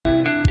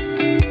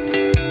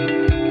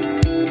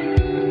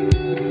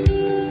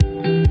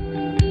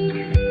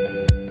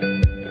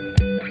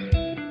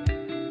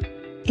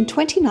In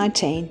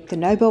 2019, the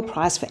Nobel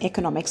Prize for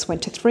Economics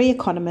went to 3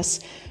 economists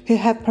who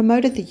have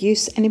promoted the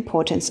use and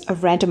importance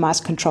of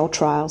randomised controlled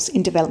trials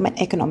in development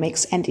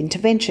economics and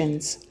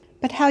interventions.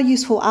 But how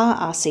useful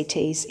are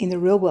RCTs in the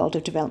real world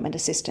of development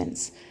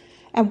assistance?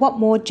 And what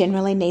more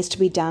generally needs to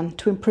be done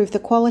to improve the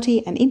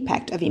quality and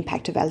impact of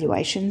impact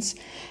evaluations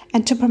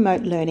and to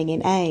promote learning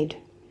in aid?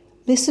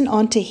 Listen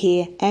on to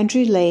hear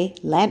Andrew Leigh,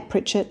 Lant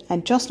Pritchett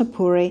and Jyotsna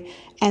Puri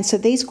answer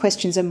these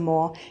questions and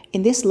more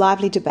in this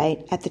lively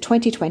debate at the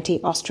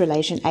 2020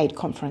 Australasian Aid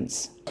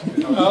Conference.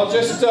 I'll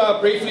just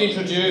briefly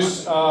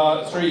introduce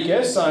 3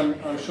 guests.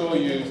 I'm sure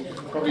you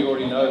probably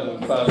already know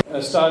them,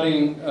 but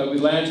starting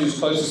with Lant, who's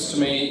closest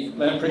to me,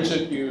 Lant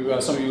Pritchett,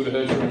 some of you would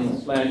have heard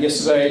from Lant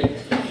yesterday.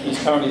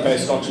 He's currently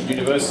based at Oxford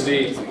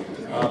University,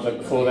 but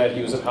before that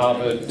he was at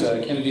Harvard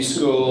Kennedy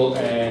School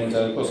and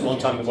of course a long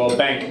time at the World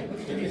Bank,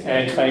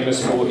 and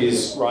famous for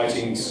his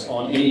writings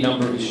on any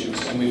number of issues,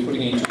 and we're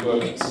putting it into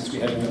work since we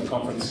had him at the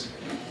conference.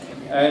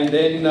 And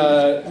then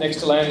next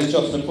to Lant is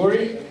Jyotsna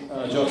Puri.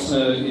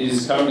 Jyotsna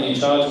is currently in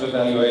charge of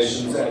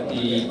evaluations at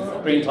the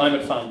Green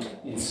Climate Fund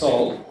in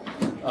Seoul.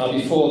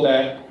 Before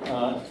that,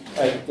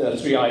 at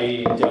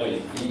 3IE in Delhi,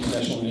 the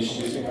International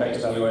Initiative for Impact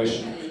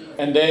Evaluation.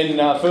 And then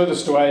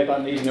furthest away,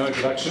 but needing no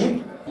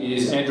introduction,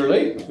 is Andrew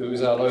Leigh, who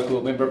is our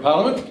local Member of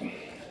Parliament,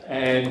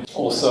 and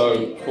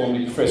also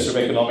formerly Professor of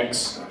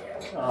Economics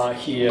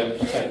here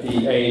at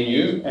the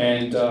ANU,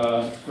 and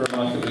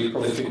remarkably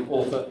prolific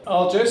author.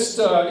 I'll just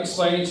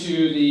explain to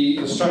you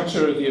the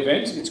structure of the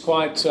event. It's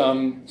quite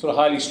sort of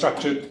highly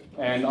structured,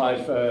 and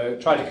I've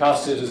tried to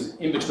cast it as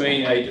in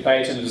between a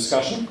debate and a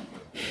discussion.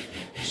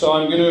 So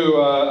I'm going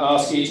to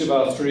ask each of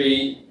our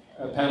 3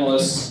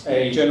 panellists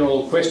a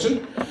general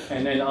question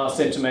and then ask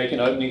them to make an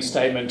opening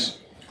statement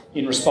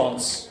in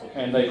response.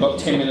 And they've got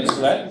 10 minutes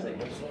for that.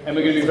 And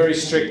we're going to be very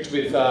strict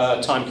with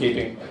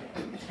timekeeping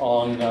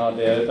on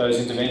those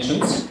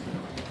interventions.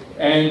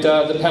 And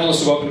the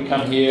panellists are welcome to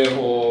come here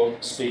or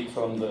speak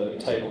from the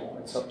table.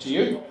 It's up to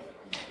you.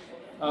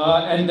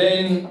 And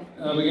then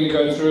we're going to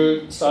go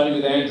through, starting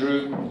with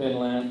Andrew, then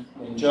Lant,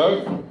 then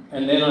Joe.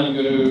 And then I'm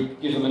going to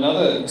give them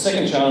a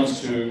second chance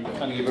to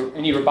kind of give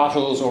any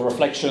rebuttals or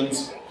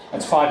reflections.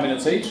 That's 5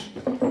 minutes each.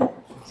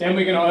 Then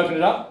we're going to open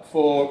it up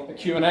for a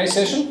Q&A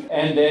session.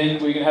 And then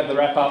we're going to have the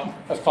wrap-up,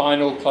 a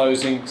final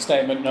closing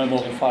statement, no more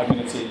than 5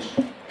 minutes each.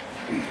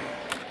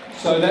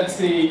 So that's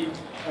the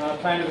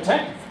plan of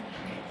attack.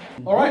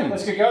 All right,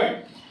 let's get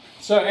going.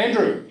 So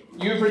Andrew,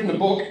 you've written a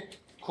book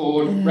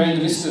called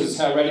Randomistas,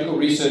 How Radical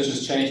Research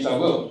Has Changed Our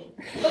World.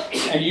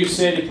 And you've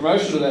said in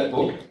promotion of that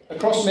book,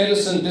 across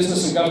medicine,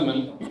 business and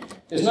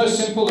government, there's no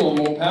simple or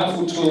more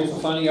powerful tool for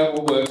finding out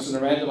what works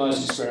than a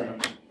randomised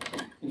experiment.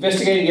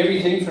 Investigating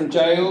everything from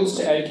jails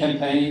to ad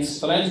campaigns,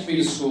 philanthropy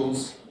to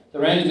schools, the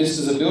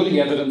randomistas are building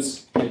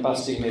evidence and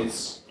busting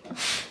myths.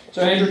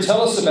 So Andrew,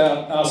 tell us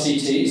about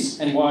RCTs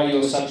and why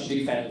you're such a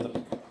big fan of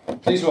them.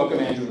 Please welcome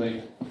Andrew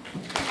Leigh.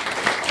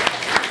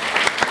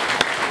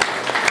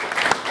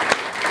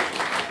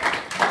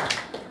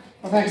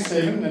 Well, thanks,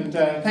 Stephen, and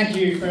thank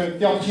you for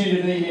the opportunity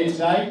to be here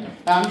today.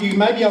 You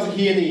may be able to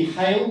hear the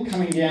hail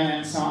coming down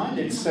outside.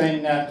 It's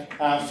been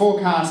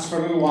forecast for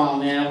a little while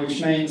now,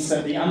 which means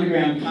that the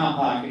underground car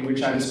park in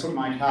which I just put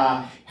my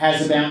car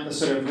has about the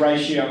sort of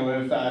ratio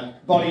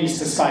of bodies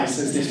to space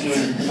as this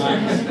room at the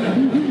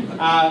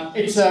moment.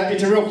 It's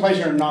a real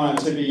pleasure and honour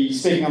to be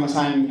speaking on the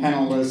same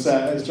panel as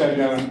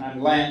Jojo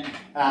and Lant,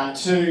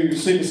 2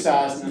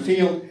 superstars in the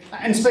field,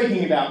 and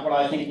speaking about what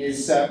I think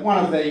is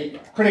one of the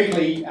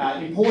critically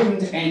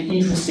important and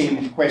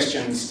interesting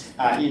questions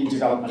in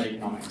development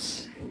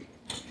economics.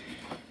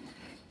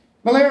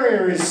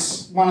 Malaria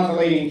is one of the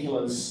leading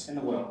killers in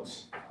the world.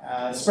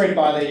 Spread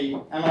by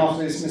the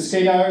Anopheles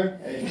mosquito,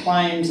 it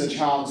claims a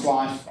child's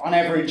life on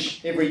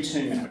average every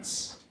 2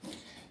 minutes.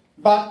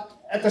 But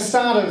at the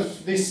start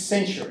of this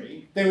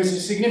century, there was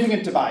a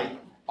significant debate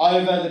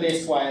over the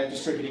best way of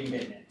distributing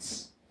bed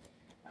nets.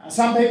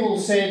 Some people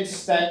said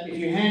that if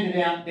you handed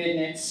out bed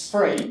nets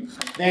free,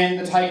 then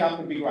the take-up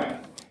would be greater.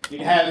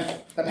 You'd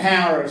have the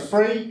power of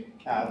free,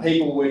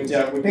 people would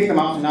pick them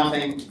up for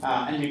nothing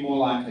and be more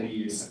likely to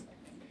use them.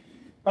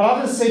 But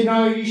others said,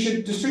 no, you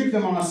should distribute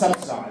them on a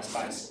subsidised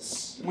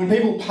basis. When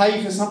people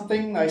pay for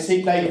something,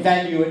 they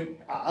value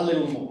it a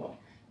little more.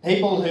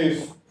 People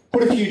who've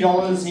put a few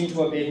dollars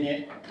into a bed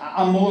net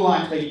are more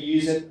likely to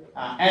use it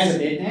as a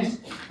bed net.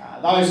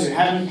 Those who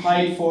haven't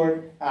paid for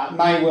it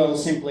may well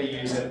simply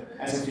use it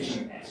as a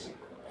fishing net.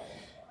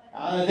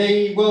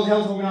 The World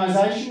Health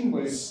Organisation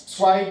was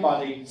swayed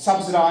by the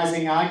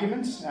subsidising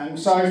argument, and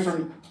so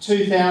from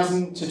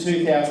 2000 to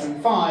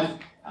 2005,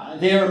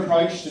 their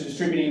approach to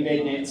distributing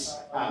bed nets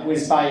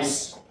was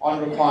based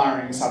on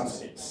requiring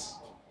subsidies.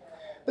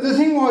 But the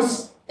thing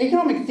was,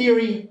 economic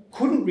theory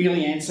couldn't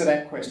really answer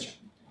that question.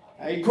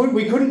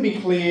 We couldn't be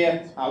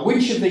clear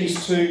which of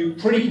these 2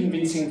 pretty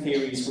convincing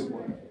theories would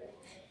work.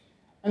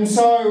 And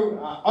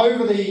so,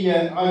 over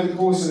the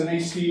course of the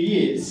next few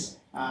years,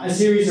 a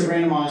series of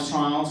randomised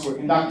trials were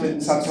conducted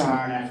in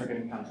sub-Saharan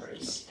African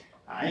countries,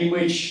 in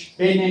which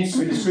bed nets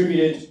were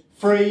distributed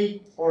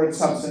free or at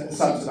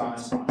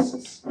subsidised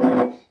prices.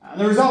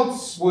 The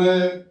results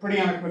were pretty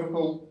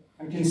unequivocal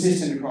and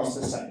consistent across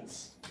the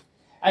states.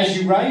 As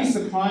you raise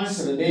the price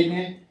of a bed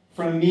net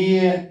from a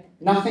mere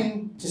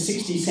nothing to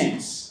 60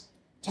 cents,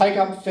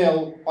 take-up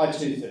fell by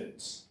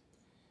 2/3.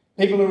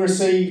 People who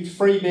received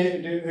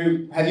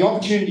who had the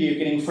opportunity of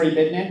getting free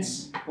bed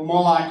nets were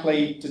more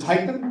likely to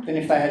take them than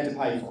if they had to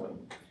pay for them.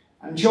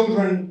 And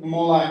children were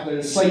more likely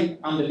to sleep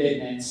under bed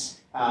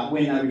nets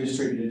when they were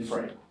distributed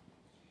free.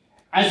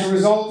 As a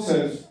result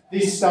of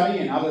this study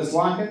and others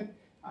like it,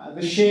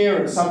 the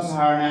share of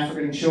sub-Saharan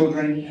African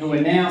children who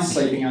are now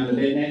sleeping under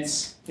bed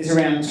nets is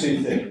around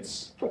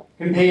 2/3,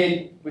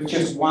 compared with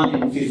just 1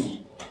 in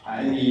 50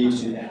 in the year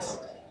 2000.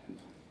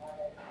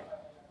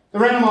 The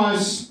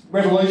randomised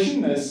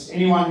revolution, as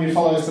anyone who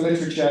follows the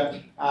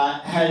literature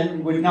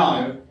would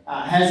know,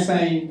 has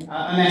been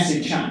a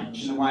massive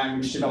change in the way in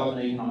which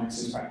development economics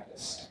is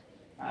practiced.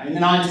 In the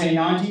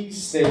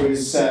 1990s, there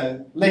was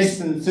less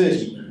than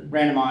 30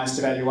 randomised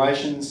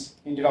evaluations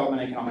in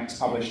development economics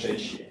published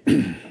each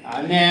year.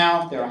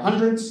 Now there are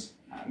hundreds.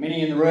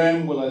 Many in the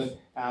room will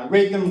have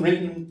read them,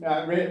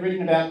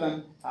 written about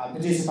them,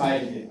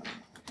 participated in them.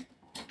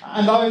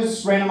 And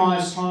those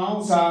randomised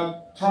trials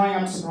are throwing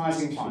up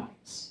surprising findings.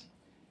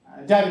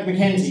 David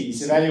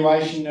McKenzie's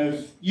evaluation of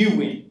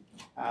UWIN,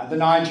 the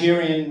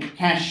Nigerian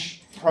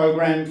cash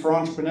program for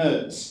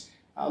entrepreneurs,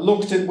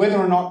 looked at whether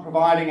or not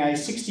providing a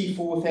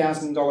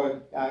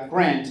 $64,000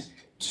 grant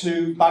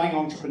to budding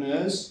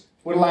entrepreneurs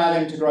would allow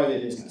them to grow their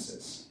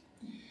businesses.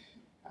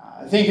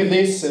 Think of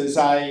this as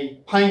a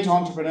paint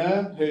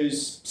entrepreneur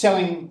who's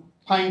selling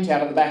paint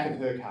out of the back of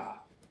her car.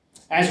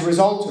 As a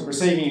result of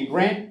receiving a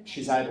grant,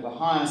 she's able to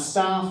hire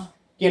staff,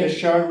 get a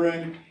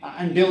showroom,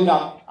 and build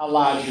up a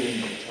larger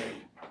inventory.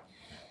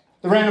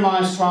 The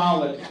randomised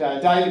trial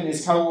that David and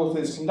his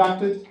co-authors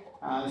conducted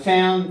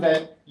found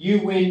that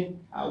UWIN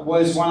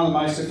was one of the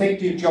most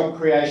effective job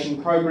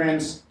creation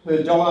programs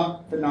per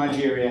dollar that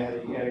Nigeria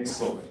had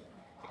explored.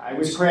 It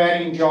was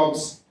creating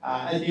jobs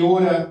at the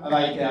order of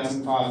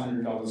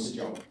 $8,500 a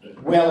job,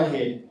 well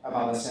ahead of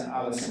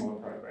other similar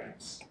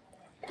programs.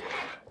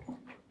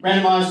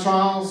 Randomised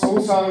trials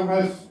also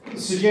have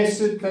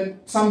suggested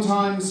that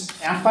sometimes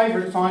our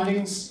favourite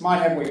findings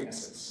might have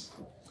weaknesses.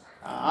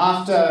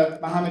 After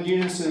Muhammad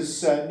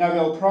Yunus's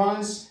Nobel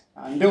Prize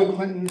and Bill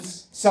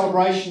Clinton's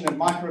celebration of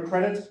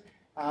microcredit,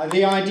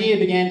 the idea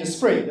began to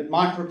spread that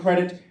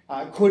microcredit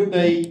could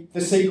be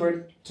the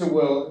secret to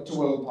world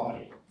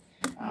poverty.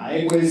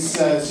 It was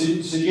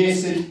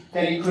suggested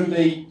that it could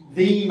be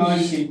the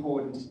most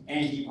important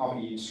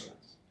anti-poverty instrument.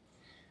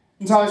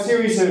 And so a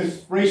series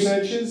of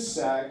researchers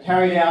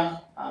carried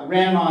out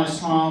randomised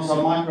trials on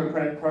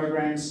microcredit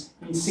programs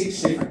in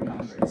 6 different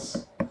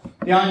countries.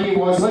 The idea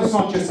was, let's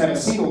not just have a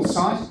single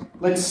site,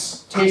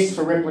 let's test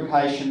for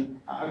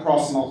replication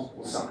across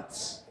multiple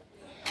sites.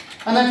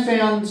 And that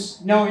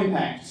found no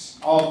impact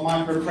of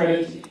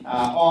microcredit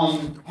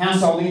on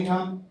household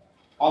income,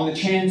 on the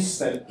chance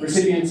that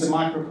recipients of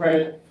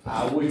microcredit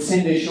would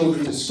send their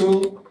children to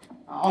school,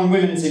 on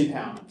women's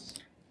empowerment.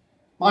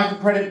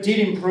 Microcredit did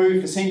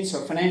improve the sense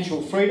of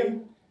financial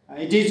freedom.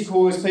 It did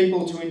cause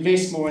people to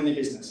invest more in their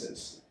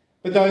businesses,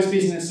 but those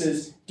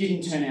businesses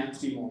didn't turn out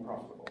to be more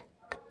profitable.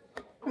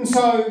 And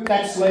so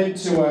that's led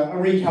to a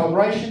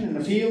recalibration in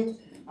the field,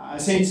 a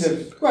sense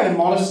of greater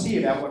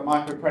modesty about what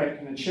microcredit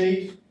can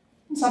achieve,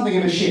 and something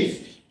of a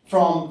shift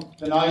from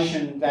the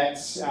notion that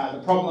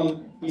the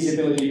problem is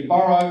ability to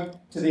borrow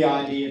to the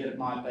idea that it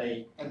might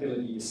be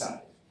ability to save.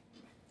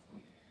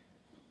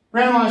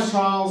 Randomised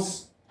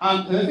trials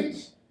aren't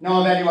perfect,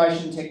 no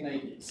evaluation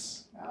technique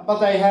is, but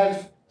they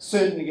have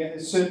certain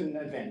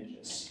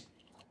advantages.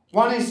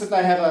 One is that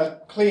they have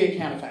a clear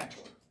counterfactual.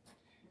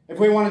 If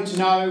we wanted to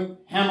know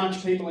how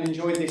much people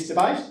enjoyed this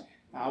debate,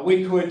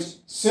 we could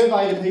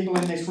survey the people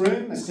in this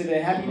room as to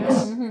their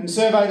happiness and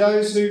survey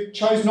those who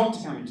chose not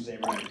to come into this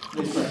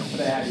room for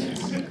their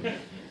happiness.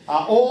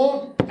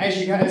 Or, as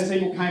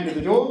people came to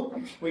the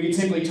door, we could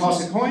simply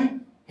toss a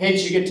coin.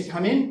 Heads, you get to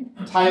come in.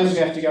 Tails,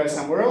 you have to go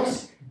somewhere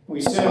else.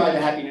 We survey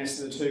the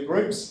happiness of the two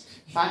groups.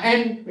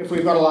 And if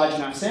we've got a large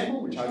enough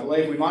sample, which I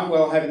believe we might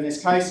well have in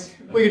this case,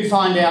 we could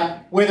find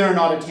out whether or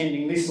not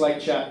attending this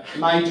lecture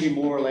made you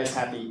more or less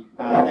happy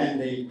than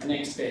the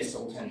next best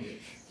alternative.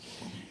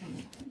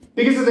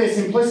 Because of their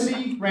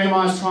simplicity,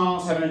 randomised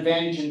trials have an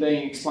advantage in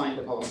being explained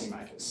to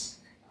policymakers.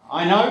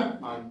 I know,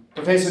 I'm a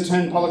professor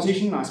turned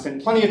politician, I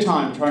spend plenty of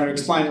time trying to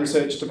explain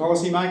research to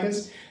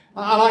policymakers,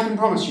 and I can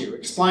promise you,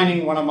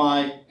 explaining one of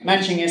my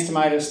matching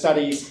estimator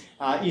studies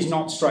is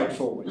not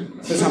straightforward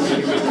for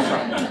somebody who is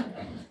afraid.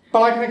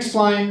 But I can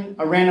explain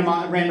a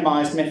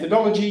randomised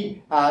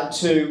methodology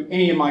to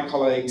any of my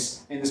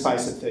colleagues in the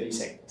space of 30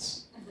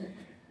 seconds.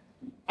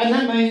 And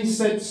that means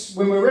that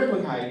when we're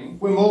replicating,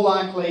 we're more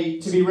likely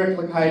to be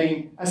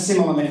replicating a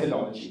similar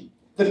methodology.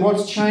 That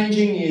what's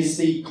changing is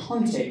the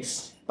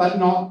context, but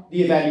not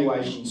the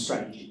evaluation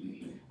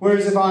strategy.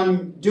 Whereas if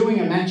I'm doing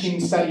a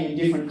matching study in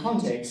different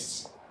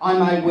contexts, I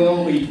may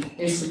well be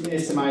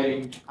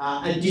estimating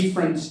a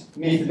different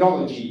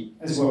methodology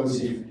as well as a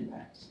different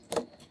impact.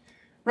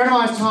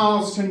 Randomised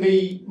trials can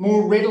be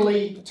more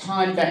readily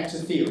tied back to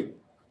theory.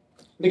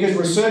 Because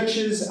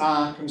researchers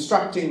are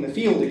constructing the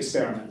field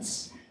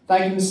experiments, they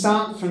can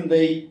start from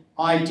the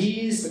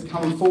ideas that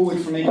come forward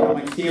from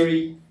economic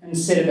theory and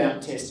set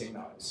about testing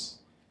those.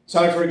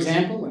 So, for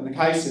example, in the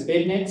case of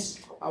bed nets,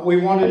 we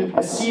wanted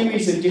a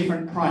series of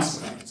different price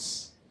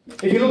points.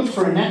 If you looked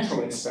for a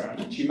natural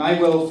experiment, you may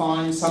well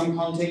find some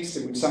context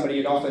in which somebody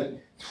had offered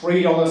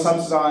 $3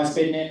 subsidised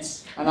bed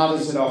nets and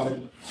others had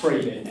offered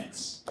free bed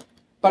nets.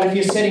 But if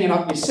you're setting it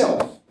up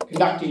yourself,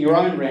 conducting your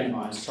own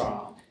randomised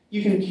trial,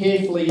 you can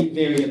carefully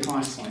vary the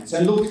price points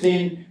and look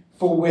then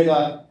for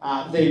whether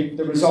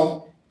the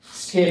result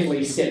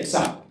carefully steps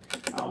up.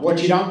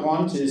 What you don't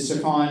want is to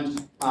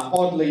find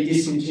oddly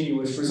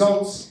discontinuous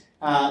results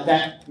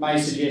that may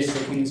suggest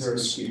that things are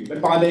askew.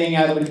 But by being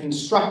able to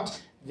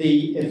construct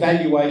the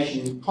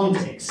evaluation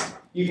context,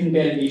 you can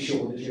better be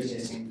sure that you're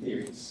testing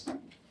theories.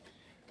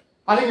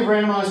 I think of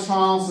randomised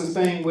trials as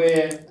being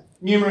where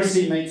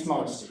numeracy meets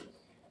modesty.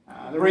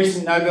 The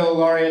recent Nobel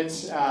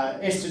laureate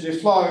Esther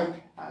Duflo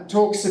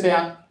talks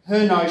about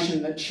her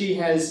notion that she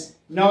has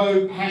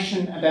no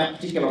passion about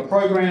particular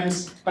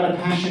programs, but a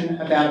passion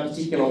about a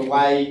particular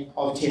way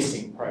of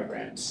testing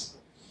programs.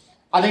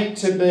 I think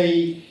to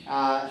be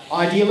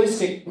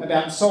idealistic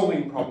about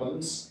solving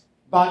problems,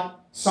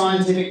 but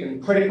scientific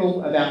and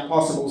critical about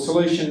possible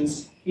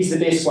solutions is the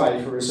best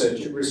way for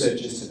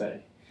researchers to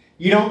be.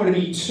 You don't want to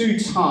be too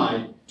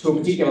tied to a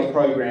particular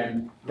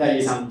program that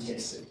is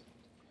untested.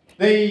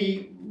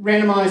 The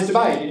randomised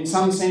debate, in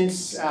some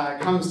sense,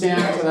 comes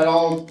down to that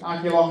old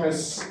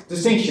Archaeologus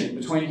distinction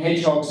between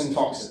hedgehogs and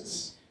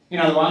foxes. You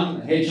know the one,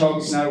 the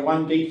hedgehogs know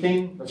one big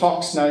thing, the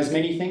fox knows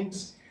many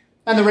things,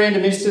 and the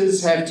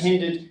randomisters have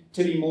tended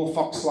to be more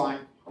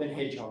fox-like than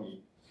hedgehoggy.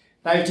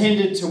 They've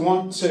tended to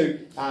want to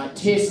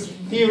test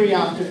theory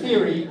after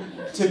theory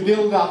to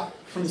build up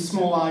from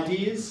small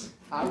ideas,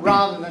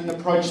 rather than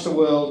approach the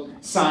world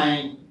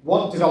saying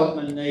what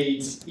development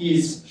needs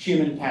is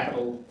human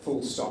capital,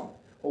 full stop.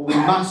 Or we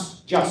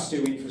must just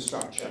do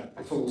infrastructure,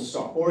 full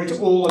stop. Or it's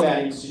all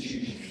about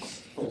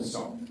institutions, full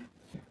stop.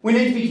 We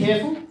need to be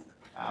careful.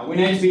 We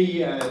need to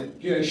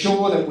be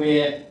sure that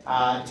we're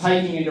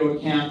taking into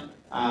account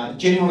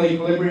general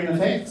equilibrium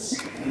effects.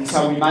 And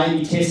so we may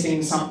be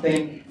testing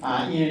something in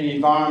an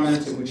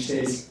environment in which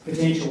there's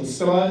potential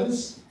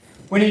spillovers.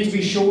 We need to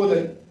be sure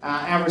that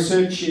our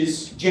research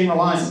is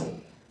generalisable.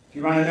 If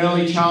you run an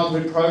early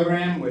childhood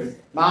program with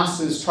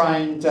masters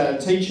trained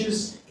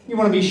teachers, you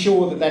want to be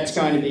sure that that's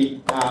going to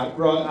be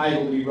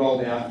able to be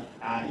rolled out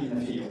in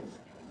the field.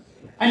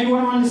 And you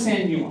want to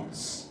understand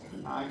nuance.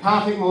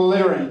 Karthik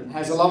Mullalidharan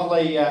has a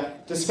lovely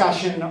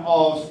discussion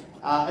of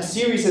a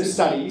series of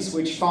studies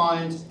which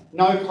find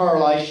no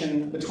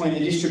correlation between the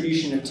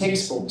distribution of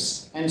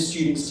textbooks and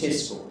students'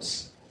 test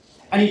scores.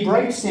 And he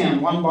breaks down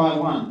one by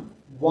one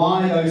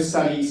why those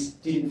studies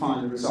didn't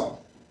find the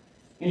result.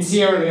 In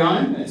Sierra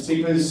Leone, it's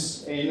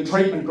because in the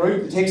treatment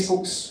group, the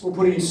textbooks were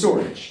put in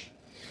storage.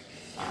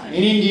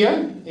 In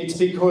India, it's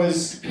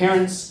because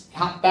parents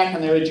cut back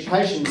on their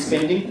education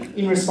spending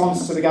in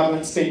response to the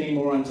government spending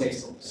more on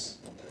textbooks.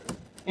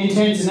 In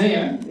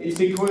Tanzania, it's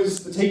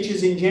because the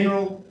teachers in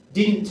general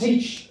didn't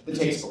teach the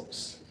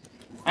textbooks.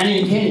 And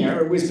in Kenya,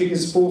 it was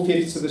because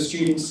 4/5 of the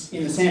students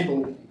in the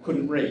sample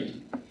couldn't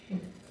read.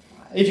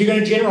 If you're going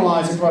to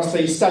generalise across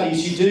these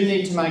studies, you do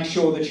need to make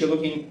sure that you're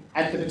looking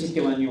at the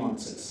particular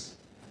nuances.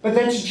 But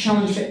that's a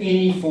challenge for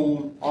any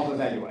form of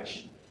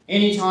evaluation.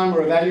 Anytime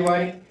we're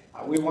evaluating,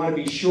 we want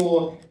to be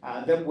sure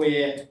that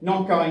we're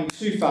not going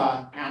too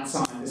far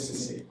outside the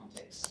specific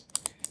context.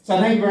 So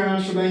thank you very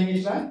much for being here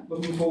today.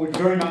 Looking forward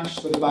very much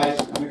to the debate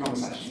and the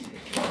conversation.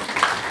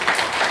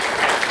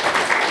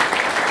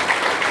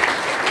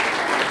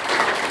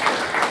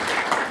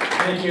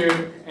 Thank you,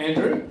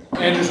 Andrew.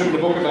 Andrew's written a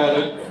book about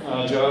it.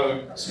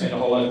 Joe spent a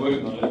whole lot of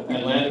working on it.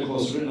 And Land, of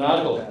course, has written an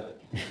article about it.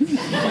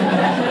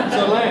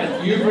 So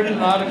Land, you've written an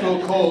article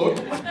called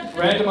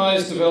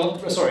Randomising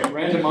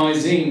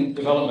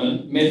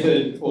Development,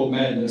 Method or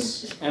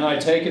Madness. And I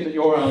take it that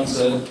your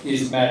answer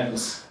is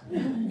madness.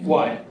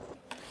 Why?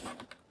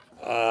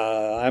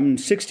 I'm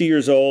 60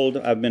 years old.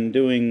 I've been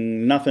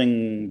doing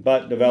nothing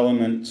but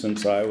development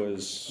since I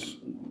was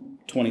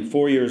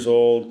 24 years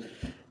old.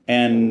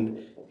 And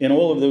in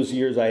all of those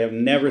years, I have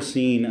never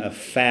seen a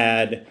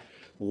fad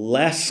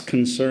less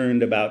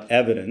concerned about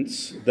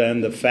evidence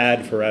than the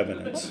fad for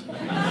evidence.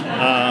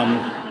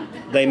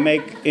 They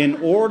make, in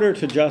order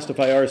to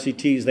justify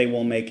RCTs, they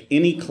will make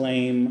any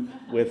claim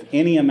with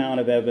any amount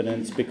of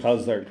evidence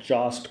because they're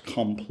just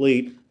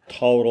complete,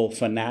 total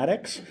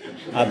fanatics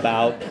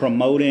about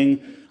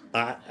promoting,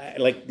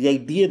 like the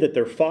idea that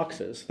they're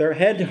foxes. They're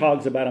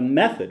hedgehogs about a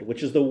method,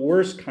 which is the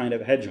worst kind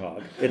of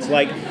hedgehog. It's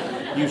like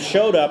you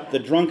showed up, the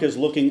drunk is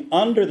looking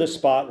under the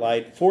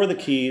spotlight for the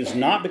keys,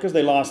 not because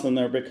they lost them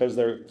there, because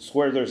they're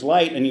where there's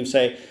light, and you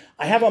say,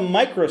 I have a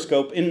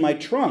microscope in my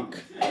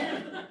trunk,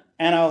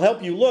 and I'll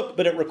help you look,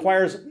 but it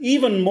requires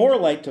even more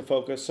light to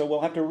focus, so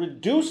we'll have to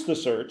reduce the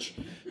search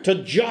to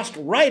just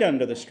right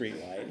under the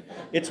streetlight.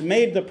 It's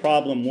made the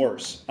problem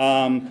worse.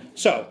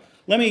 So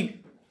let me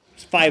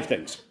 5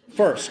 things.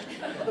 First,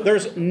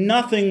 there's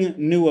nothing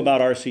new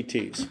about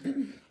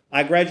RCTs.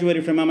 I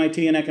graduated from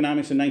MIT in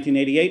economics in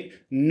 1988.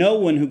 No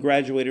one who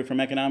graduated from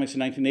economics in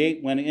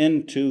 1988 went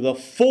into the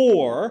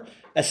 4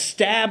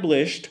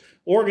 established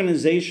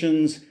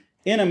organizations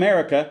in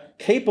America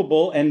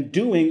capable and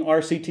doing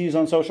RCTs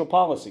on social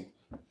policy.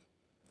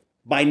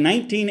 By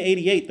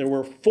 1988, there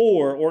were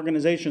 4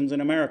 organizations in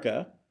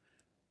America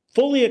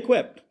fully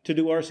equipped to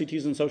do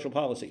RCTs on social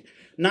policy.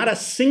 Not a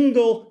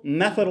single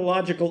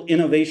methodological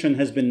innovation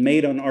has been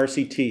made on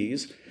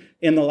RCTs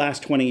in the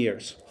last 20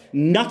 years.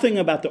 Nothing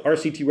about the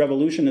RCT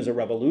revolution is a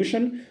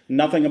revolution.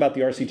 Nothing about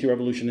the RCT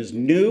revolution is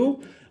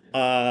new.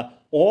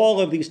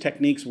 All of these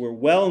techniques were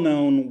well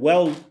known,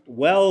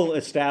 well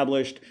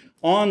established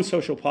on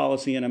social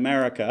policy in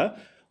America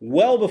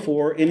well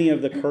before any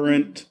of the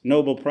current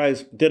Nobel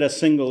Prize did a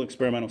single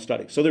experimental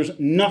study. So there's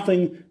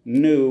nothing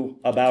new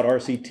about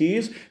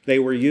RCTs. They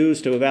were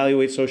used to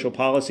evaluate social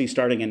policy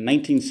starting in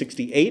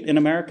 1968 in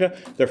America.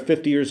 They're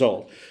 50 years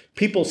old.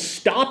 People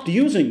stopped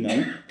using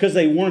them because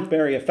they weren't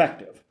very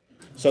effective.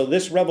 So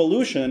this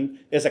revolution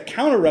is a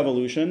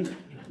counter-revolution,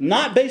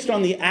 not based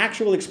on the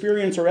actual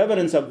experience or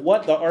evidence of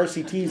what the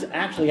RCTs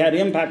actually had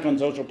impact on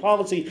social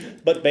policy,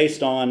 but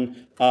based on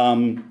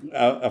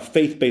a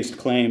faith-based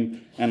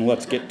claim. And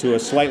let's get to a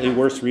slightly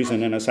worse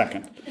reason in a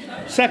second.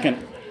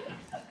 Second,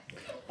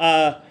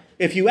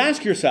 if you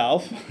ask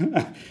yourself,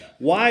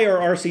 why are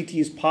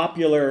RCTs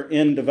popular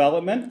in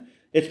development?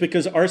 It's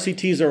because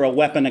RCTs are a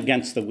weapon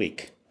against the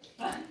weak.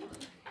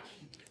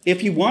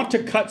 If you want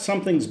to cut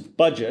something's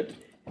budget,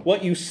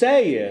 what you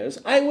say is,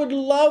 I would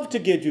love to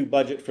give you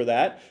budget for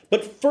that,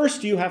 but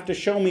first you have to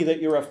show me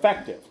that you're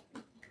effective.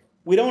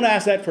 We don't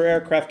ask that for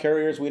aircraft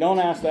carriers. We don't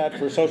ask that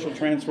for social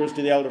transfers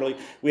to the elderly.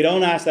 We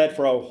don't ask that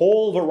for a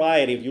whole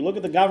variety. If you look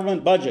at the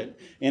government budget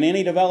in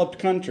any developed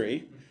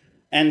country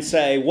and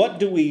say,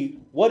 what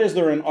is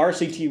there an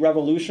RCT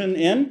revolution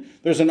in?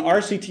 There's an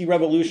RCT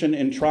revolution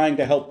in trying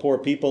to help poor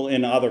people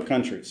in other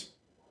countries.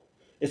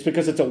 It's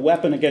because it's a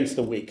weapon against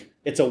the weak.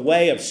 It's a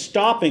way of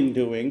stopping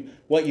doing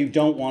what you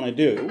don't want to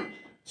do.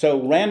 So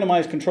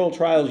randomized controlled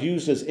trials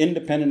used as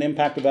independent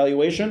impact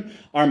evaluation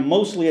are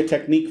mostly a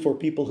technique for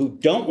people who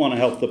don't want to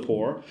help the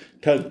poor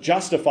to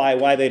justify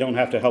why they don't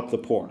have to help the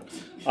poor.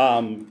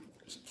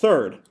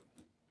 Third,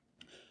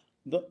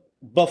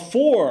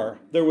 before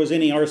there was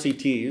any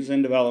RCTs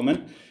in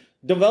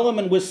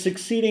development was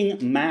succeeding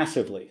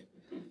massively.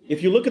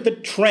 If you look at the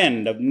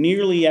trend of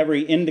nearly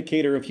every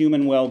indicator of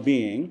human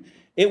well-being,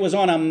 it was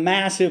on a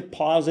massive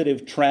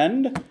positive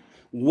trend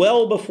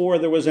well before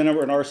there was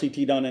ever an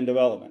RCT done in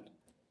development.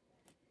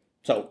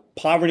 So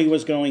poverty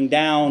was going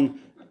down,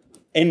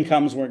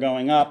 incomes were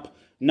going up,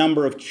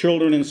 number of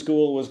children in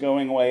school was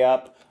going way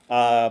up,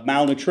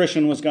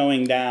 malnutrition was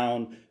going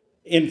down,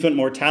 infant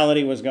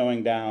mortality was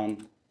going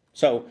down.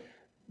 So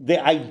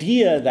the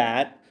idea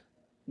that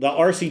the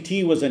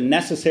RCT was a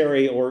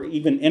necessary or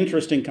even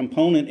interesting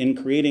component in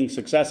creating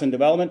success in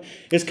development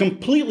is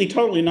completely,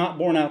 totally not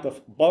borne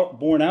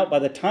out by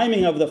the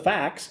timing of the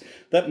facts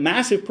that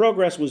massive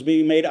progress was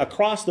being made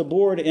across the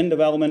board in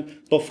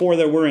development before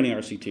there were any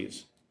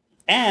RCTs.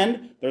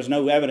 And there's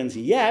no evidence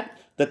yet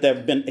that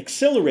they've been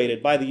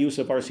accelerated by the use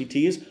of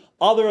RCTs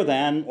other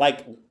than,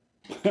 like,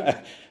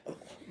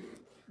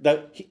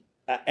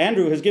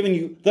 Andrew has given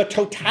you the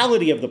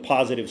totality of the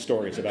positive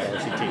stories about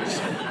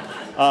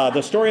RCTs.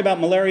 The story about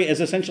malaria is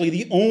essentially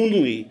the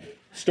only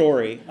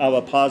story of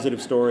a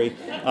positive story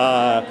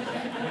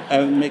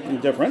making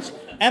a difference.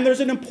 And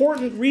there's an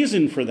important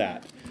reason for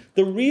that.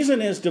 The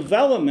reason is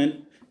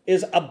development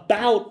is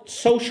about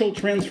social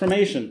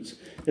transformations.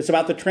 It's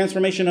about the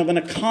transformation of an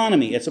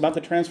economy. It's about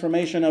the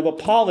transformation of a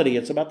polity.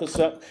 It's about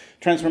the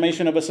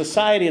transformation of a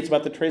society. It's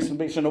about the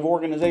transformation of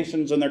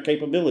organizations and their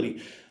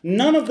capability.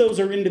 None of those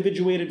are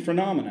individuated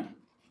phenomena.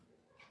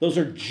 Those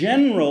are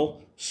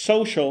general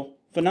social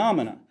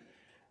phenomena.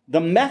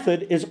 The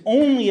method is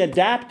only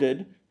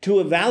adapted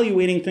to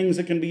evaluating things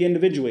that can be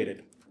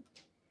individuated.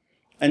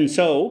 And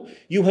so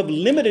you have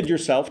limited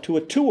yourself to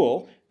a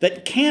tool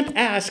that can't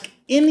ask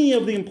any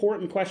of the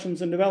important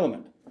questions in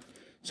development.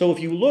 So if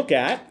you look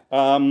at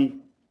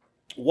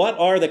what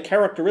are the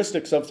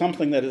characteristics of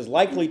something that is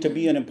likely to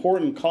be an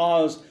important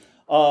cause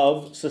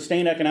of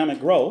sustained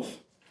economic growth,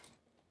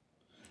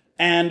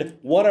 and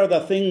what are the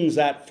things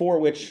that for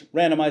which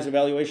randomized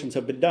evaluations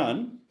have been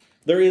done,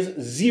 there is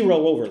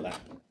zero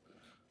overlap.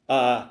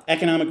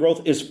 Economic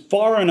growth is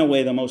far and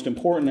away the most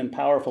important and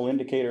powerful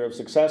indicator of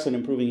success in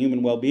improving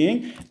human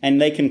well-being,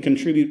 and they can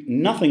contribute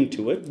nothing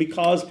to it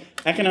because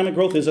economic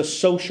growth is a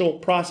social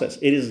process.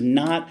 It is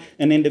not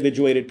an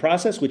individuated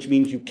process, which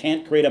means you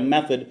can't create a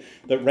method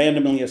that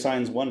randomly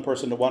assigns one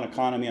person to one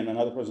economy and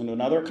another person to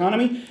another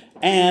economy,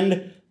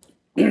 and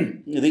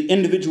the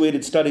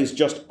individuated studies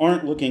just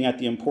aren't looking at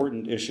the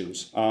important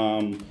issues.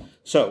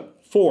 So,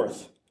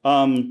 fourth,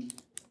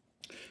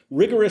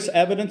 rigorous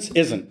evidence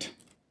isn't.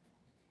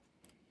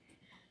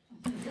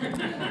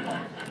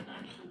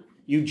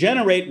 You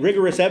generate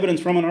rigorous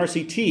evidence from an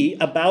RCT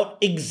about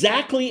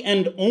exactly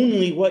and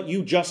only what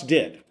you just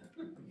did.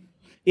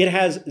 It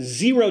has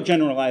zero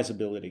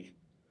generalizability.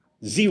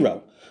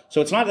 Zero. So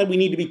it's not that we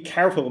need to be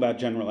careful about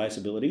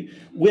generalizability.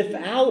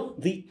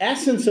 Without the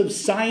essence of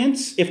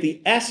science, if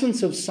the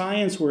essence of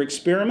science were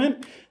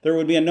experiment, there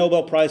would be a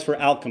Nobel Prize for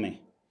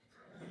alchemy.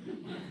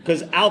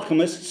 Because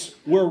alchemists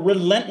were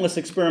relentless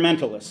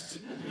experimentalists.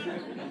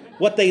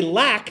 What they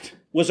lacked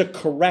was a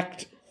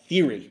correct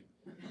theory.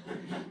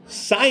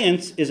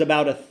 Science is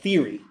about a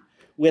theory.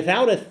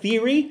 Without a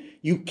theory,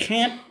 you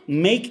can't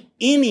make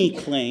any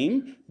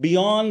claim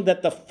beyond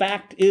that the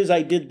fact is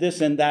I did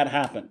this and that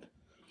happened.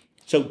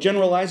 So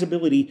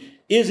generalizability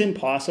is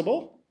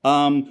impossible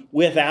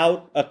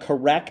without a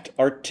correct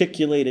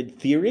articulated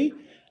theory,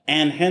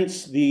 and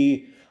hence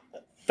the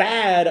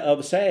fad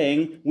of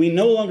saying we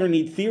no longer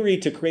need theory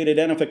to create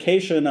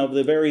identification of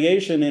the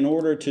variation in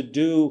order to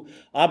do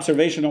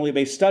observationally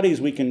based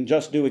studies. We can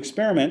just do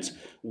experiments,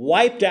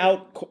 wiped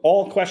out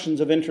all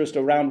questions of interest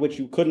around which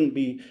you couldn't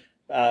be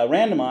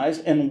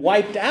randomized, and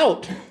wiped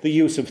out the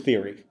use of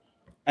theory.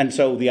 And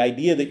so the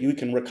idea that you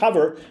can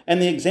recover,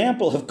 and the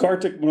example of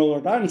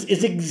Kartik-Muller-Robbins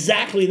is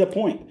exactly the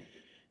point.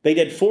 They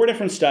did 4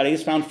 different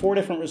studies, found 4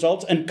 different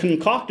results, and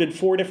concocted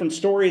 4 different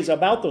stories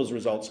about those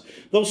results.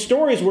 Those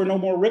stories were no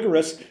more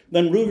rigorous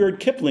than Rudyard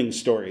Kipling's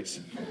stories.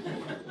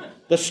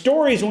 The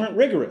stories weren't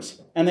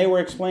rigorous, and they were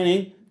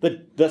explaining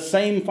the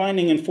same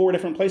finding in 4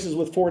 different places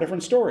with 4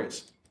 different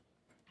stories.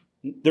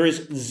 There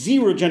is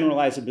zero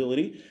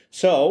generalizability,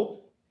 so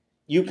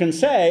you can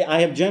say, I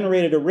have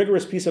generated a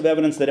rigorous piece of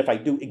evidence that if I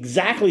do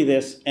exactly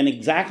this in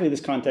exactly this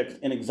context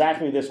in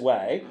exactly this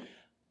way,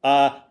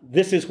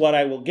 this is what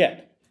I will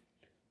get.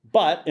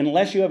 But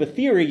unless you have a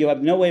theory, you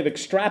have no way of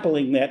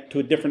extrapolating that to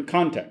a different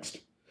context.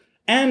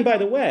 And by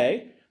the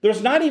way,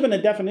 there's not even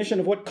a definition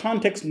of what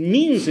context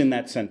means in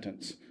that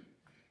sentence.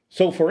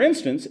 So for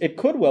instance, it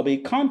could well be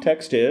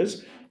context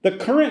is, the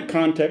current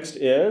context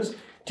is,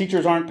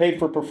 teachers aren't paid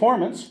for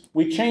performance.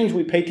 We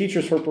pay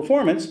teachers for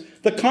performance.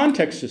 The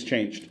context has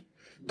changed.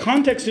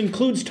 Context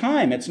includes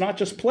time, it's not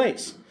just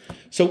place.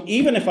 So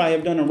even if I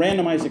have done a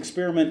randomized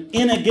experiment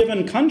in a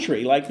given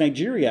country, like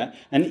Nigeria,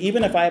 and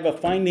even if I have a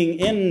finding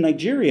in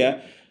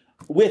Nigeria,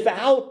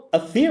 without a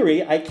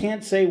theory, I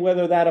can't say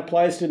whether that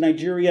applies to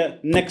Nigeria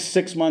next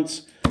 6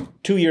 months,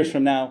 2 years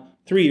from now,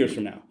 3 years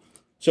from now.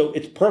 So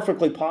it's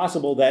perfectly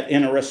possible that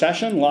in a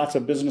recession, lots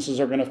of businesses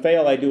are going to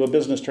fail. I do a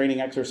business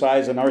training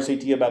exercise, an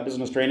RCT about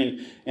business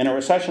training. In a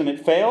recession,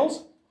 it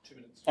fails,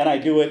 and I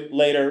do it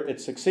later,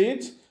 it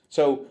succeeds.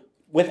 So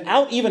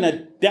without even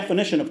a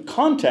definition of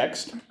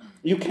context,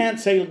 you can't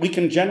say we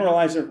can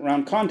generalize it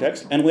around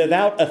context, and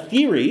without a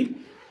theory,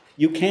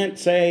 you can't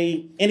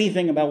say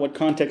anything about what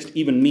context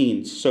even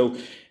means. So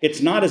it's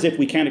not as if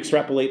we can't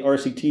extrapolate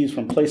RCTs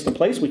from place to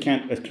place. We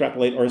can't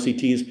extrapolate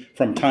RCTs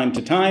from time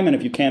to time, and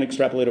if you can't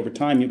extrapolate over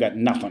time, you've got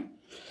nothing.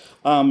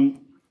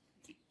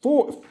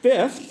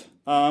 Fifth,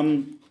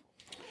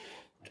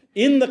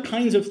 in the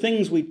kinds of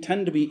things we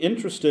tend to be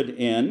interested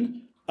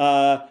in,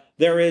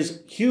 there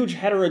is huge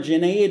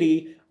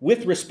heterogeneity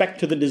with respect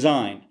to the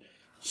design.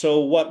 So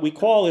what we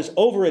call is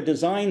over a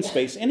design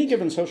space, any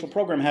given social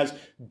program has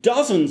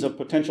dozens of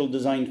potential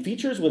design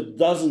features with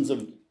dozens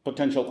of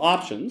potential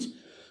options.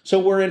 So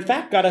we're in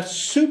fact got a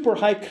super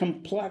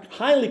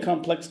highly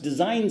complex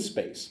design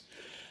space.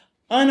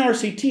 An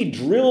RCT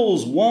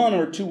drills 1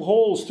 or 2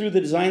 holes through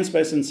the design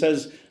space and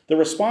says the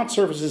response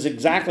surface is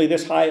exactly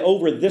this high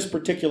over this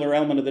particular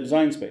element of the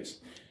design space.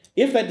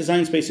 If that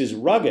design space is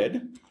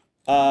rugged,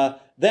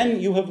 then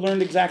you have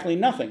learned exactly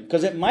nothing,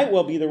 because it might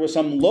well be there was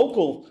some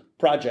local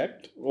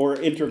project or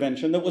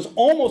intervention that was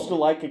almost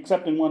alike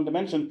except in one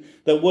dimension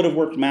that would have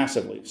worked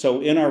massively.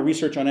 So in our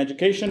research on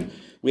education,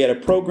 we had a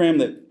program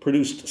that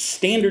produced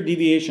standard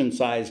deviation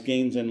size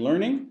gains in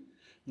learning.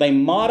 They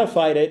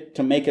modified it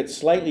to make it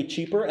slightly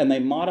cheaper, and they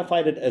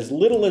modified it as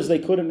little as they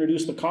could and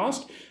reduce the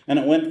cost, and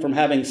it went from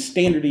having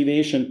standard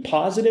deviation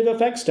positive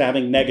effects to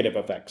having negative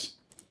effects.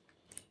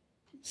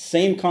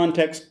 Same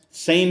context,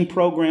 same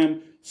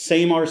program,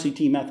 same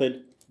RCT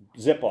method,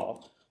 zip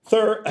off.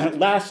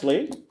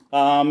 Lastly,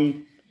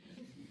 any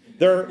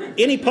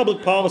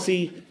public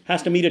policy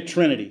has to meet a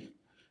trinity.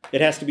 It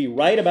has to be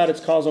right about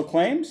its causal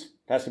claims,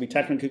 it has to be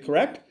technically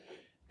correct,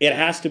 it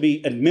has to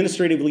be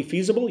administratively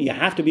feasible, you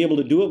have to be able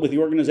to do it with the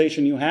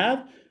organization you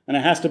have, and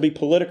it has to be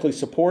politically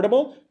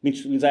supportable,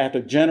 which means I have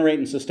to generate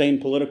and sustain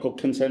political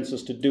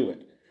consensus to do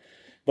it.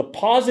 The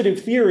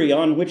positive theory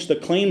on which the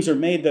claims are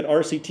made that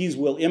RCTs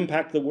will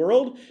impact the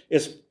world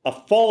is a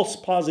false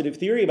positive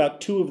theory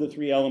about 2 of the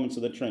 3 elements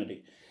of the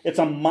trinity. It's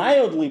a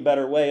mildly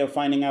better way of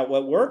finding out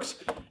what works.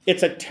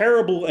 It's a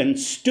terrible and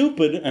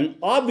stupid and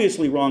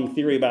obviously wrong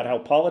theory about how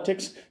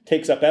politics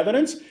takes up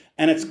evidence,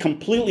 and it's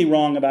completely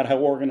wrong about how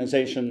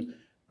organizations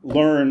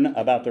learn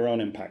about their own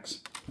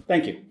impacts.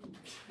 Thank you.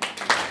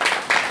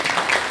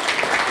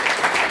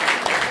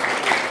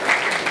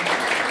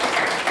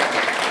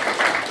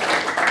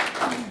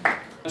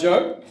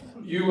 Joe,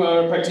 you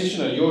are a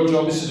practitioner. Your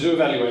job is to do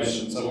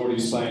evaluations. I've already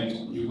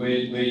explained where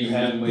you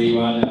have and where you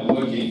are now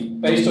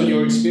working. Based on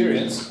your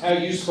experience, how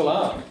useful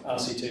are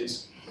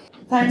RCTs?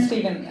 Thanks,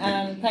 Stephen,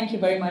 and thank you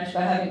very much for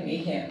having me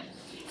here.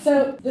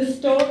 So the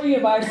story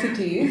of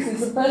RCTs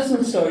is a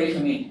personal story for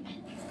me.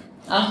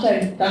 After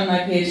I'd done my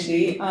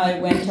PhD, I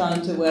went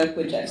on to work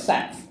with Jeff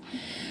Sachs.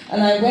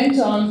 And I went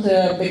on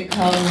to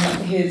become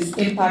his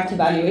impact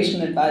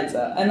evaluation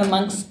advisor. And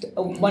amongst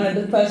one of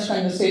the first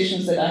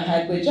conversations that I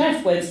had with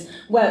Jeff was,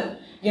 well,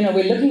 you know,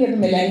 we're looking at the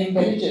Millennium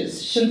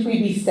Villages. Shouldn't we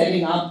be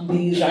setting up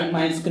these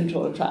randomized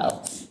control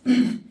trials?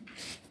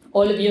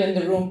 All of you in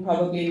the room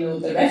probably know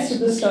the rest of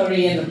the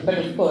story, but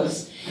of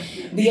course,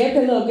 the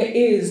epilogue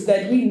is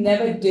that we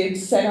never did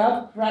set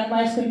up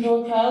randomized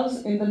control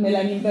trials in the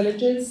Millennium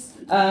Villages.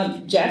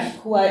 Jeff,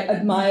 who I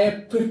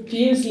admire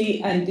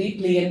profusely and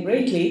deeply and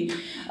greatly,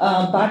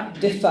 but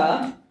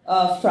differ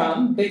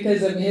from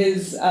because of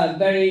his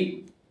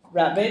very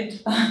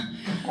rabid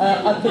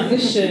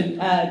opposition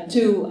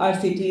to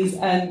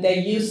RCTs and their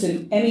use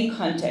in any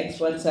context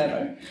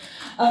whatsoever.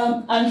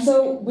 And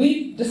so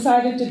we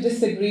decided to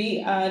disagree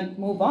and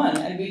move on,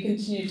 and we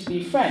continue to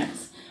be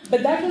friends.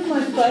 But that was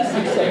my first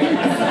experience.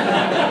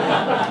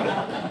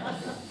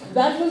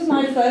 That was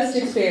my first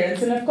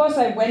experience, and of course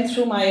I went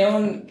through my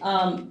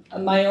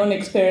own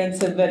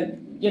experience of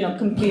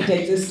complete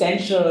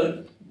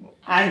existential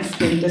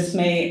angst and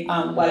dismay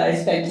while I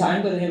spent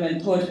time with him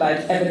and thought about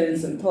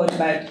evidence and thought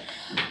about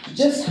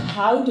just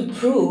how to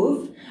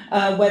prove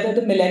whether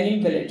the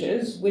Millennium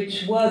Villages,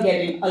 which were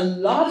getting a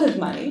lot of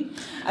money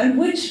and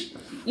which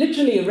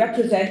literally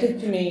represented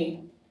to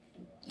me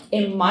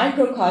a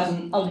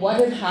microcosm of what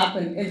had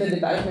happened in the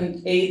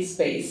development aid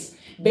space,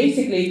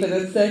 basically for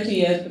the 30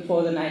 years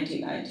before the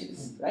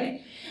 1990s,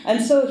 right?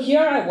 And so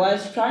here I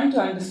was trying to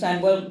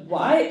understand, well,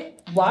 why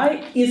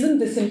isn't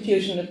this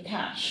infusion of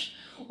cash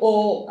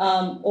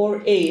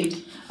or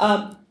aid,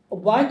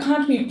 why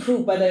can't we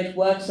prove whether it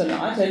works or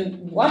not,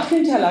 and what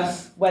can tell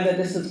us whether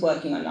this is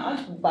working or not?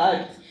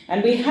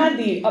 And we had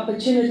the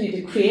opportunity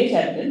to create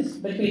evidence,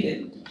 but we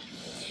didn't.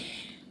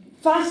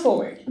 Fast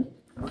forward.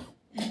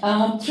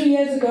 3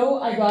 years ago,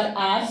 I got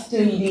asked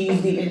to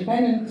lead the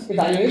Independent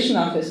Evaluation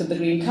Office of the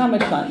Green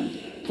Climate Fund.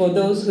 For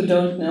those who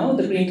don't know,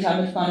 the Green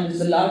Climate Fund is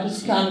the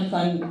largest climate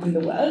fund in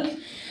the world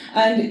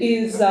and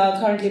is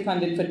currently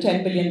funded for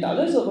 $10 billion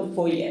over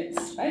 4 years,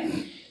 right?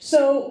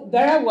 So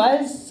there I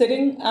was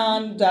sitting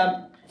and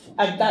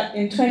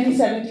in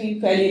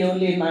 2017, fairly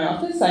lonely in my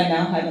office. I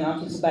now have an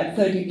office of about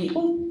 30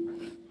 people.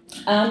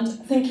 And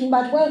thinking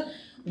about, well,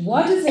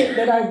 what is it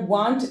that I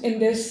want in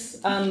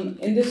this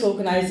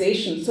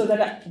organization so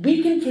that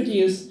we can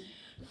produce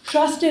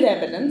trusted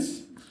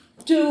evidence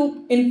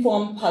to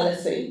inform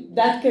policy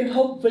that can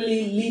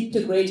hopefully lead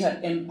to greater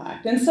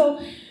impact? And so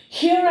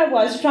here I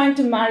was trying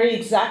to marry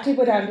exactly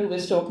what Andrew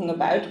was talking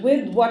about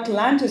with what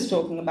Lant is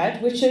talking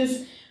about, which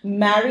is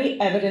marry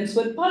evidence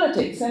with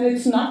politics, and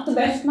it's not the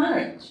best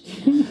marriage,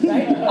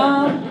 right?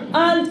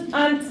 And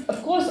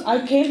of course,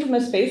 I came from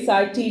a space,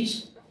 I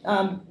teach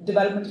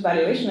development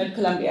evaluation at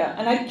Columbia,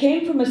 and I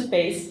came from a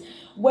space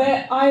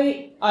where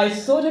I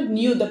sort of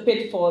knew the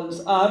pitfalls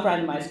of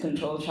randomized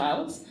control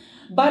trials,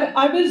 but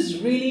I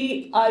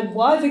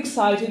was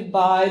excited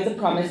by the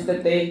promise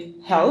that they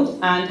held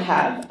and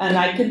have, and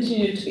I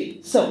continue to be.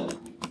 So,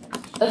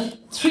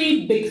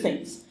 three big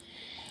things.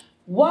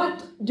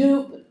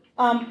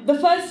 The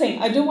first thing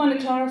I do want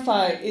to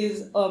clarify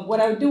is,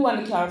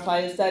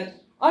 that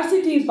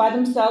RCTs by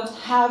themselves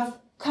have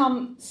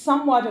come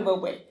somewhat of a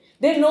way.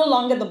 They're no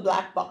longer the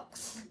black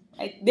box,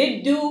 right?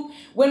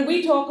 When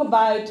we talk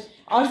about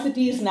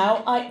RCTs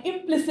now, I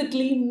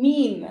implicitly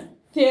mean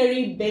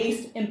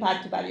theory-based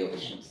impact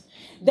evaluations.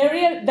 There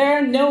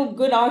are no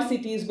good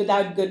RCTs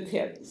without good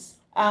theories.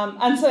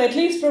 And so at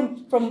least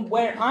from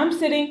where I'm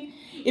sitting,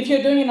 if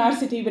you're doing an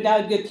RCT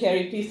without good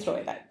theory, please throw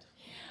it out.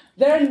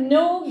 There are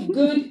no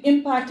good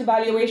impact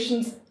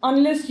evaluations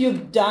unless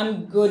you've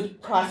done good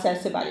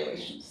process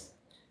evaluations.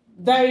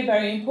 Very,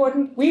 very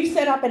important. We've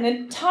set up an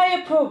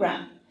entire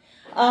program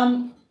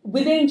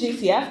within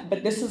GCF,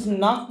 but this is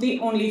not the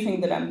only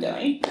thing that I'm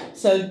doing.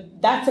 So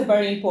that's a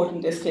very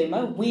important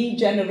disclaimer. We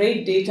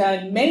generate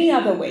data in many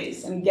other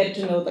ways and get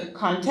to know the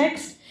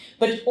context,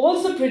 but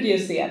also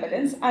produce the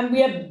evidence. And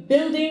we are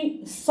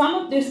building some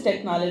of this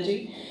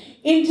technology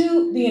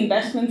into the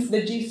investments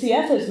that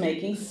GCF is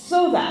making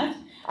so that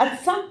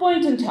at some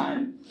point in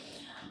time,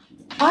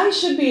 I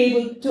should be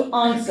able to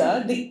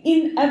answer the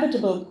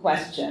inevitable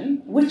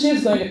question, which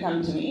is going to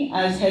come to me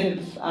as head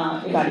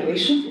of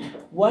evaluation.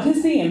 What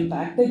is the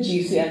impact that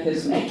GCF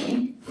is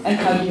making, and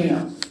how do you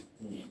know?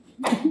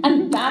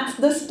 And that's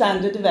the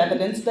standard of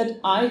evidence that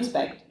I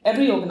expect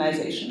every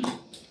organization,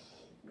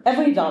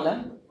 every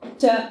dollar,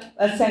 to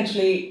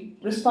essentially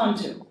respond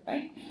to,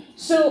 right?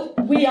 So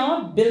we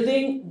are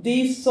building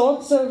these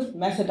sorts of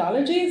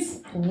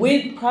methodologies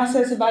with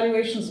process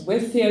evaluations,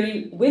 with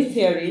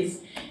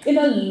theories in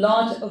a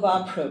lot of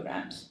our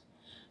programs.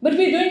 But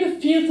we're doing a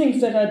few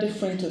things that are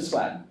different as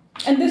well.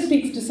 And this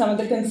speaks to some of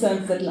the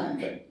concerns that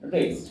Landry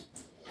raised.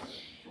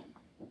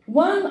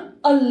 One,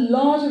 a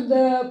lot of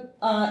the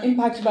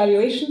impact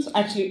evaluations,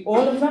 actually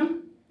all of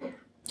them,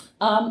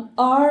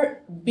 are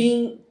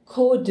being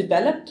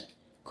co-developed,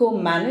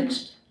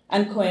 co-managed,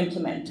 and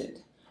co-implemented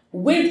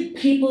with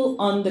people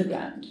on the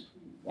ground.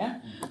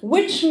 Yeah?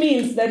 Which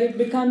means that it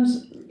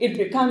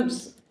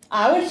becomes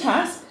our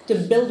task to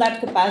build that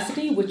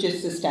capacity, which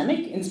is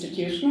systemic,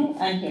 institutional,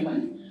 and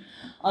human,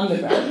 on the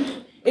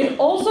ground. It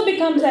also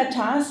becomes our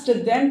task to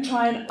then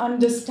try and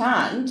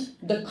understand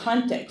the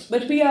context.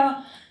 But we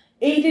are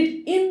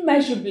aided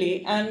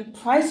immeasurably and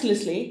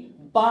pricelessly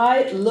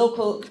by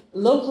local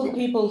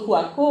people who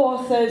are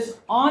co-authors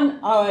on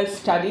our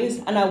studies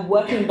and are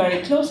working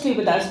very closely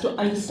with us to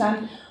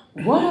understand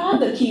what are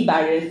the key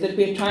barriers that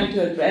we're trying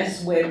to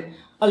address with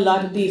a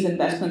lot of these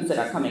investments that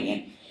are coming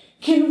in.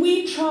 Can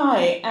we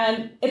try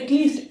and at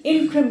least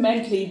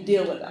incrementally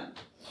deal with them?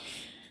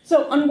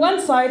 So on one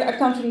side, I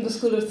come from the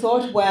school of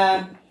thought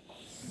where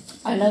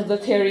I know the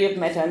theory of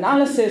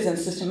meta-analysis and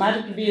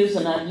systematic reviews,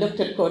 and I've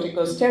looked at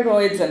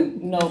corticosteroids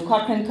and know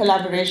Cochrane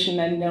collaboration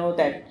and know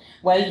that,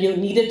 well, you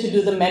needed to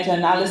do the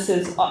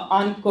meta-analysis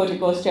on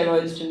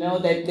corticosteroids to know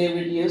that they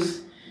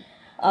reduce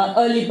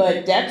early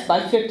birth deaths by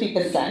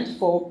 50%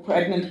 for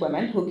pregnant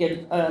women who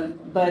give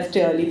birth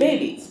to early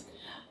babies.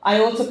 I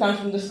also come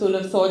from the school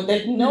of thought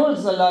that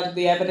knows a lot of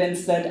the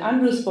evidence that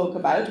Andrew spoke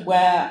about,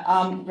 where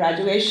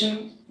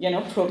graduation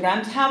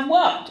programs have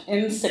worked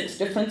in 6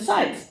 different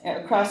sites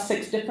across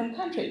 6 different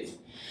countries.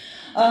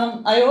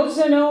 I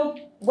also know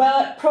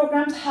where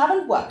programs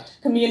haven't worked.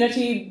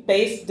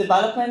 Community-based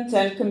development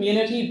and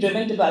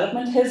community-driven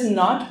development has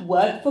not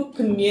worked for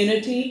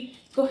community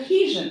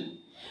cohesion,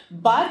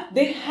 but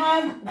they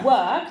have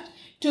worked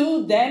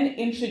to then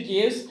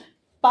introduce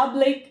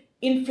public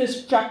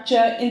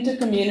infrastructure into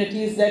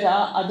communities that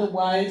are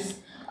otherwise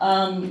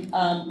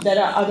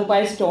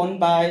torn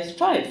by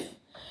strife.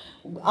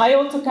 I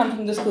also come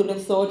from the school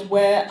of thought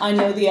where I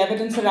know the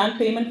evidence around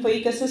payment for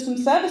ecosystem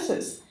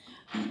services.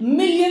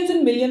 Millions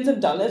and millions of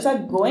dollars are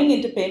going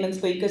into payments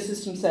for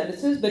ecosystem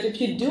services, but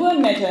if you do a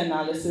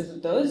meta-analysis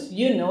of those,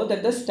 you know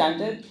that the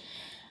standard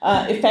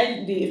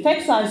the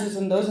effect sizes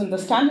on those and the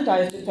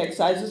standardized effect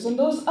sizes on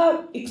those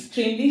are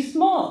extremely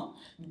small.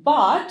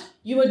 But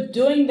you are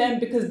doing them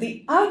because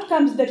the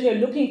outcomes that you're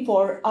looking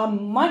for are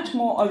much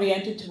more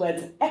oriented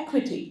towards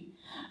equity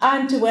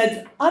and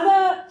towards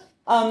other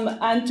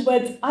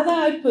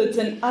outputs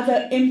and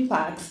other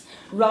impacts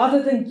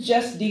rather than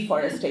just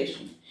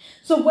deforestation.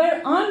 So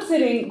where I'm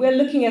sitting, we're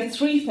looking at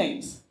 3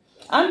 things.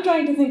 I'm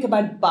trying to think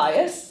about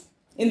bias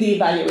in the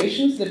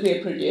evaluations that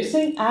we're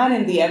producing and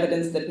in the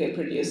evidence that we're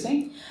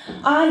producing.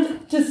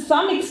 And to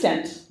some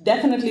extent,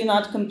 definitely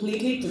not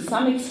completely, to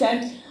some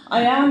extent,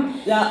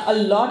 a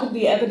lot of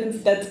the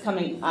evidence that's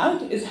coming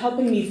out is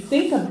helping me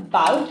think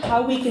about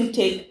how we can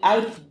take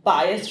out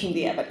bias from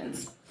the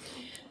evidence.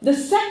 The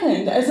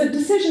second, as a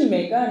decision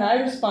maker, and I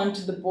respond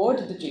to the board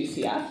of the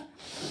GCF,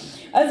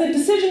 as a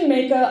decision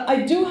maker,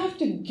 I do have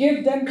to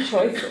give them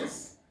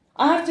choices.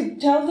 I have to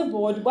tell the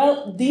board,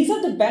 well, these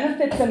are the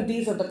benefits and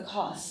these are the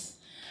costs.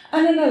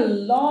 And in a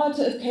lot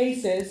of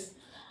cases,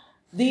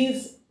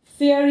 these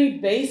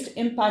theory-based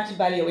impact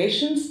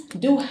evaluations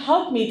do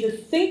help me to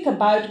think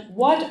about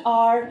what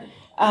are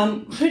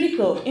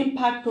critical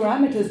impact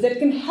parameters that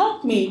can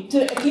help me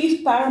to at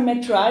least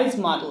parameterize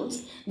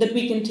models that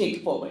we can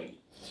take forward.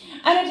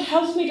 And it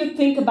helps me to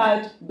think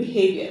about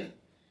behavior.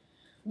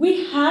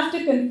 We have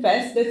to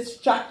confess that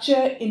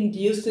structure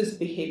induces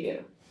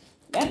behavior.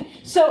 Yeah?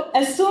 So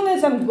as soon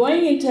as I'm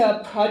going into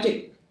a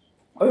project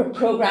or a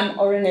program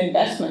or an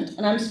investment,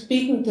 and I'm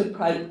speaking to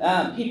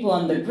people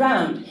on the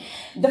ground,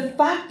 the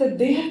fact that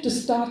they have to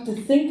start to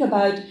think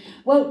about,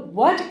 well,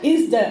 what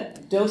is the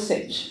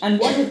dosage and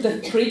what is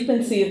the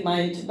frequency of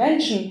my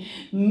intervention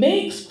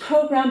makes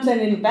programs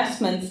and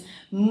investments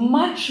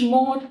much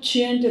more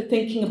tuned to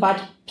thinking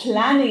about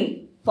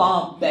planning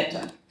far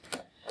better.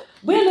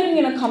 We're living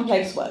in a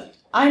complex world.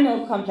 I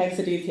know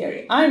complexity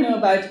theory. I know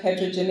about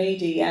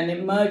heterogeneity and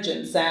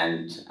emergence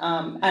and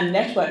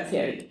network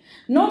theory.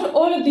 Not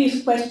all of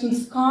these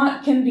questions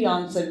can be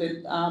answered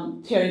with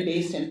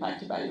theory-based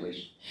impact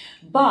evaluation.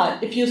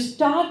 But if you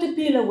start to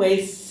peel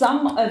away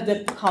some of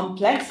the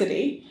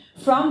complexity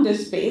from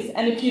this space,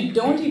 and if you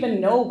don't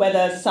even know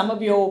whether some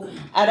of your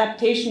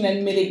adaptation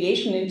and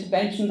mitigation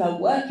interventions are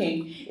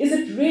working, is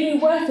it really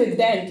worth it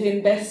then to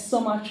invest so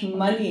much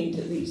money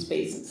into these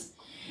spaces?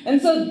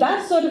 And so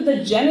that's sort of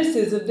the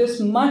genesis of this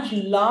much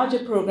larger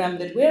program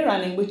that we're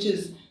running, which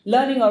is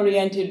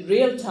learning-oriented,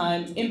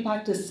 real-time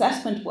impact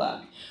assessment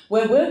work,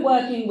 where we're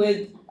working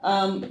with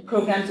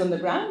programs on the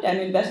ground and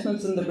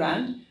investments on the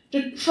ground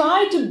to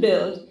try to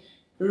build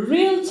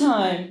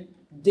real-time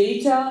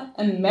data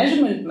and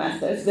measurement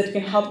methods that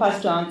can help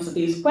us to answer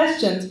these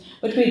questions,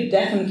 but we're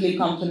definitely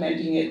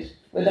complementing it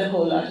with a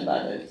whole lot of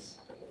others.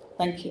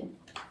 Thank you.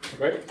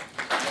 Great.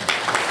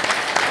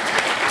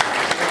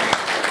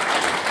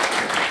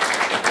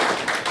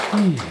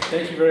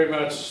 Thank you very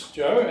much,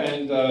 Joe,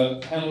 and the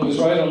panel was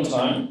right on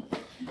time.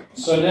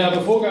 So now,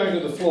 before going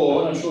to the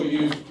floor, and I'm sure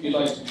you'd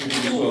like to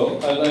contribute as well,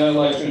 I'd now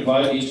like to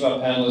invite each of our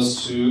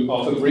panelists to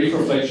offer brief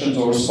reflections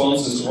or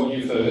responses to what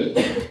you've heard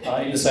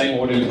in the same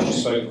order that you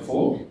spoke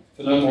before,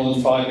 for no more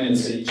than 5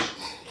 minutes each,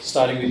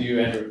 starting with you,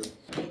 Andrew.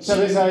 So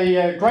there's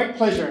a great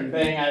pleasure in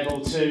being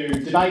able to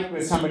debate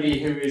with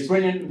somebody who is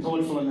brilliant and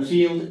thoughtful in the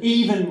field,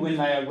 even when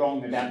they are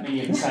wrong about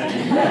many of the same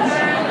things.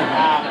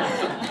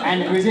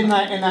 And it was in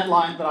that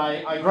light that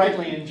I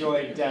greatly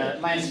enjoyed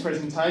Lance's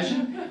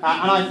presentation, and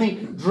I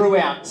think drew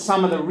out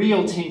some of the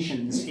real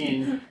tensions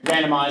in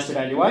randomised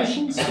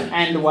evaluations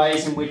and the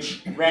ways in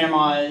which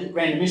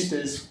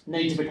randomistas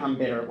need to become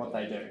better at what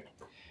they do.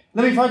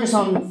 Let me focus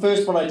on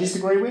first what I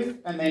disagree with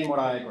and then what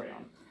I agree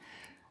on.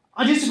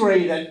 I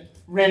disagree that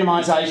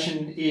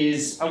randomisation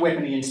is a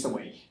weapon against the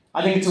weak.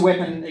 I think it's a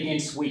weapon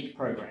against weak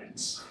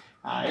programs.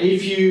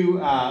 If you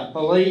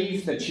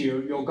believe that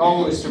your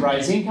goal is to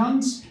raise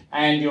incomes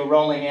and you're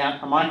rolling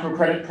out a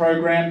microcredit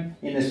program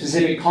in the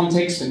specific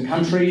context and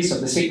countries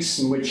of the 6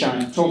 in which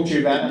I talked to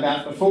you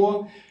about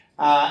before,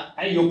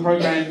 your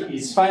program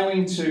is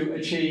failing to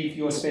achieve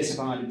your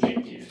specified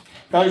objective.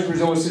 Those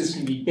resources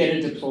can be better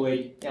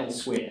deployed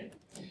elsewhere.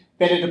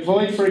 Better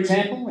deployed, for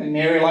example, in an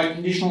area like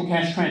conditional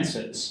cash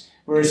transfers,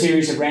 where a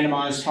series of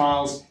randomised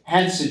trials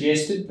have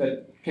suggested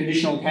that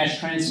conditional cash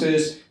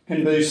transfers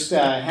can boost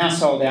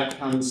household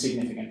outcomes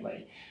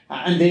significantly.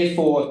 And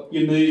therefore,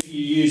 you're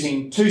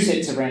using 2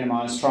 sets of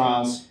randomised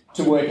trials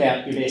to work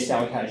out your best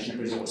allocation of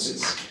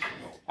resources.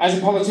 As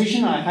a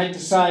politician, I hate to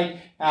say,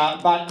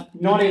 but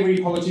not every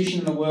politician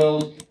in the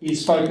world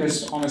is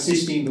focused on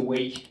assisting the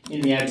weak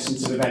in the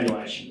absence of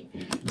evaluation.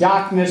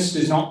 Darkness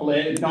does not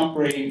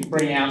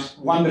bring out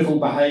wonderful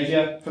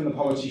behaviour from the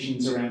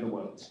politicians around the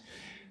world.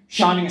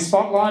 Shining a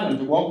spotlight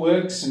onto what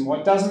works and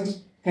what doesn't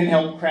can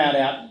help crowd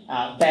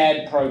out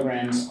bad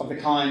programs of the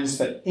kinds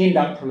that end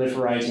up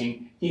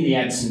proliferating in the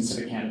absence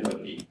of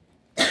accountability.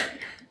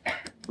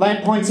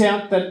 Lant points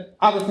out that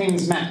other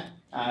things matter,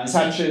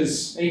 such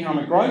as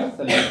economic growth,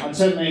 and I'd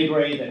certainly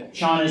agree that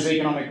China's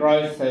economic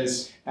growth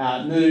has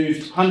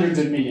moved hundreds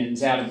of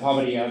millions out of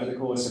poverty over the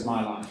course of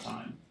my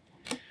lifetime.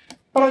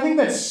 But I think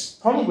that's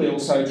probably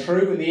also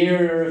true in the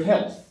area of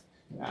health.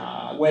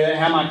 Whether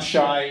how much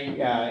I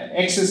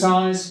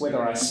exercise,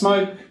 whether I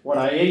smoke, what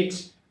I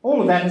eat,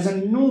 all of that has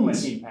an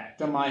enormous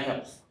impact on my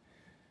health.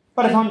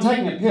 But if I'm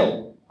taking a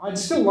pill, I'd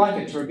still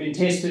like it to have been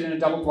tested in a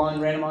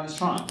double-blind randomised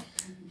trial.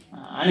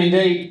 And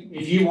indeed,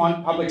 if you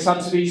want public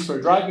subsidies for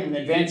a drug in an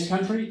advanced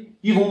country,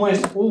 you've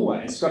almost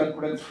always got to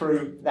put it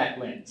through that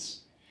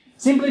lens.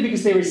 Simply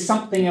because there is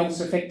something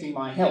else affecting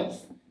my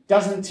health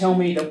doesn't tell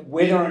me that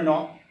whether or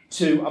not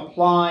to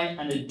apply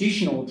an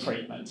additional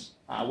treatment,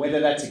 whether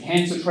that's a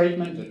cancer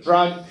treatment, a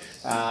drug,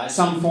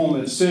 some form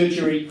of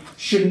surgery,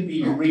 shouldn't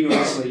be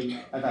rigorously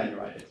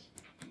evaluated.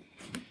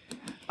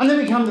 And then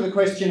we come to the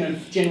question of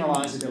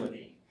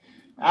generalisability.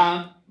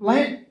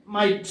 Lant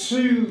made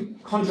 2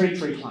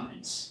 contradictory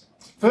claims.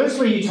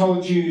 Firstly, he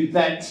told you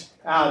that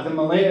the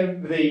malaria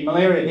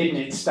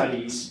BedNet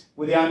studies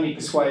were the only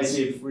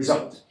persuasive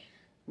result.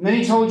 And then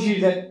he told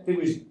you that there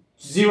was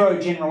 0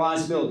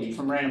 generalisability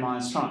from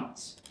randomised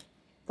trials.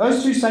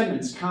 Those 2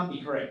 statements can't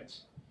be correct.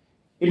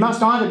 It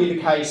must either be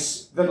the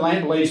case that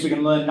Lant believes we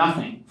can learn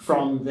nothing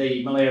from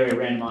the malaria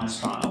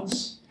randomised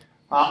trials,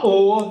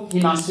 or he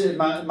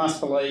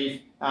must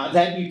believe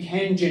that you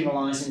can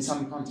generalise in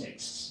some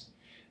contexts.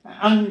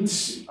 And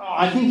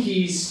I think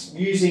he's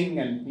using,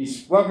 and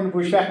he's welcome to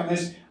push back on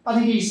this, I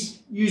think he's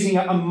using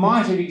a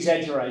mite of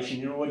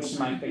exaggeration in order to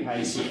make the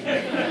case here.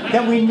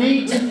 That we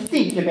need to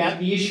think about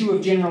the issue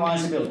of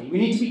generalisability. We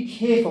need to be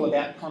careful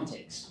about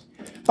context.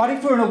 But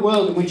if we're in a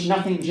world in which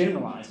nothing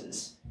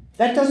generalises,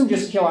 that doesn't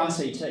just kill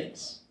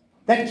RCTs.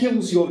 That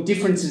kills your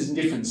differences in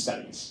difference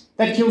studies.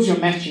 That kills your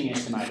matching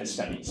estimator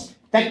studies.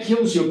 That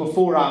kills your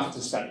before-after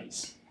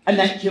studies. And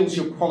that kills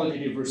your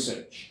qualitative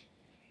research.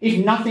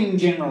 If nothing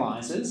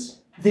generalises,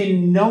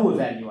 then no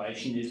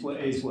evaluation is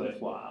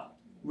worthwhile,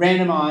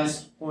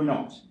 randomised or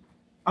not.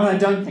 And I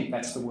don't think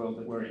that's the world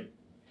that we're in.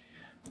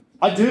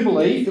 I do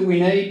believe that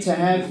we need to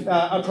have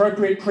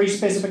appropriate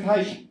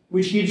pre-specification,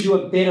 which gives you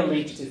a better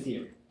link to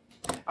theory.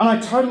 And I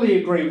totally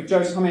agree with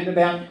Joe's comment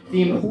about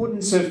the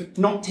importance of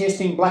not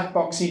testing black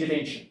box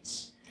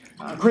interventions.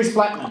 Chris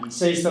Blackman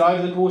says that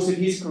over the course of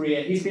his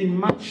career, he's become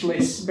much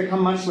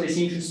less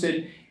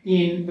interested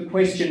in the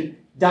question,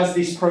 does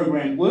this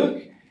program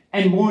work?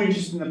 And more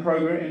interested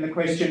in the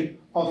question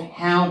of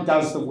how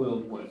does the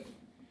world work?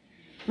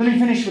 Let me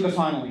finish with a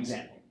final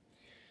example.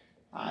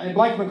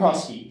 Blake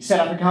McCoskey set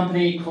up a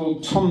company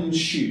called Tom's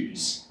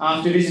Shoes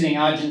after visiting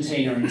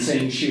Argentina and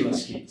seeing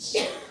shoeless kids.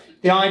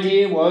 The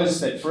idea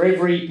was that for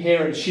every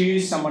pair of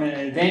shoes someone in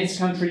an advanced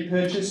country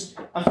purchased,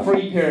 a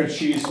free pair of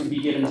shoes would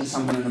be given to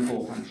someone in a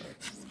poor country.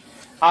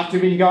 After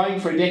being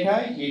going for a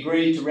decade, he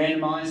agreed to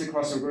randomise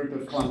across a group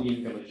of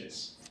Colombian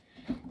villages.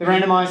 The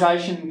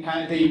evaluation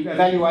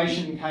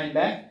came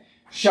back,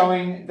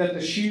 showing that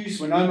the shoes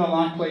were no more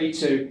likely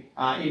to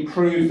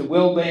improve the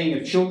well-being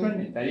of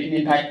children. They didn't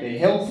impact their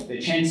health,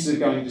 their chances of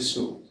going to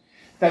school.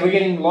 They were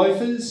getting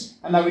loafers,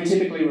 and they were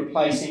typically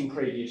replacing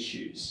previous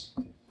shoes.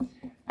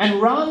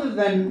 And rather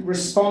than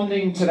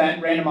responding to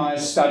that randomised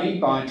study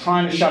by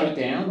trying to shut it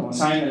down or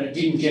saying that it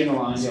didn't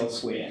generalise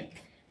elsewhere,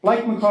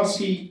 Blake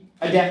McCoskey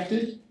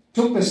adapted,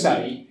 took the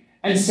study,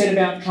 and set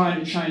about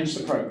trying to change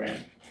the program.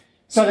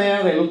 So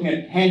now they're looking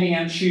at handing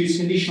out shoes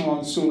conditional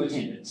on school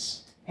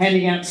attendance,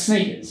 handing out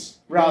sneakers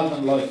rather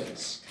than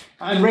loafers,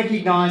 and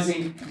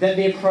recognising that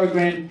their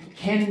program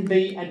can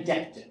be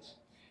adapted.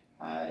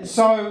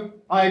 So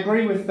I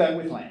agree with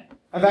Lam.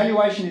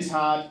 Evaluation is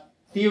hard,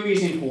 theory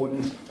is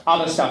important,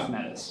 other stuff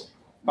matters,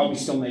 but we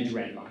still need to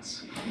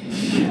randomise.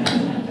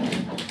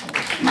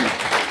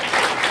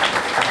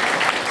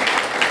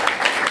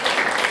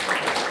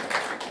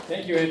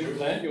 Thank you, Andrew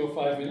Plant. Your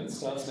 5 minutes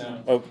starts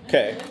now.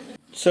 Okay.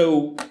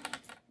 So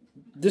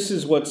this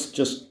is what's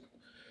just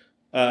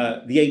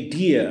the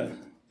idea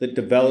that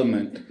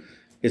development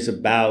is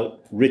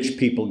about rich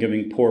people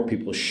giving poor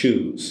people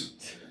shoes,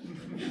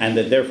 and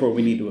that therefore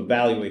we need to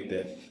evaluate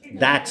that.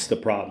 That's the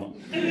problem.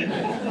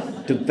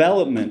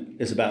 Development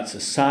is about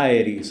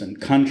societies and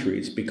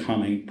countries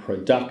becoming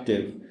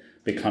productive,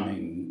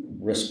 developing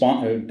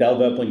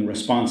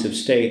responsive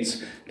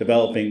states,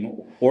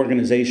 developing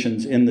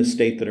organizations in the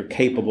state that are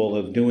capable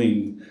of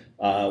doing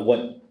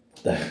what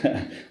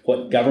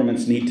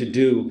governments need to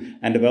do,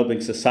 and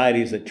developing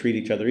societies that treat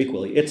each other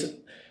equally.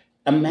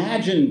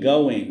 Imagine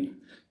going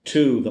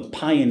to the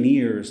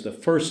pioneers, the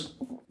first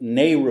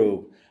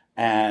Nehru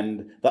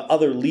and the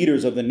other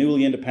leaders of the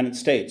newly independent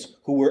states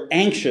who were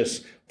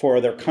anxious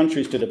for their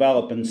countries to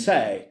develop and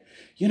say,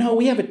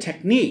 we have a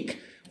technique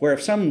where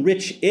if some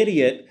rich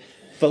idiot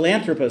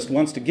philanthropist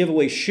wants to give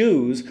away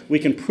shoes, we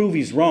can prove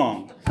he's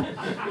wrong.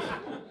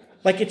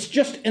 It's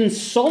just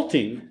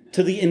insulting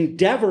to the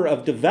endeavor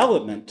of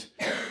development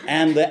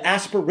and the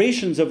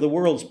aspirations of the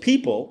world's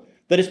people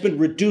that it's been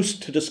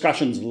reduced to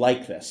discussions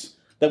like this,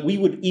 that we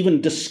would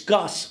even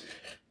discuss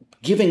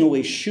giving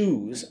away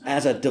shoes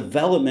as a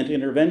development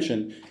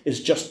intervention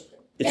it's just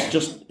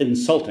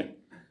insulting.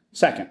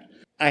 Second,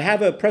 I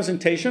have a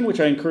presentation which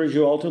I encourage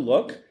you all to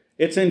look.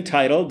 It's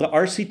entitled, The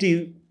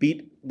RCT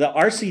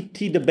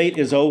Debate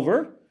is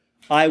Over.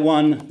 I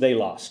won, they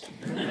lost.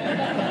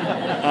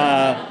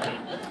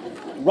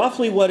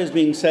 Roughly what is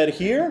being said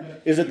here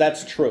is that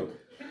that's true.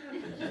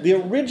 The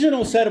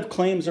original set of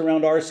claims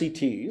around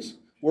RCTs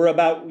were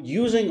about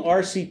using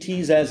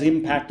RCTs as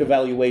impact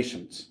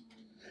evaluations.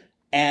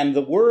 And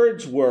the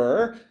words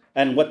were,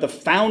 and what the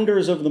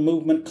founders of the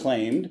movement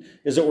claimed,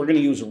 is that we're going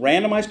to use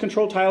randomized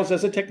control trials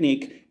as a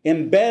technique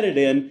embedded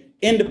in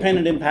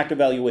independent impact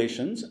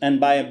evaluations. And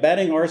by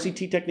embedding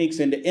RCT techniques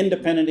into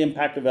independent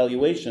impact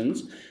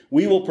evaluations,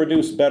 we will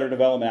produce better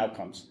development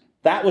outcomes.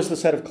 That was the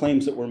set of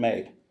claims that were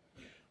made.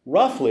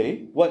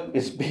 Roughly, what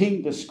is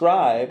being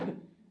described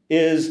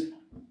is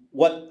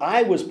what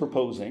I was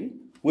proposing,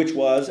 which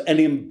was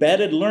an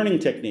embedded learning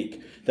technique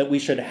that we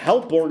should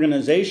help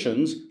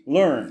organizations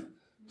learn.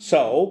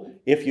 So,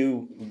 if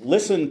you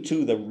listen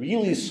to the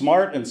really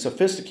smart and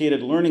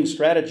sophisticated learning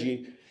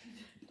strategy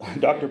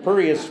Dr.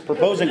 Puri is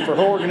proposing for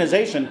her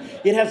organization,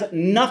 it has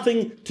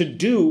nothing to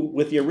do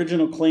with the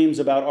original claims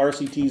about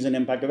RCTs and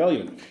impact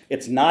evaluation.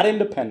 It's not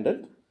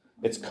independent.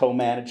 It's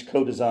co-managed,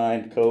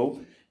 co-designed,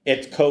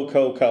 it's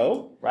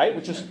co, right?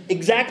 Which is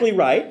exactly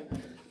right,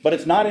 but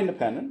it's not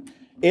independent.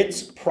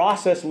 It's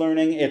process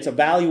learning. It's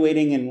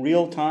evaluating in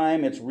real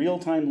time. It's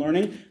real-time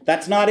learning.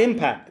 That's not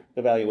impact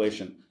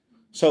evaluation.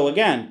 So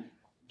again,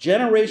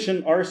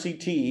 Generation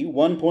RCT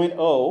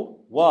 1.0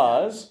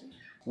 was,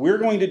 we're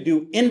going to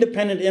do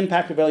independent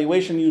impact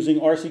evaluation using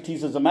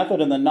RCTs as a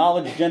method, and the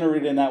knowledge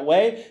generated in that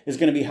way is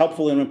going to be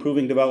helpful in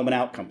improving development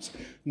outcomes.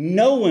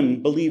 No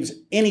one believes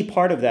any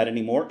part of that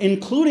anymore,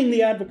 including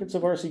the advocates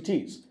of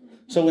RCTs.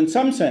 So in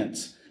some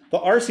sense, the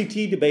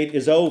RCT debate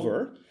is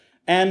over.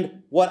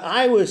 And what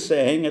I was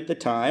saying at the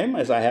time,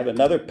 as I have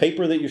another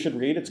paper that you should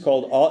read, it's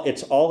called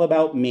It's All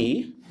About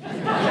Me,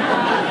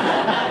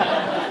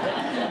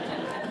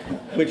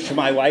 which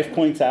my wife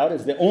points out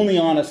is the only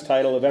honest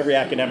title of every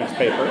academic's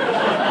paper.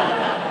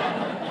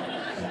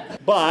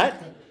 But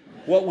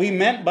what we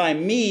meant by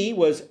me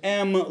was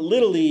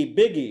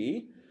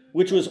M-little-e-big-E,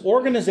 which was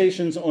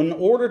organizations, in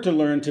order to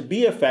learn to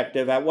be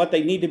effective at what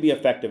they need to be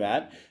effective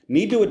at,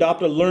 need to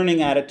adopt a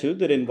learning attitude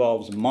that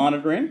involves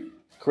monitoring,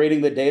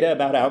 creating the data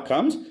about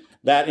outcomes,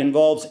 that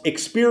involves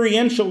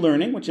experiential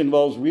learning, which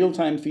involves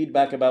real-time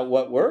feedback about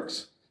what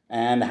works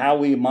and how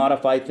we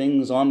modify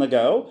things on the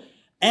go,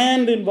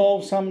 and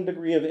involves some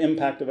degree of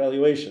impact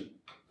evaluation.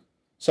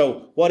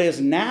 So what is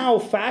now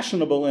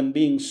fashionable and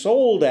being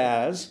sold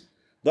as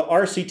the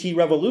RCT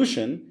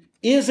revolution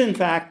is, in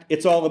fact,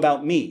 it's all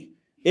about me.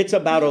 It's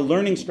about a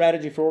learning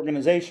strategy for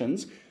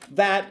organizations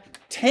that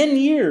 10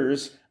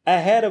 years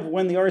ahead of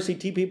when the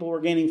RCT people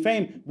were gaining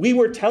fame, we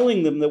were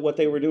telling them that what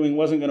they were doing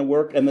wasn't going to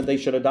work and that they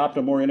should adopt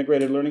a more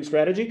integrated learning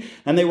strategy.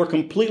 And they were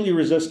completely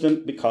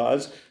resistant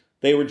because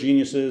they were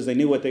geniuses. They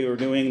knew what they were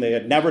doing. They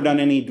had never done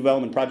any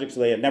development projects.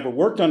 They had never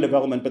worked on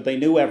development, but they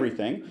knew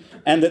everything.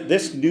 And that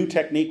this new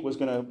technique was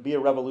going to be a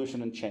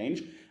revolution and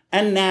change.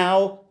 And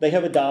now they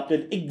have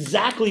adopted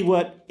exactly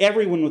what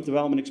everyone with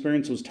development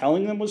experience was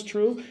telling them was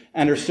true,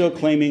 and are still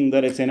claiming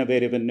that it's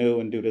innovative and new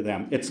and due to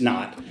them. It's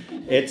not.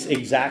 It's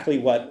exactly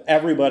what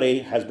everybody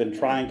has been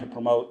trying to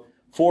promote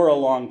for a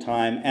long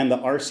time, and the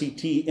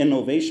RCT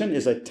innovation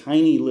is a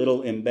tiny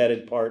little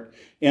embedded part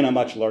in a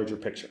much larger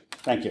picture.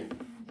 Thank you.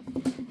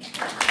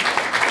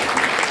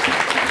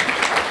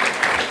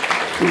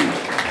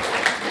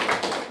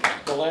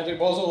 Well, and it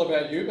was all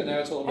about you, but now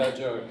it's all about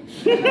Joe.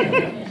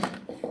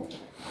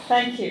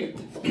 Thank you.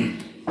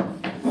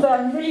 So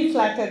I'm really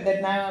flattered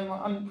that now I'm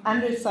on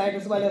Andrew's side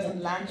as well as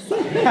on Lance's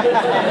side.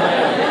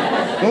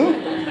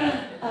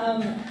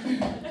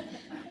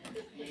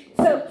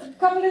 So, a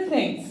couple of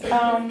things.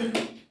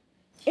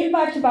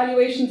 Impact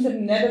evaluations have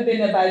never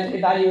been about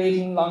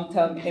evaluating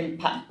long-term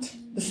impact.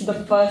 This is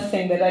the first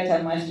thing that I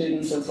tell my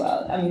students as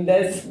well. I mean,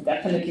 there's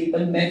definitely the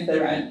myth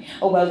around,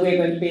 oh, well, we're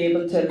going to be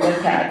able to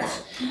look at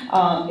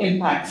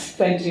impacts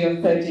 20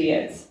 or 30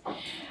 years.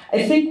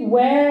 I think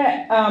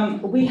where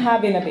we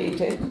have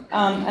innovated,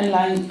 and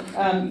Lan,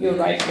 you're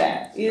right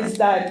there, is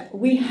that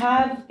we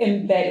have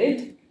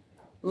embedded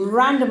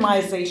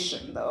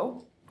randomization,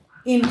 though,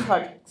 in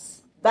projects.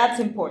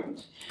 That's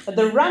important. But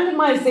the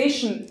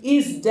randomization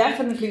is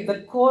definitely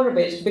the core of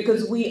it,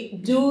 because we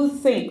do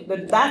think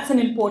that that's an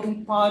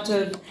important part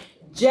of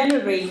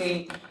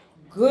generating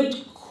good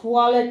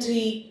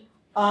quality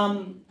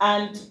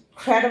and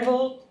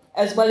credible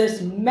as well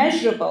as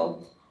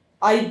measurable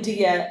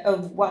idea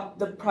of what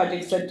the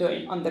projects are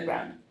doing on the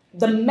ground.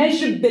 The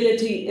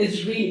measurability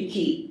is really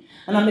key.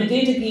 And I'm a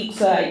data geek,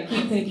 so I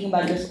keep thinking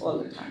about this all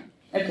the time.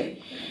 Okay.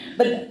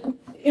 But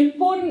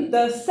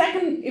the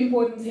second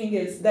important thing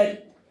is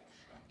that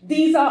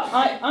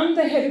I'm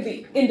the head of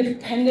the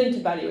Independent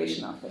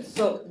Evaluation Office.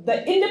 So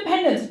the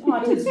independence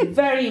part is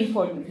very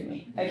important to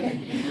me. Okay.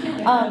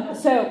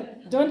 So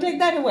don't take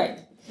that away.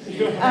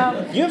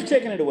 You've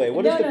taken it away.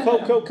 What is the co?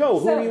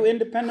 Who are you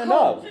independent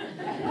of?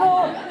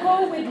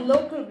 Co with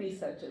local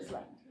researchers,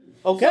 right?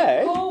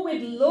 Okay. So co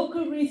with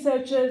local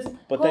researchers.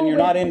 But then you're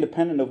not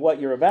independent of what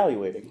you're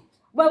evaluating.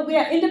 Well, we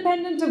are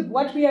independent of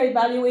what we are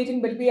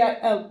evaluating, but we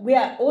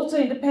are also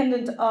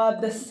independent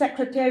of the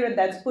secretariat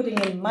that's putting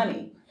in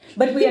money.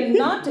 But we are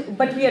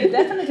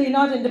definitely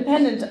not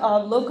independent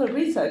of local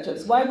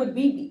researchers. Why would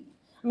we be?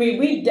 I mean,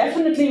 we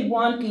definitely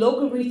want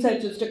local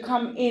researchers to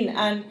come in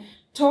and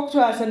talk to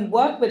us and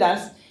work with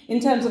us in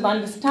terms of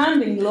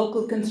understanding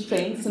local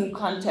constraints and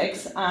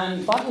contexts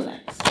and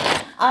bottlenecks,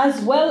 as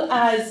well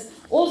as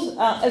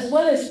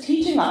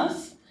teaching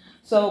us.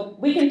 So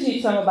we can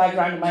teach them about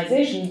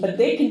randomization, but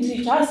they can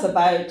teach us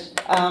about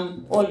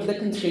all of the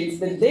constraints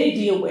that they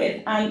deal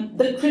with and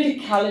the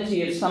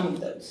criticality of some of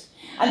those.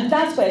 And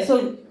that's where,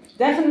 so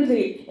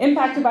definitely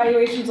impact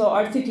evaluations or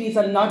RCTs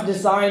are not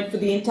designed for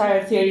the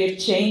entire theory of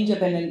change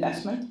of an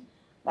investment.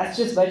 That's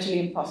just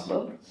virtually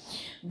impossible.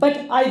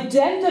 But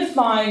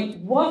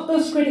identifying what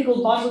those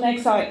critical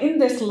bottlenecks are in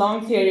this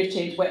long theory of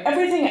change, where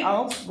everything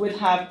else would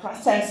have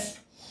process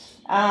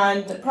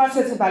and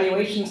process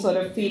evaluation sort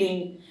of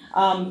feeding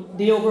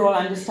the overall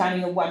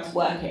understanding of what's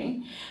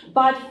working.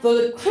 But for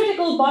the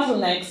critical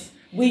bottlenecks,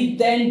 we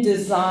then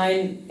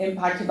design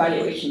impact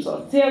evaluations or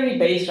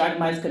theory-based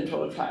randomized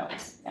control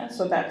trials. Yeah?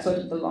 So that's sort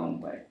of the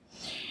long way.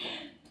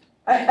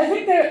 I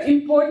think they're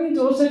important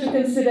also to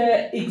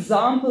consider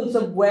examples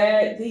of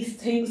where these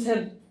things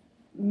have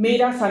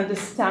made us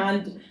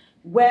understand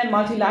where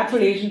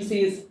multilateral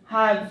agencies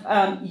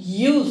have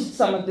used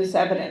some of this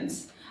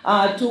evidence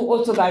to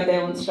also guide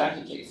their own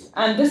strategies.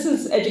 And this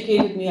has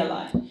educated me a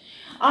lot.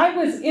 I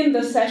was in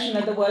the session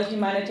at the World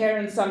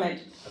Humanitarian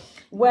Summit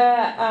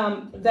where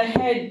the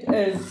head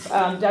of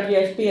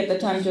WFP at the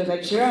time,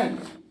 Josette Chiron,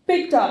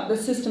 picked up the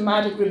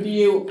systematic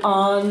review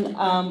on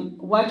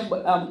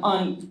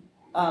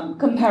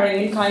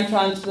comparing in-kind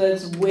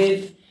transfers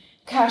with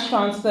cash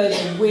transfers,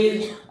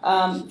 with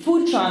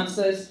food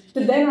transfers,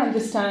 to then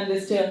understand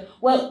as to,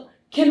 well,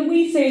 can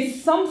we say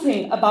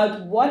something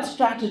about what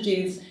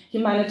strategies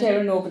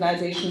humanitarian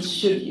organizations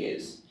should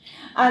use?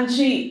 And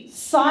she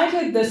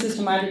cited the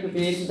systematic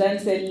review to then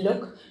say,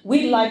 look,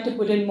 we'd like to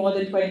put in more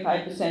than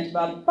 25% of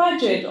our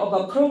budget, of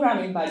our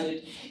programming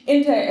budget,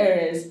 into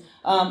areas,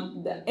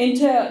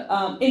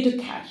 into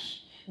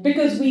cash.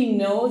 Because we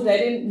know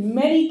that in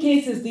many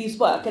cases these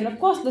work. And of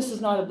course, this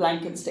is not a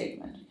blanket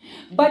statement.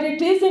 But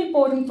it is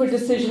important for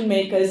decision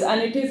makers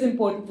and it is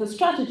important for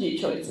strategy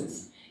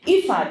choices.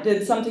 IFAD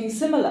did something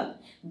similar.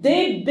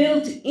 They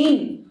built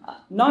in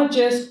not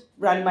just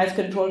randomized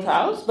control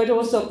trials, but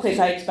also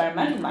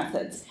quasi-experimental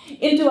methods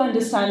into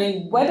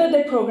understanding whether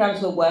their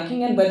programs were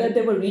working and whether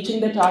they were reaching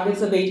the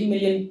targets of 80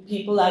 million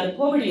people out of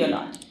poverty or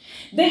not.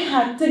 They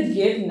had to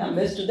give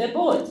numbers to their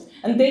boards.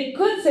 And they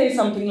could say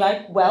something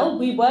like, well,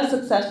 we were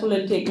successful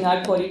in taking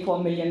out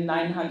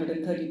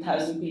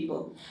 44,930,000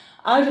 people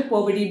out of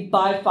poverty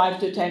by 5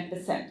 to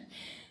 10%.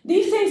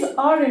 These things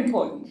are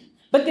important,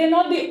 but they're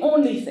not the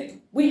only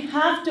thing. We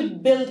have to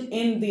build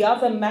in the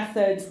other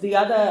methods,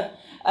 the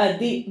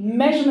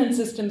measurement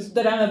systems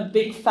that I'm a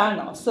big fan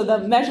of. So the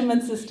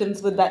measurement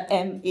systems with the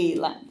ME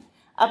line,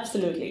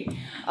 absolutely,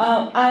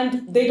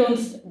 and they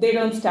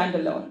don't stand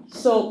alone.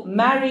 So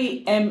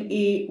marry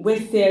ME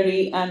with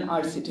theory and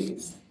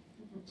RCTs.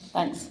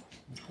 Thanks.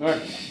 All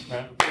right.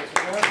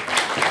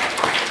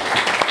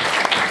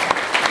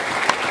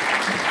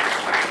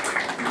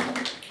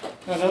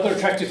 Another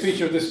attractive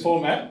feature of this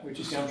format, which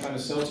you see I'm trying to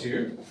sell to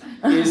you,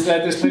 is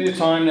that there's plenty of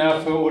time now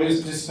for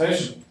audience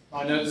participation.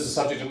 I know this is a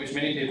subject on which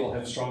many people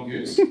have strong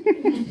views,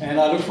 and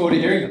I look forward to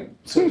hearing them.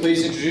 So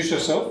please introduce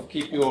yourself,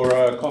 keep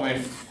your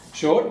comment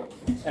short,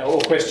 or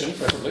question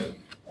preferably,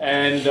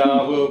 and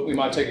we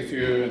might take a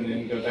few and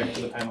then go back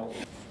to the panel.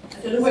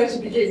 I don't know where to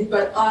begin,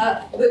 but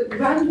the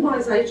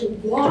randomisation,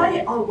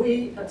 why are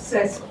we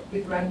obsessed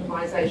with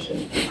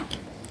randomisation?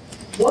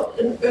 What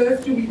on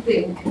earth do we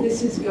think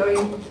this is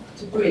going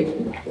to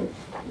bring?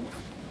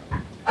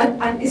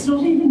 And it's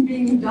not even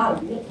being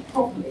done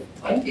properly.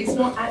 It's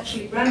not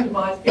actually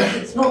randomised because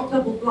it's not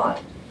double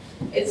blind.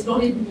 It's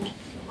not even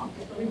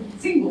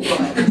single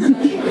blind.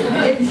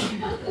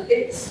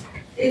 So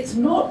it's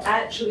not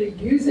actually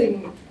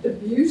using the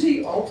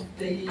beauty of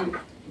the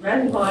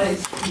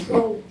randomised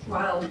controlled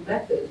trial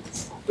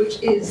methods,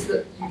 which is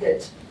that you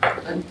get,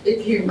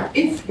 if you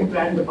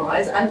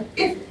randomise and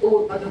if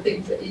all other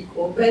things are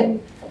equal,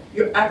 then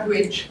your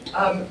average,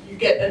 you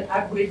get an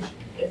average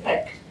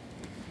effect.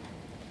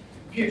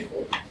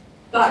 Beautiful.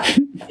 But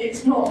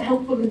it's not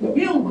helpful in the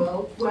real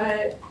world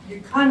where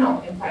you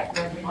cannot in fact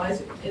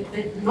randomise.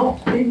 They've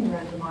not been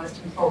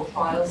randomised controlled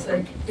trials,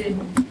 they've been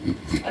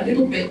a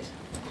little bit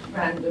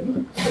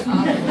random.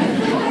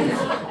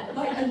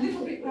 Like a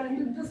little bit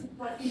random doesn't,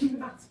 like even the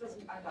maths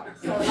doesn't add up.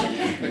 So,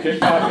 okay,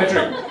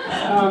 Patrick.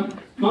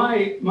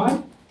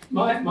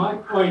 My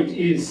point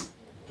is,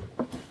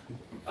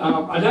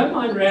 I don't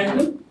mind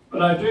random,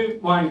 but I do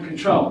mind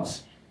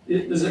controls.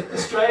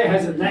 Australia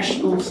has a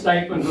national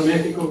statement on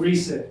ethical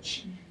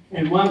research,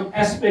 and one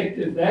aspect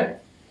of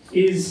that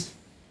is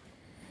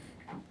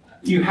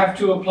you have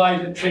to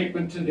apply the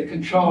treatment to the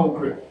control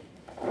group.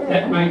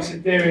 That makes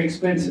it very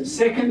expensive.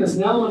 Second, there's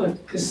an element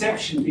of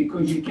deception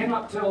because you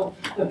cannot tell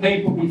the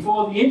people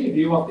before the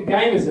interview what the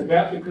game is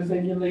about because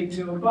then you lead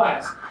to a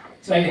bias.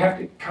 So you have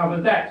to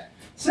cover that.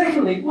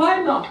 Secondly,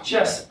 why not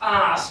just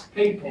ask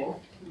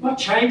people what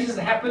changes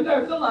have happened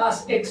over the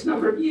last X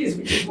number of years,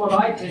 which is what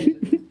I tend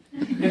to do.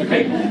 And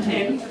people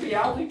tend to be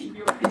able to give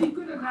you a pretty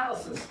good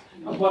analysis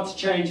of what's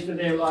changed for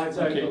their lives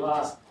over the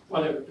last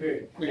whatever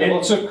period. We've got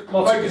lots of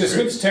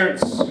participants.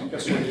 Terence,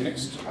 just you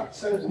next.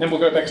 And then we'll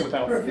go back to the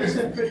panel.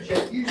 Professor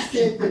Pritchett, you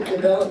said that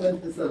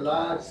development is a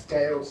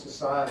large-scale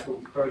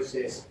societal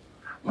process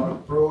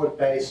on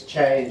broad-based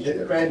change, and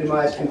that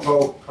randomised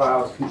controlled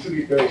trials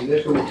contribute very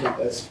little to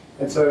this,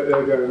 and so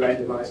ergo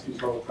randomised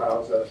controlled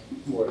trials are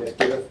more or less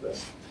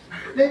worthless.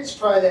 Let's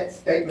try that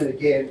statement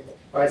again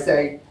by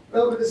saying,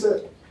 well, it is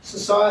a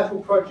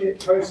societal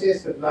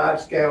process of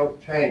large-scale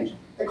change.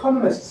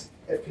 Economists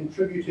have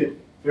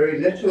contributed very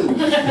little.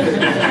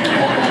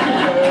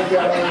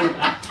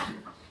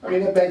 I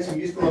mean, they've made some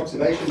useful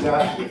observations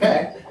after the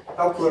fact,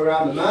 helpful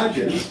around the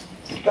margins,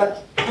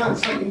 but can't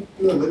something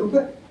do a little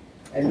bit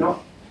and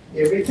not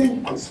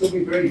everything and still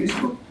be very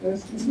useful in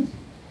instances?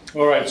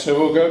 All right, so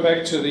we'll go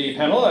back to the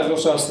panel. I'd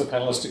also ask the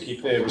panelists to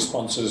keep their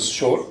responses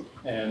short,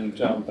 and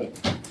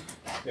but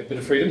a bit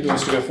of freedom. Who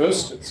wants to go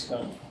first?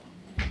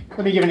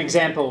 Let me give an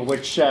example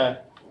which I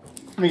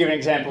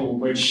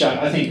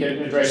think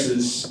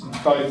addresses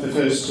both the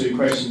first two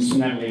questions from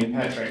Natalie and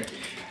Patrick.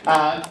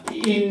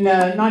 In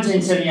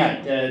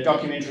 1978, a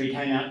documentary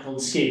came out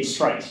called Scared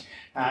Straight.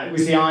 It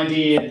was the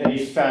idea that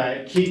if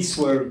kids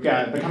were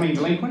becoming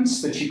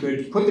delinquents, that you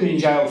could put them in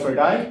jail for a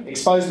day,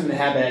 expose them to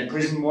how bad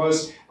prison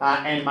was,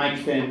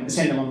 and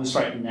send them on the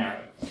straight and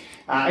narrow.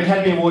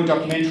 Academy Award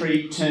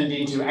documentary turned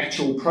into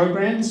actual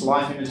programs,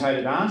 life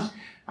imitated art,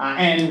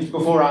 and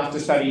before-after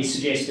studies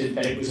suggested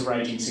that it was a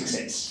raging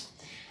success.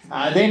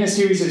 Then a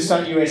series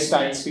of US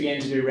states began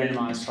to do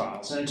randomised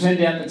trials, and it turned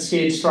out that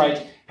Scared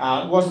Straight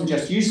wasn't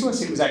just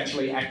useless, it was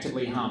actually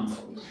actively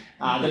harmful.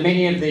 That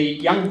many of the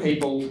young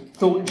people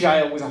thought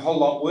jail was a whole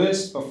lot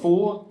worse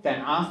before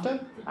than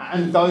after,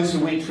 and those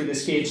who went through the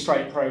Scared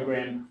Straight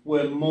program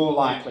were more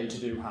likely to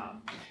do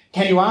harm.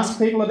 Can you ask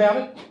people about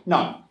it?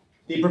 No.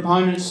 The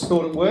proponents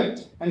thought it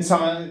worked, and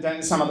some of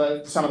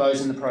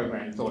those in the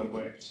program thought it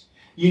worked.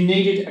 You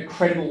needed a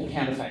credible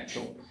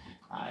counterfactual.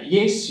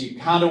 Yes, you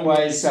can't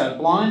always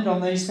blind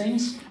on these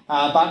things,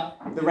 but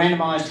the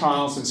randomised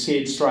trials of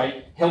Scared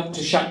Straight helped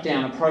to shut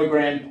down a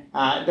program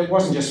that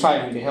wasn't just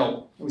failing to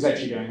help, it was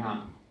actually doing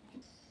harm.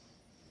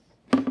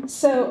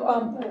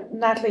 So,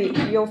 Natalie,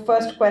 your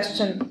first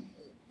question,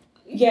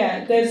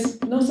 yeah,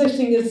 there's no such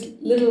thing as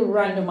little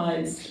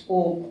randomised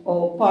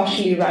or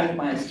partially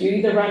randomised. You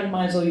either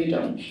randomise or you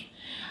don't.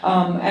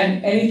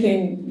 And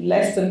anything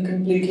less than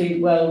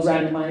completely well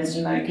randomised,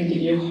 and I can give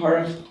you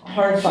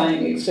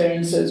horrifying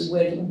experiences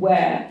with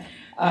where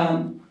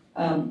on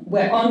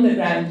the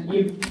ground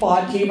you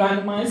partly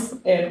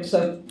randomise,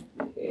 so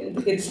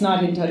it's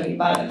not entirely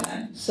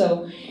balanced.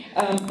 So,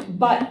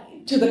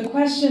 but to the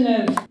question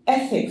of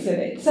ethics of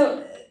it,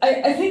 so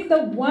I think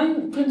the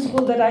one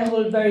principle that I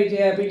hold very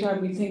dear every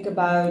time we think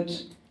about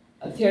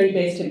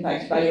theory-based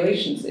impact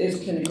evaluations is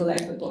clinical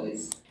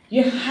equipoise.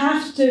 You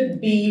have to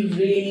be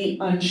really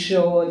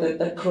unsure that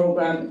the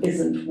program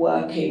isn't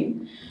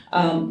working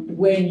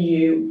when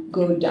you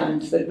go down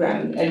to the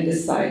ground and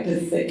decide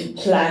to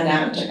plan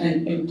out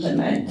and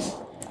implement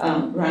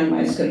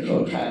randomized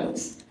control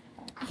trials,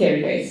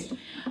 theory-based.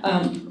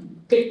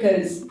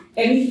 because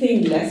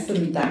anything less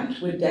than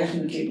that would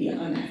definitely be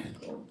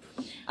unethical.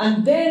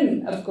 And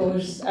then, of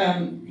course,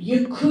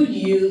 you could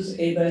use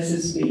A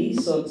versus B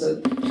sorts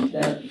of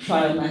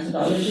trial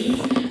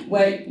methodologies,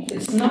 where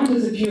it's not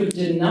as if you're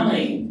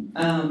denying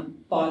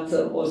parts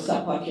or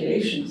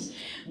subpopulations,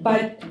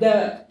 but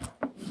the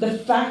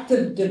fact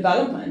of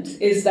development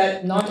is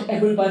that not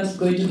everyone's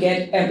going to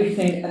get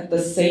everything at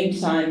the same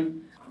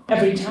time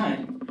every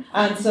time.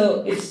 And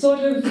so it's sort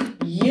of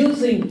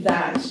using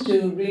that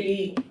to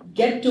really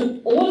get to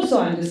also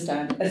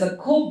understand as a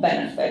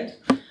co-benefit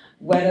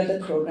whether the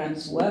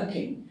program's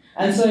working.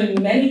 And so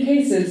in many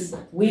cases,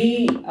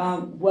 we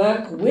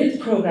work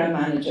with program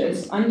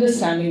managers,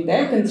 understanding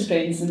their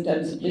constraints in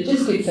terms of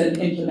logistics and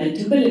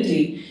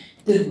implementability,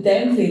 to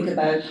then think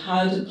about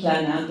how to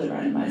plan out the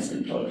randomized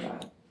control trial.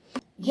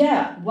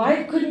 Yeah,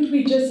 why couldn't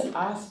we just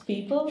ask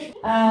people?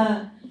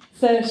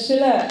 So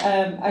Schiller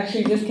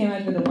actually just came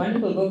out with a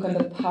wonderful book on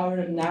the power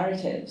of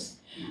narratives.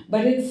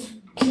 But it's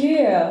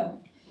clear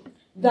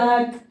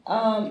that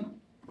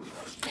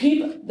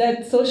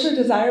that social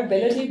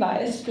desirability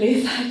bias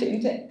plays out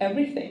into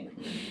everything,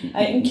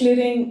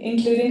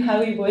 including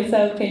how we voice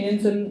our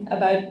opinions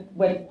about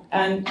what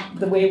and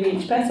the way we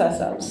express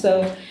ourselves.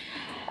 So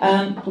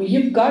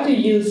you've got to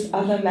use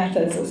other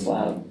methods as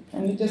well.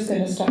 And we're just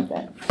going to stop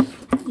there.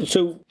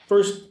 So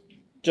first,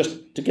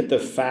 just to get the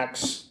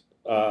facts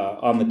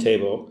on the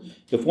table,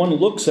 if one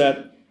looks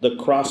at the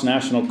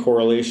cross-national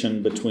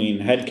correlation between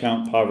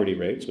headcount poverty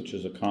rates, which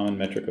is a common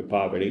metric of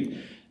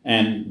poverty,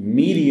 and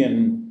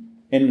median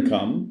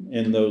income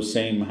in those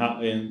same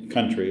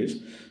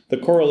countries, the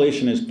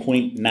correlation is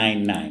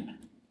 0.99.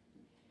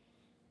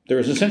 There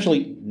is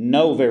essentially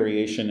no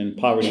variation in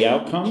poverty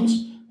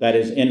outcomes that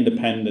is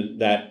independent,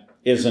 that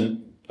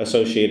isn't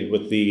associated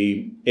with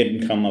the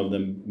income of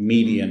the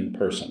median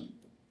person.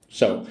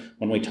 So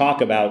when we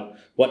talk about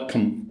what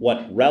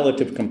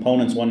relative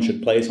components one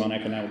should place on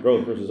economic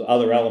growth versus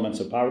other elements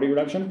of poverty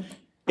reduction,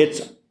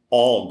 it's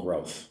all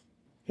growth.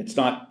 It's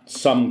not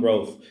some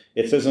growth.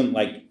 It isn't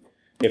like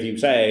if you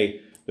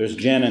say there's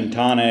gin and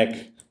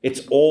tonic,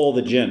 it's all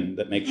the gin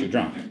that makes you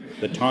drunk.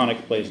 The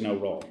tonic plays no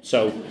role.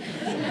 So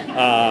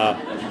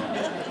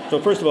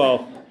first of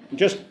all,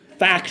 just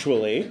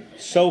factually,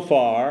 so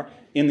far,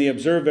 in the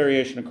observed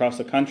variation across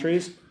the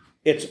countries,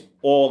 it's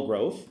all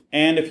growth.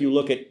 And if you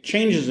look at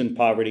changes in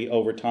poverty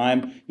over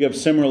time, you have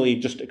similarly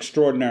just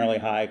extraordinarily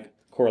high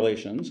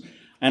correlations.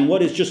 And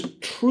what is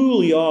just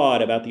truly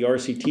odd about the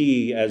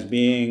RCT as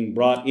being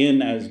brought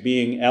in as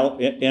being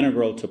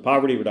integral to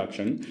poverty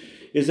reduction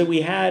is that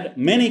we had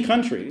many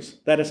countries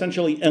that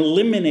essentially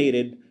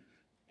eliminated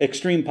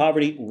extreme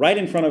poverty right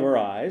in front of our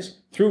eyes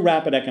through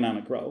rapid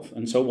economic growth.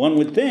 And so one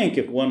would think,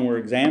 if one were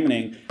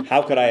examining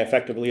how could I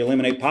effectively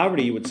eliminate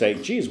poverty, you would say,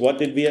 geez, what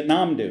did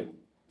Vietnam do?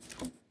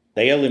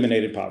 They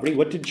eliminated poverty.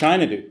 What did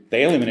China do?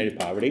 They eliminated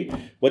poverty.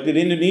 What did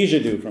Indonesia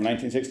do from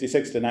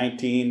 1966 to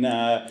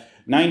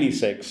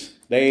 1996?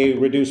 They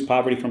reduced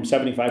poverty from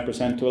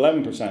 75% to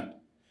 11%.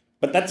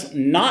 But that's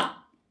not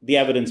the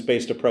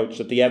evidence-based approach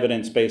that the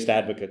evidence-based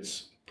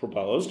advocates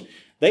proposed.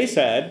 They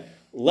said,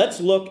 let's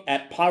look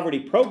at poverty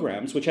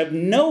programs which have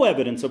no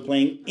evidence of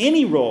playing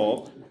any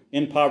role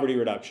in poverty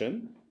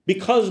reduction,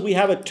 because we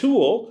have a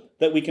tool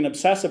that we can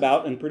obsess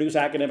about and produce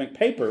academic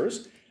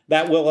papers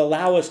that will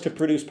allow us to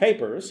produce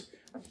papers.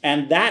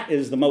 And that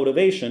is the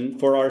motivation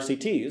for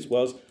RCTs,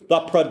 was the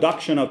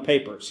production of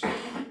papers.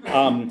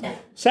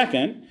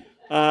 Second,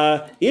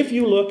 if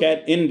you look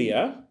at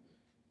India,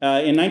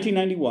 in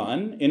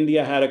 1991,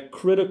 India had a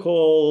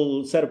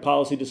critical set of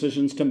policy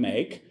decisions to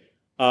make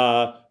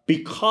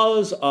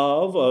because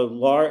of a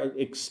large,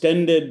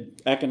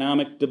 extended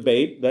economic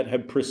debate that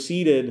had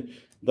preceded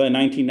the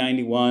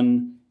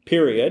 1991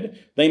 period.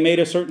 They made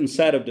a certain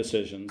set of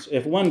decisions.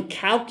 If one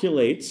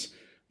calculates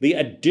the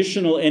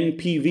additional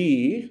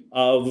NPV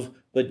of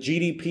the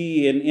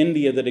GDP in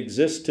India that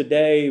exists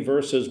today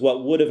versus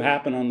what would have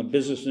happened on the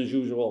business as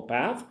usual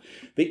path,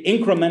 the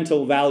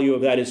incremental value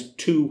of that is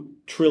 $2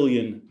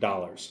 trillion.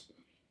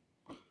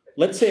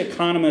 Let's say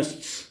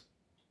economists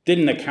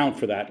didn't account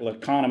for that.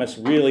 Economists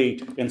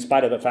really, in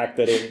spite of the fact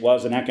that it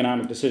was an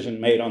economic decision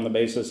made on the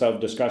basis of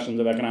discussions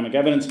of economic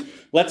evidence,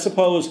 let's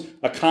suppose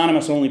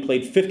economists only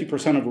played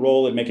 50% of a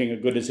role in making a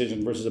good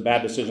decision versus a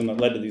bad decision that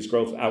led to these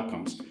growth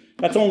outcomes.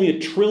 That's only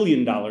 $1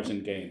 trillion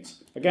in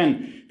gains.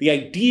 Again, the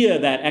idea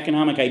that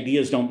economic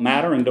ideas don't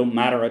matter and don't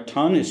matter a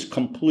ton is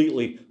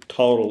completely,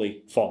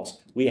 totally false.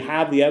 We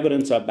have the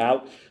evidence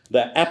about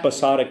the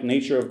episodic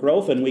nature of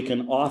growth, and we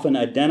can often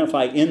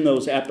identify in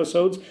those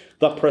episodes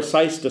the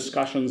precise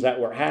discussions that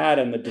were had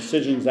and the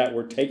decisions that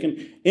were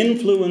taken,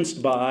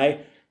 influenced by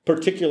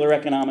particular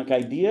economic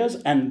ideas,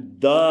 and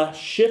the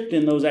shift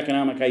in those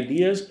economic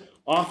ideas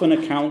often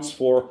accounts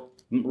for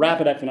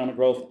rapid economic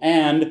growth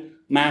and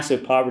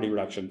massive poverty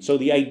reduction. So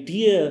the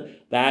idea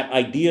that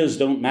ideas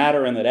don't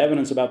matter and that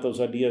evidence about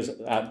those ideas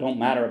don't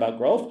matter about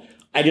growth,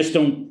 I just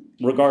don't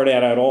regard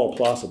it at all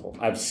plausible.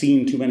 I've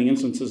seen too many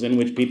instances in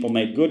which people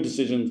made good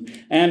decisions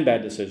and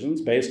bad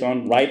decisions based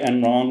on right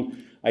and wrong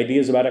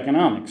ideas about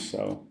economics.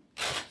 So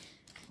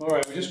All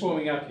right, we're just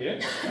warming up here.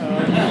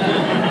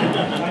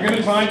 I'm going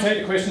to try and take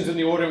the questions in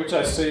the order in which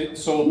I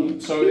saw them.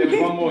 So there's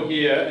one more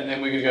here, and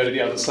then we're going to go to the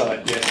other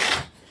side.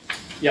 Yes.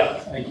 Yeah,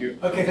 thank you.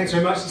 Okay, thanks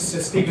very much. This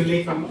is Stephen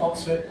Lee from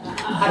Oxford.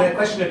 I had a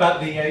question about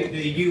the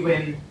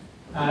UN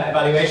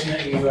evaluation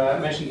that you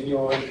mentioned in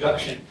your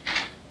introduction,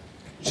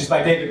 which is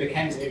by David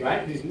McKenzie,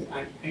 right? Who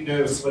I think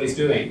knows what he's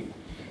doing.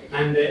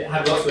 And it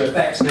had lots of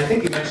effects. And I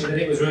think you mentioned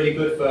that it was really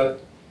good for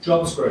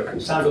jobs growth,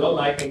 which sounds a lot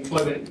like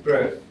employment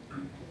growth,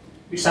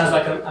 which sounds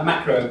like a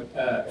macro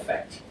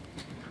effect,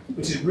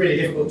 which is really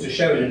difficult to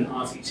show in an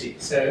RCT.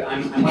 So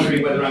I'm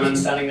wondering whether I'm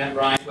understanding that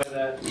right,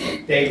 whether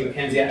David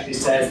McKenzie actually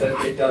says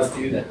that it does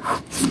do that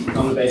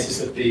on the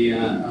basis of the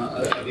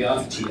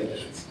RCT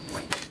evidence.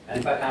 And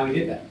in fact, how he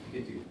did that. He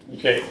did do that.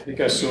 Okay, I think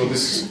I saw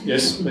this.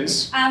 Yes,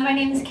 please. My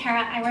name is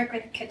Kara. I work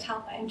with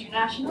Catalpa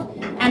International,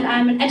 and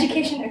I'm an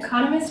education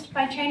economist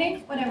by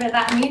training, whatever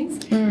that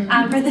means,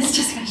 for this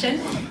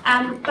discussion.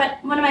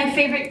 But one of my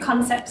favorite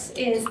concepts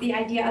is the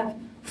idea of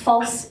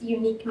false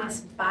uniqueness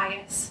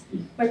bias,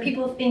 where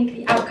people think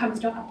the outcomes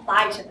don't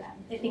apply to them.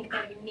 They think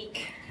they're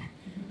unique.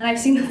 And I've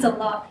seen this a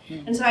lot.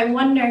 And so I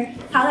wonder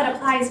how that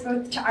applies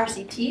both to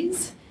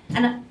RCTs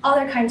and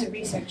other kinds of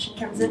research in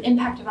terms of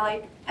impact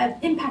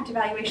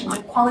evaluations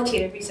and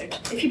qualitative research.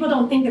 If people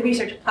don't think the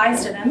research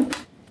applies to them,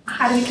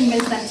 how do we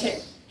convince them to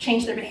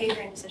change their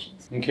behavior and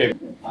decisions? Okay.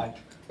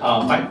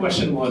 My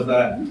question was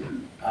that,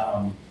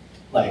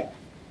 like,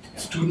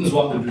 students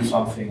want to do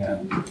something,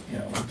 and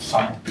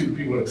some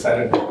people are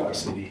excited about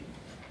RCT,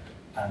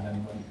 and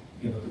then when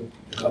they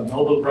got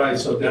Nobel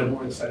Prize, so they're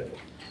more excited.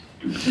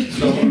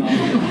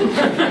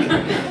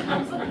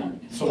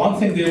 So one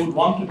thing, they would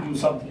want to do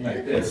something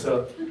like this.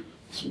 So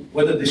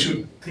whether they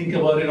should think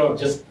about it or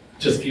just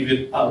give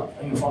it out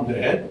from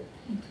their head.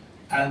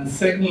 And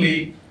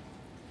secondly,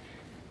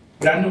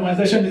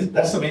 randomization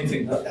that's the main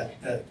thing.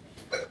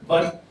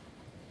 But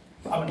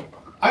I mean,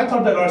 I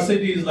thought that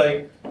RCT is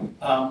like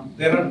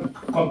there are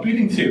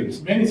competing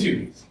theories, many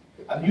theories,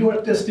 and you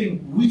are testing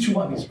which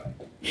one is right.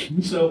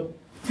 So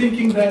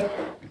thinking that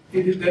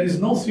there is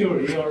no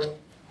theory, or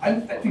I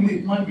think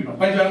it might be wrong.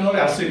 But I'm not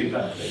RCT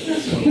guy.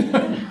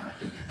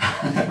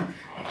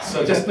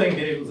 So just playing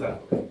devil's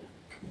advocate.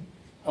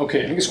 Okay,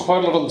 I think there's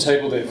quite a lot on the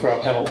table there for our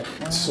panel,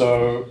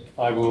 so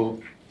I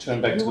will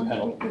turn back to the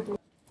panel.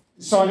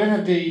 So I don't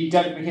have the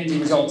David McKenzie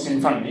results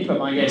in front of me, but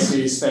my guess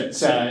is that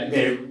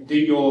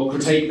your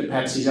critique that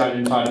perhaps he's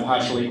identified a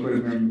partial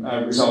equilibrium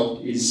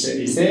result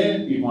is there.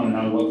 You want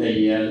to know what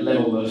the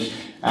level of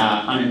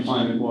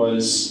unemployment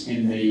was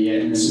in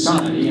the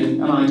society,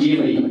 and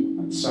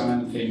ideally, sorry,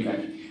 I'm feedback.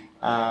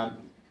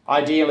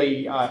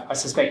 Ideally, I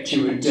suspect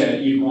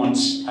you'd want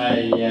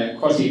a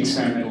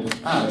quasi-experimental.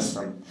 That's the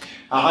problem.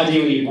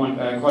 Ideally, you'd want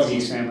a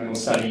quasi-experimental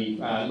study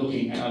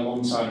looking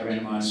alongside a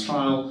randomised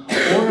trial,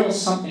 or else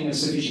something of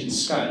sufficient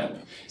scale.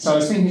 So I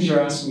was thinking as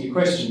you're asking your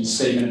questions,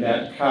 Stephen,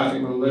 about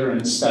Karthik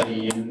Murugaran's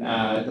study in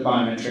the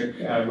biometric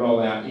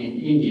rollout in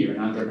India and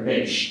Andhra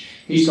Pradesh.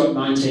 He's got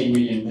 19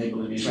 million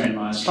people in his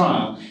randomised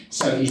trial,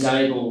 so he's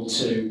able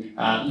to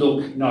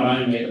look not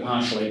only at the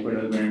partial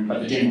equilibrium,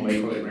 but the general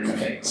equilibrium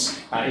effects.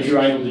 If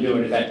you're able to do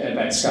it at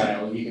that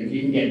scale, you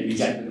can get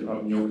exactly the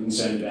problem you're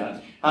concerned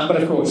about.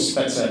 But of course,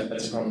 that's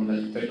a problem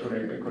that could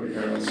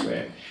occur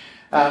elsewhere.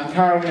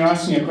 Cara, when you're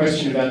asking a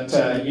question about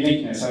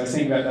uniqueness, I was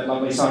thinking about that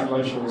lovely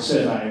psychological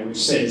survey which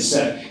says,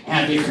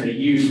 how different are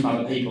you from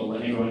other people?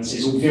 And everyone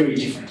says, well, very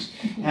different.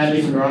 How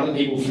different are other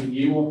people from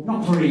you? Well,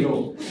 not very at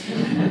all.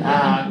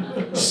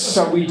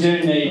 So we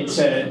do need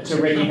to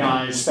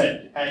recognise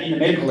that in the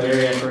medical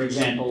area, for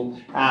example,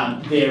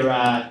 there's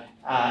a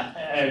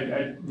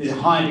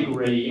high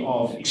degree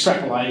of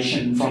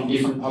extrapolation from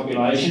different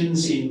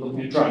populations in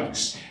looking at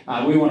drugs.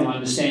 We want to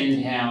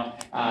understand how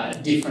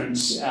different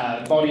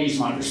bodies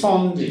might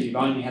respond. If you've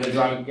only had a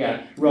drug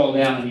rolled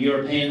out in a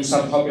European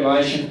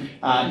subpopulation,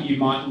 you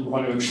might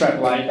want to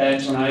extrapolate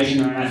that to an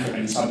Asian or an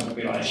African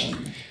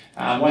subpopulation.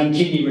 One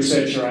kidney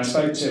researcher I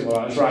spoke to while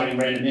I was writing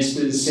Random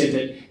Esters said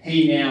that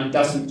he now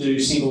doesn't do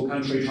single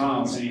country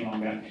trials any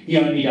longer. He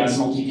only does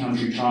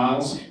multi-country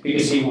trials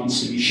because he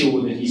wants to be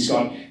sure that he's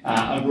got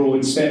a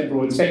broad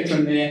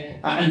spectrum there,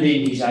 and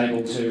then he's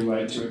able to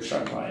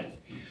extrapolate.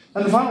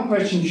 And the final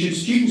question, should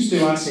students do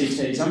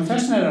RCTs? I'm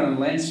fascinated on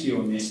Lance view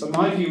on this, but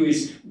my view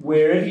is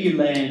wherever you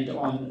land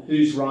on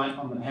who's right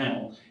on the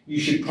panel, you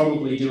should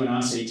probably do an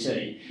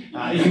RCT.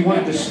 If you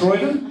want to destroy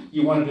them,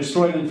 you want to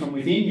destroy them from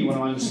within, you want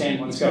to understand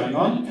what's going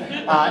on.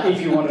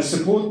 If you want to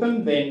support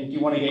them, then you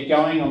want to get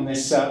going on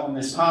this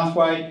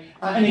pathway.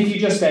 And if you're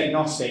just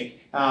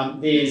agnostic,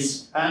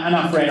 there's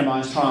enough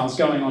randomised trials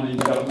going on in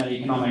development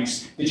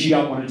economics that you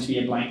don't want it to be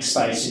a blank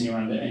space in your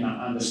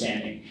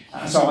understanding.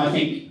 So I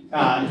think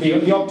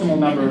the optimal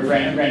number of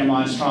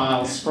randomised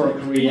trials for a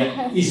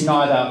career is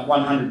neither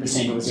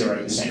 100% or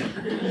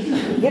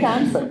 0%. Good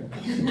answer.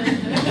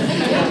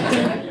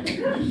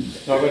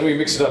 Right, why don't we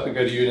mix it up and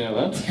go to you now,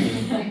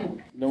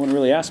 then? No one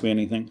really asked me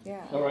anything.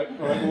 Yeah. All right.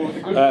 Well,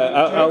 good.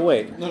 I'll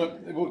wait. No,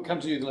 we'll come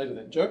to you later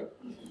then. Joe?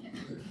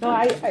 No,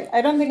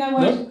 I don't think I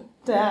want. No?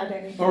 to add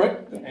anything. All right,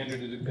 Andrew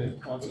did a good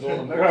answer to all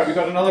of them. All right, we've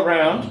got another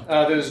round.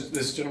 There's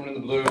this gentleman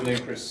in the blue, and then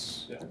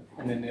Chris, yeah,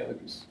 and then the other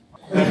Chris.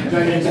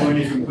 James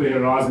Mooney from Clear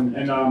Horizon,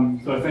 and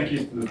so thank you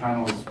to the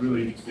panel. It's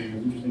really interesting.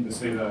 It's interesting to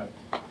see the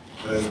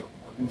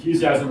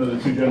enthusiasm of the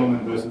two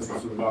gentlemen versus the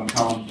sort of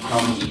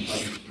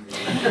calmness.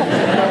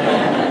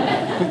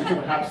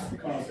 Perhaps it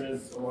kind of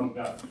says a lot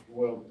about the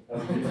world.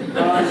 I'm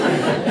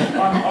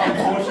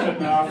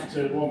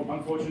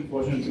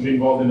fortunate to be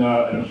involved in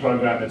a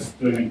program that's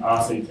doing an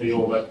RCT,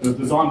 or that was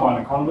designed by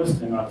an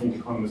economist, and I think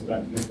economists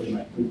don't necessarily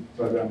make good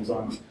program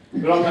design.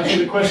 But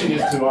actually the question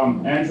is to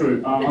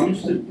Andrew. I'm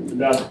interested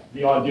about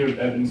the idea of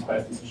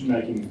evidence-based decision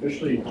making,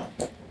 especially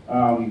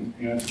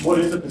what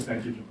is the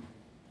percentage of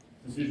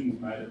decisions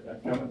made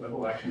at government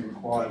level actually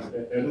requires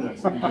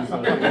evidence, because and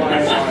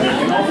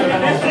also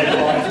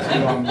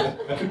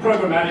applies to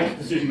programmatic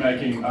decision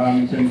making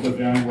in terms of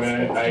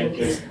where aid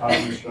gets cut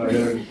in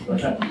Australia and stuff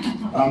like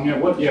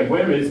that.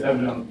 Where is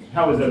evidence?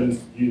 How is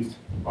evidence used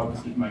by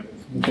decision makers?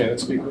 Okay,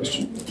 that's a big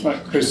question.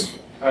 Right, Chris.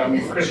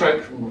 Chris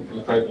Roach from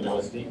La Trobe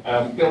University.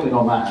 Building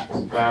on that,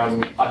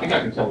 I think I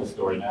can tell the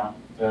story now.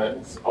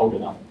 It's old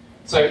enough.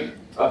 So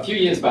a few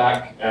years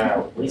back,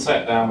 we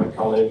sat down with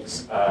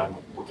colleagues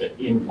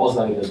in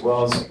Auslade as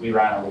was. We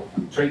ran a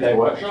 3-day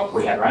workshop.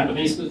 We had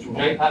randomistas from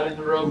JPAL in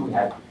the room. We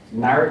had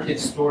narrative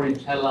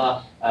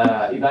storyteller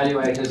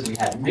evaluators. We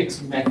had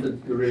mixed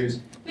method gurus.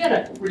 We had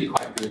a really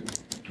quite good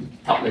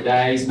couple of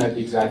days.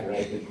 Nobody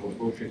exaggerated or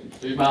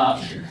bullshitted too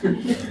much.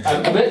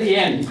 But at the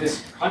end,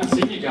 this kind of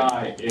senior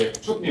guy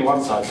took me on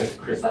one side and said,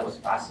 "Chris, that was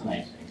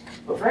fascinating.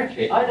 But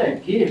frankly, I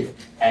don't give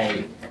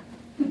a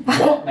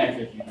what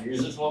method you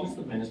use as long as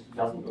the minister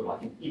doesn't look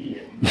like an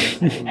idiot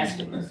in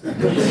estimates."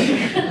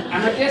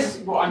 And I guess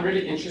what I'm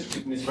really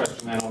interested in this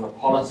question then on the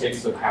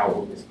politics of how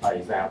all this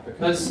plays out,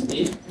 because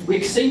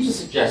we seem to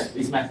suggest that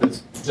these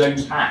methods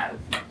don't have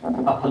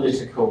a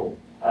political,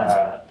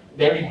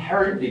 they're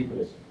inherently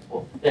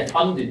political, they're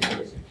funded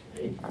politically.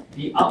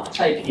 The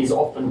uptake is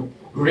often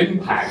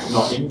grimpact,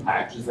 not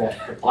impact, as the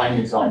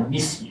findings are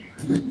misuse.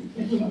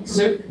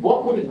 So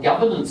what would a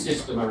governance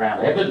system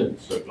around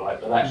evidence look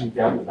like that actually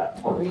dealt with that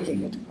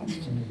policy?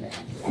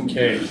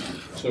 Okay,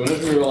 so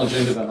whenever we're on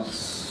agenda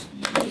balance.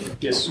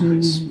 Yes,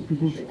 please.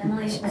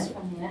 Emily Schmidt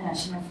from the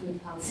International Food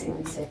Policy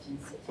Research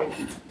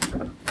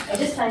Institute. I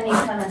just find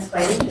these comments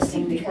quite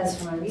interesting because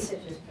from a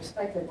researcher's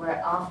perspective,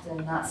 we're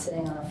often not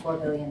sitting on a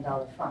 $4 billion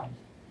fund.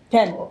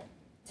 10.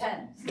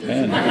 10.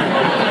 10.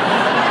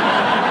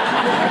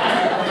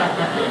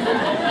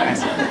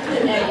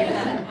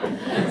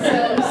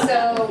 So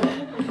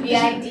the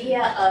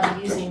idea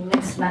of using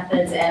mixed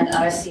methods and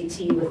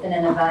RCT within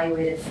an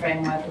evaluated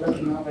framework,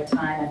 looking over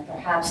time, and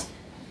perhaps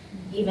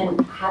even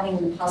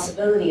having the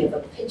possibility of a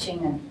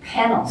pitching and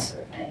panel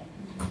survey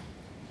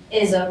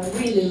is a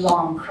really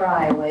long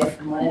cry away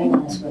from what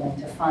anyone is willing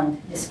to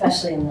fund,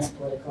 especially in this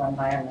political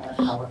environment of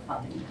how we're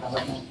funding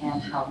development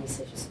and how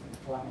research is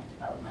performing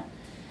development.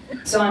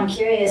 So I'm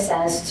curious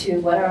as to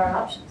what are our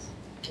options?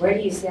 Where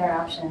do you see our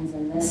options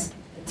in this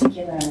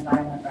particular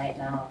environment right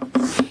now of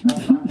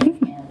funding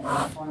and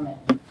informing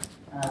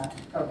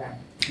program?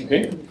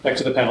 Okay, back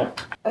to the panel.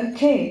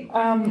 Okay,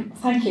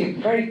 thank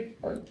you.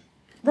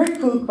 Very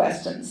cool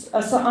questions.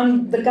 So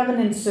on the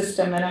governance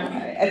system, and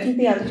I think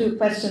the other two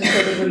questions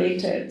sort of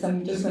related, so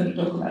I'm just going to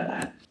talk about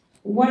that.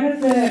 One of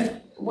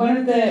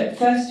the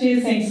first few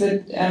things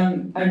that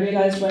I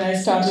realized when I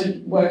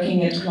started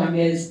working at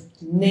Columbia is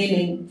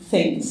naming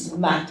things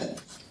matter.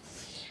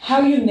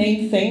 How you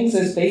name things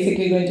is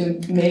basically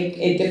going to make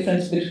a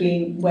difference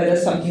between whether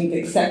something's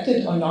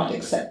accepted or not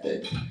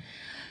accepted.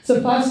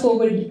 So fast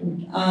forward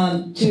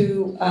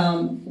to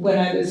when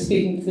I was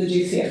speaking to the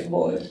GCF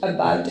board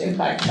about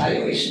impact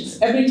evaluations.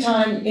 Every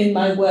time in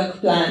my work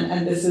plan,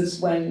 and this is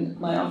when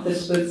my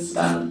office was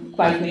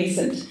quite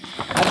nascent,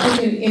 I put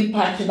in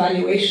impact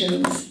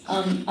evaluations,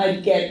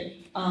 I'd get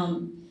a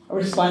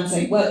response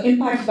saying, well,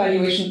 impact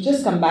evaluations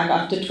just come back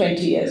after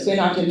 20 years. We're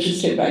not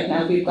interested right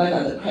now. We've got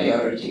other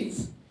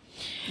priorities.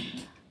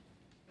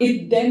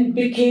 It then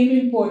became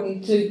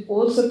important to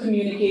also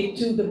communicate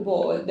to the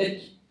board that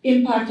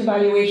impact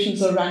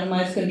evaluations or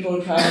randomized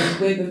control trials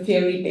with a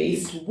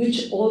theory-based,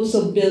 which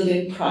also build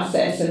in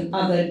process and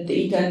other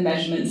data and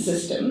measurement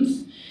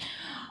systems,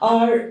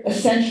 are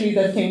essentially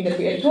the thing that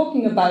we are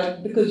talking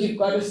about because you've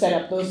got to set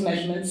up those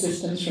measurement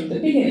systems from the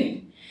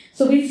beginning.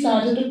 So we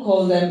started to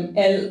call them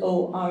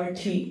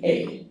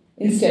LORTA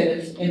instead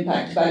of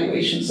impact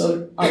evaluations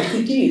or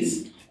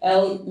RCTs.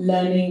 L,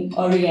 learning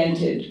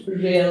oriented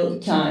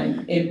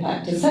real-time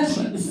impact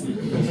assessments.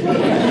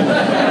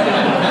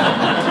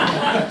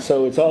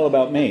 So it's all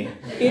about me.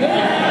 It is.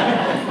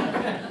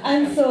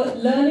 And so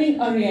learning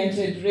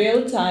oriented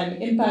real-time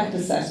impact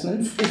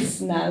assessments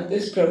is now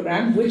this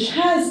program which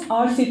has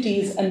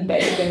RCTs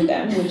embedded in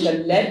them, which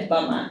are led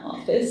by my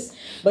office,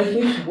 but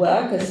which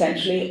work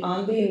essentially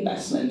on the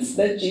investments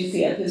that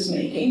GCF is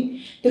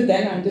making to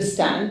then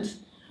understand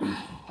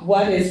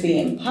what is the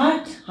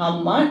impact, how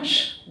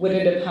much would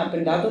it have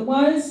happened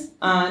otherwise,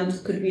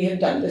 and could we have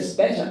done this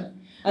better?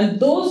 And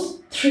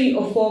those 3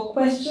 or 4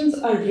 questions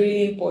are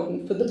really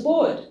important for the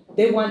board.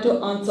 They want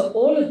to answer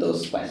all of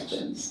those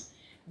questions.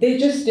 They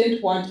just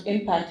didn't want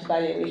impact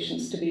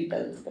evaluations to be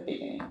built at the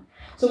beginning.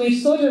 So we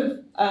sort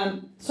of,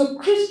 so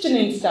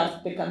Christianing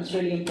stuff becomes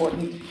really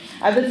important.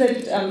 I was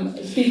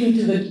at, speaking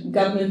to the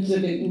government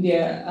of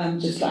India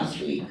just last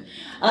week,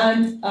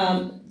 and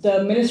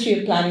the Ministry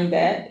of Planning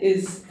there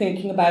is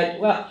thinking about,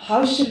 well,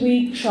 how should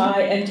we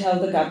try and tell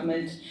the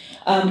government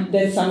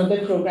that some of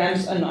the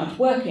programs are not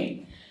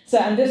working? So,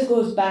 and this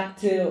goes back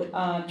to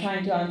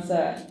trying to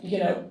answer,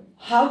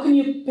 how can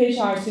you pitch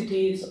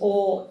RCTs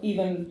or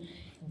even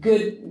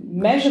good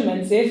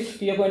measurements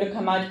if you're going to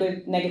come out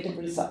with negative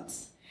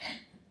results?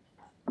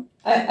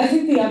 I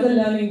think the other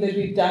learning that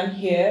we've done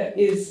here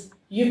is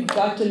you've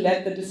got to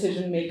let the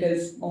decision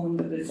makers own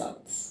the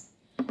results.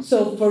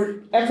 So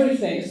for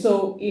everything,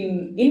 so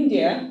in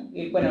India,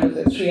 when I was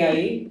at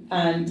 3IE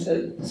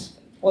and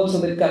also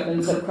with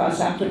governments across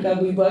Africa,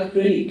 we worked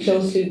really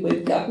closely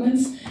with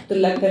governments to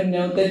let them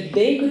know that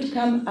they could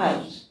come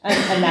out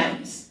and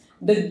announce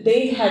that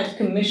they had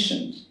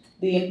commissioned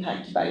the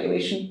impact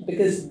evaluation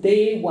because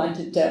they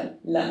wanted to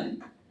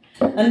learn.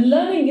 And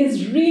learning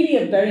is really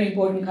a very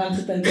important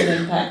consequence of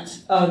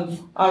impact of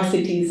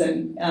RCTs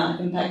and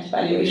impact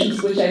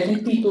evaluations, which I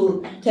think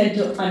people tend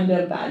to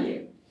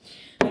undervalue.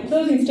 My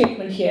closing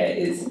statement here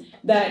is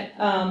that,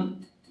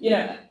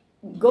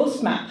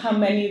 Ghost Map, how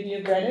many of you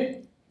have read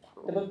it?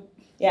 The book?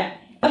 Yeah.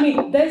 I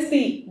mean, there's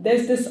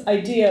this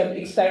idea of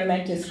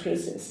experimentus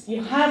crucis.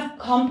 You have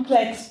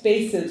complex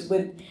spaces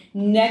with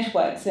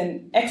networks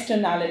and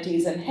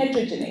externalities and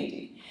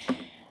heterogeneity.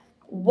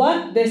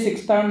 What this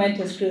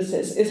experimentus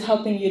crucis is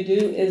helping you do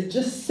is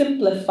just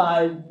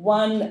simplify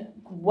one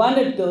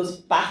of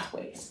those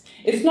pathways.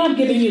 It's not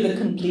giving you the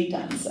complete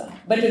answer,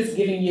 but it's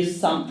giving you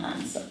some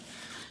answer.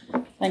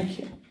 Thank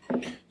you.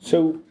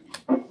 So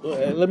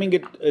let me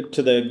get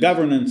to the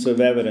governance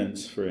of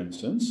evidence, for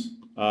instance.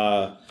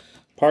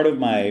 Part of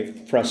my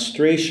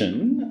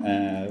frustration,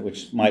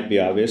 which might be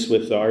obvious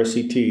with the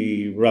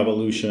RCT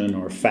revolution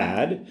or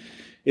fad,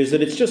 is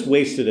that it's just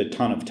wasted a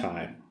ton of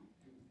time.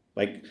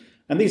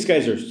 And these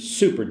guys are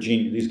super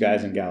genius, these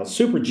guys and gals,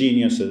 super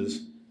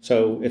geniuses.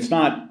 So it's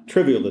not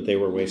trivial that they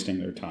were wasting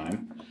their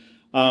time.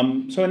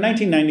 So in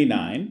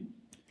 1999,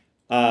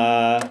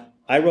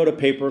 I wrote a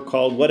paper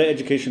called What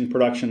Education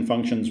Production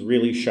Functions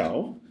Really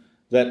Show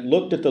that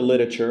looked at the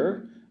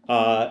literature.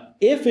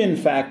 If in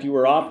fact you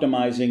were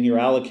optimizing your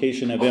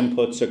allocation of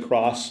inputs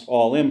across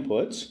all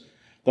inputs,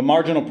 the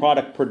marginal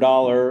product per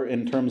dollar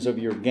in terms of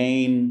your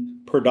gain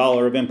per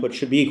dollar of input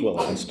should be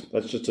equalized.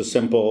 That's just a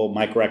simple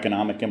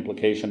microeconomic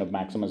implication of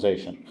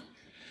maximization.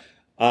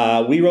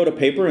 We wrote a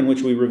paper in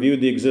which we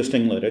reviewed the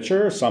existing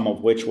literature, some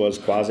of which was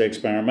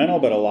quasi-experimental,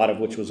 but a lot of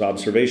which was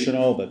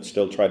observational, but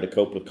still tried to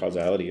cope with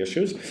causality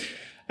issues.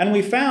 And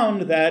we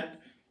found that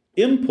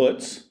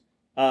inputs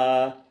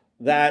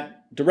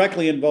that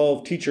directly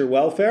involved teacher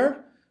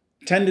welfare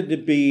tended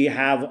to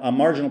have a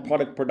marginal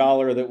product per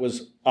dollar that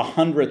was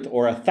 100th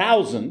or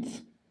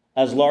 1,000th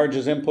as large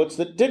as inputs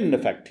that didn't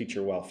affect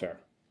teacher welfare.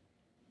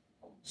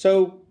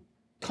 So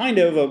kind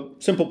of a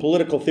simple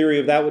political theory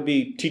of that would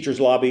be teachers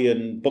lobby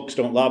and books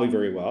don't lobby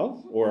very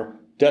well, or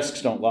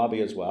desks don't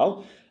lobby as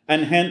well,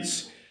 and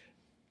hence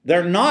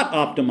they're not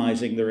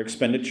optimizing their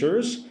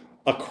expenditures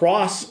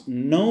across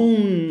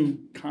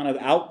known kind of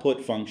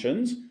output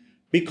functions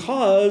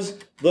because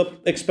the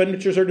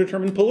expenditures are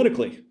determined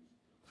politically.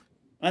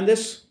 And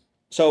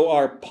so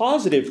our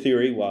positive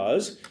theory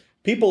was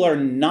people are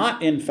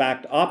not in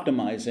fact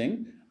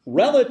optimizing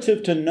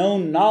relative to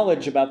known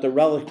knowledge about the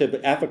relative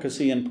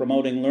efficacy in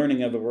promoting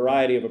learning of a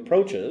variety of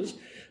approaches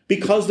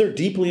because they're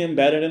deeply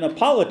embedded in a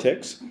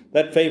politics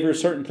that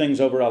favors certain things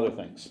over other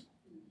things.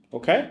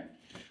 Okay?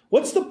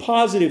 What's the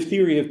positive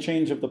theory of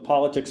change of the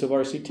politics of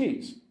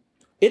RCTs?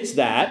 It's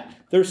that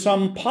there's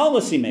some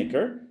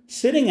policymaker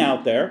sitting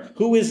out there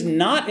who is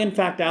not in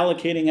fact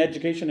allocating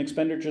education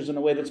expenditures in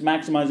a way that's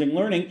maximizing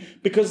learning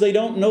because they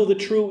don't know the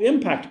true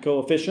impact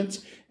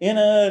coefficients in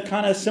a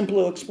kind of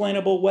simple,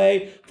 explainable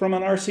way from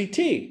an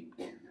RCT.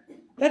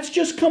 That's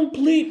just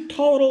complete,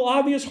 total,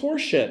 obvious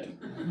horseshit.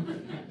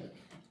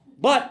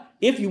 But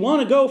if you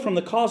want to go from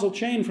the causal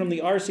chain from the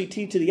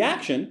RCT to the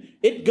action,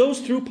 it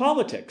goes through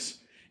politics.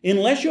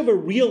 Unless you have a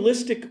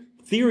realistic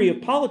theory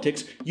of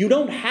politics, you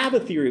don't have a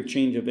theory of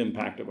change of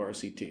impact of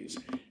RCTs.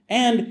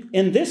 And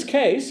in this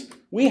case,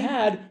 we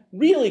had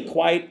really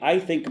quite, I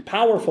think,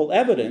 powerful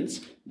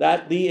evidence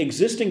that the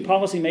existing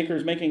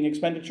policymakers making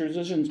expenditure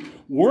decisions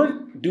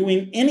weren't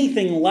doing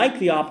anything like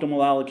the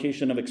optimal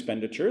allocation of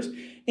expenditures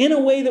in a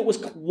way that was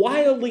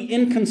wildly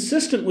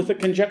inconsistent with the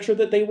conjecture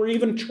that they were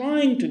even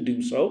trying to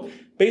do so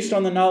based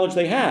on the knowledge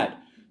they had.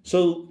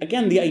 So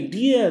again, the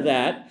idea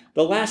that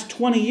the last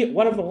 20 years,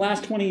 what have the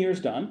last 20 years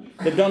done?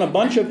 They've done a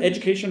bunch of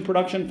education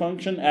production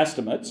function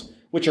estimates,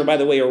 which are, by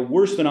the way, are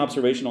worse than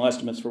observational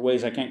estimates for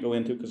ways I can't go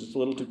into because it's a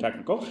little too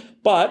technical.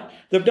 But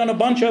they've done a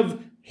bunch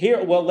of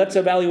here, well, let's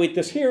evaluate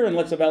this here, and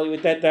let's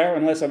evaluate that there,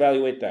 and let's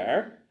evaluate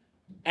there.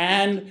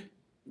 And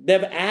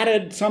they've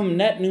added some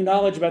net new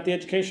knowledge about the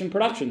education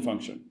production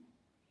function.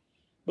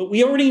 But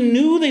we already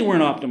knew they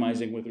weren't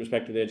optimizing with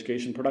respect to the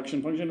education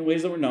production function in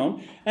ways that were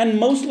known, and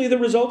mostly the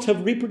results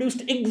have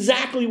reproduced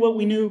exactly what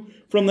we knew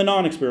from the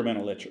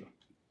non-experimental literature.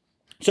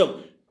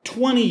 So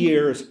 20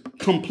 years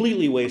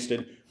completely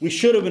wasted. We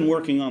should have been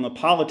working on the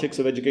politics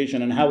of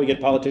education and how we get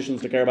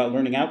politicians to care about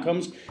learning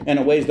outcomes and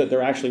in ways that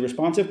they're actually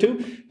responsive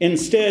to.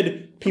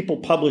 Instead, people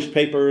published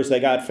papers, they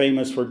got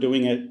famous for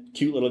doing a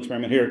cute little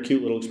experiment here, a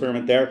cute little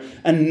experiment there,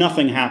 and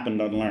nothing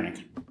happened on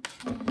learning.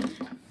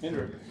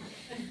 Andrew.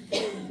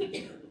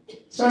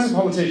 So as a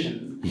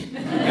politician,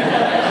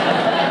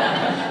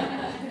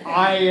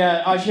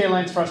 I share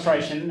Len's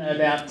frustration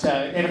about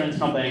evidence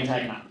not being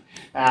taken up.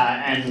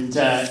 And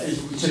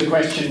to the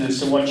question as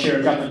to what share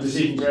of government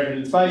decisions are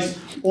evidence-based,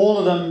 all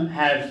of them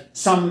have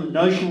some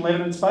notional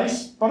evidence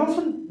base, but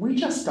often we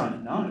just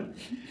don't know.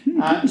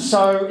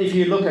 So if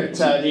you look at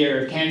the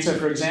area of cancer,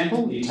 for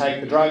example, you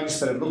take the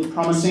drugs that have looked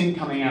promising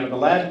coming out of the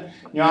lab,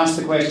 you ask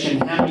the question,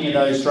 how many of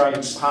those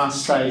drugs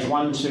pass stage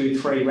 1, 2,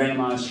 3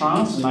 randomised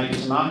trials and make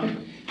it to market?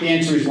 The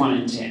answer is 1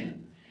 in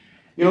 10.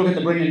 You look at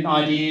the brilliant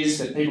ideas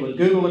that people at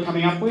Google are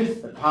coming up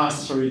with that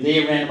pass through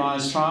their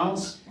randomised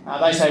trials,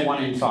 they say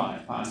 1 in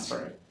 5 pass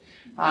through.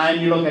 And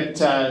you look at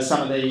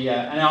some of the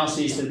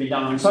analyses that have been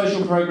done on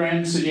social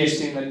programs,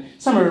 suggesting that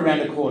somewhere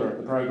around a quarter of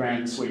the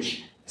programs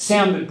which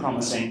sounded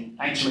promising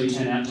actually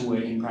turn out to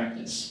work in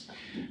practice.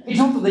 It's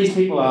not that these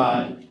people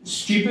are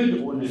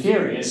stupid or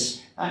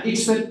nefarious,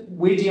 it's that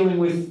we're dealing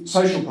with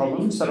social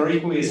problems that are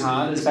equally as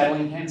hard as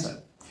battling cancer.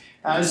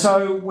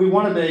 So we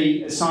want to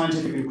be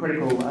scientific and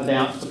critical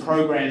about the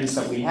programs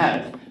that we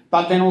have,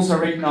 but then also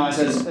recognise,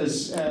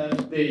 as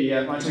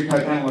my two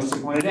co-panellists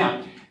have pointed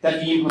out,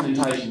 that the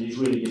implementation is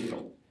really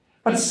difficult.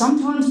 But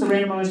sometimes the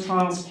randomised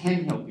trials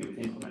can help you with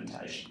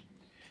implementation.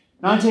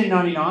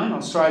 1999,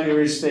 Australia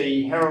is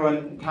the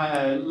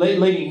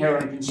leading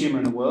heroin consumer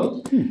in the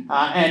world,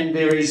 and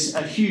there is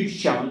a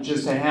huge challenge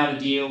as to how to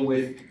deal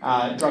with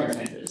drug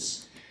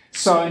offenders.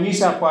 So New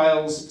South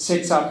Wales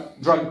sets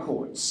up drug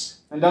courts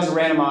and does a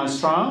randomised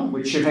trial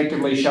which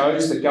effectively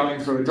shows that going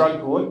through a drug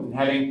court and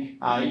having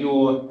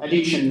your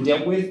addiction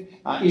dealt with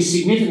is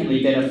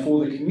significantly better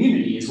for the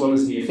community as well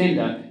as the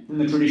offender than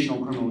the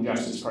traditional criminal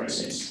justice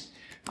process.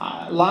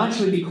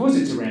 Largely because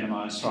it's a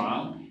randomised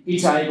trial,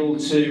 it's able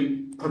to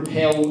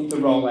propel the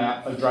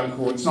rollout of drug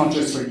courts, not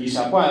just through New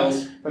South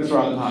Wales, but through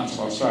other parts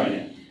of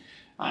Australia.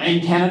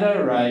 In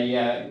Canada,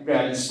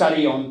 a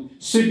study on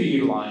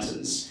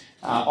super-utilisers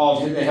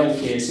of the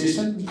healthcare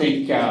system,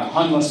 think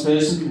homeless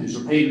person who's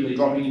repeatedly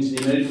dropping into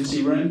the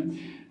emergency room,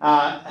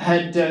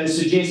 had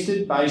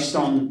suggested, based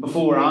on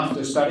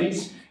before-after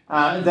studies,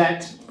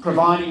 that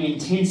providing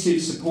intensive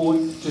support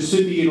to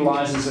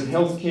super-utilisers of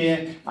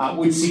healthcare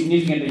would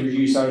significantly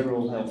reduce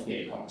overall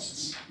healthcare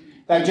costs.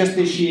 They've just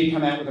this year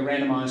come out with a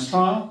randomised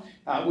trial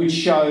which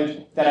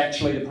showed that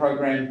actually the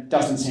program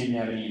doesn't seem to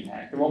have any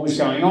impact. And what was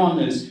going on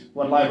is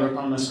what Labor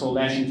economists called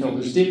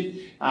Ashenfelter's dip,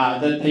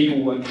 that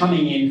people were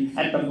coming in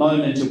at the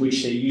moment at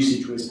which their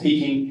usage was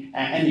peaking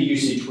and the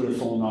usage would have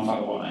fallen off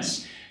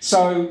otherwise.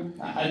 So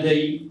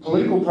the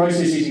political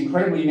process is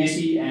incredibly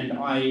messy, and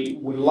I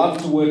would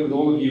love to work with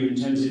all of you in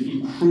terms of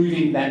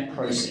improving that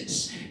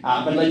process.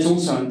 But let's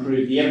also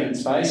improve the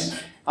evidence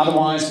base.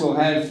 Otherwise, we'll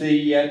have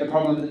the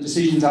problem that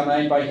decisions are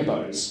made by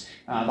hippos,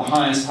 the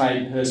highest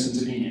paid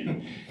person's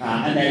opinion,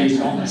 and that is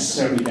not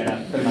necessarily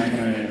better than making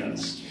own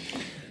evidence.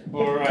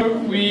 All right.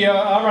 We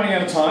are running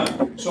out of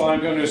time, so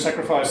I'm going to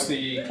sacrifice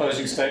the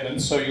closing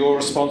statement. So your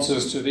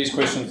responses to these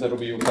questions, that'll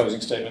be your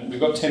closing statement. We've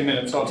got 10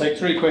 minutes. I'll take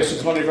 3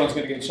 questions. Not everyone's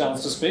going to get a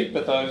chance to speak,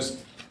 but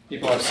those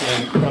people I've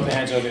seen put up their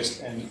hands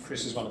earliest, and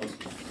Chris is one of them.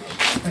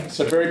 Thanks.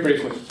 So very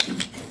briefly.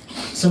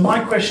 So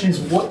my question is,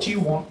 what do you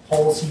want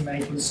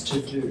policymakers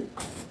to do?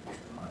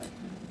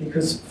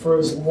 Because for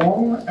as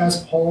long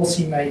as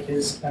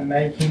policymakers are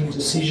making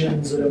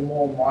decisions that are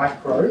more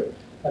micro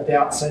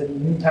about, say, the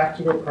impact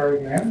of a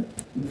program,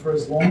 and for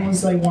as long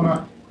as they want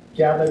to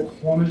gather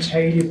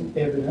quantitative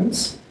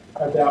evidence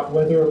about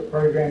whether a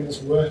program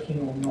is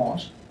working or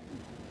not,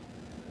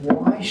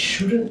 why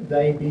shouldn't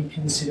they be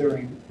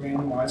considering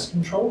randomised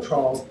control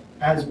trials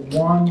as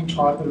one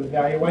type of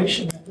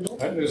evaluation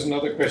methodology? Right, there's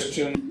another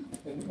question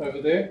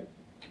over there.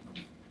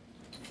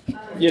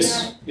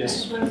 Yes,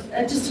 yes.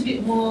 Just a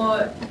bit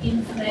more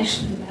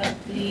information about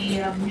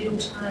the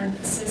real-time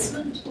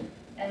assessment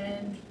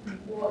and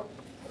what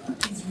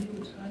is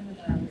real-time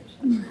about it.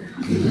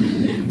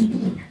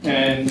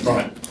 And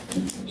Brian.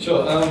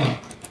 Sure.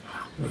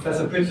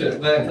 Professor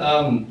Pritchett,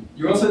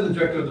 you're also the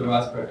director of the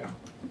RISE program,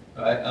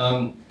 right?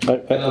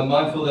 And I'm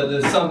mindful that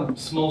there's some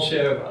small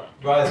share of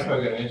RISE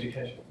program in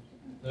education.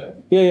 No?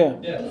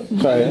 Yeah.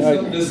 Sorry.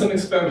 There's some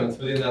experiments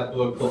within that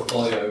broad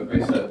portfolio of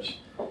research.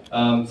 So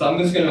I'm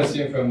just going to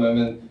assume for a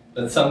moment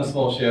that some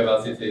small share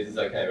of RCTs is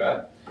okay,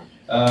 right?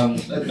 And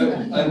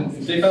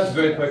DFAT's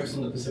very focused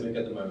on the Pacific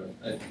at the moment.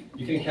 And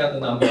you can count the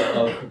number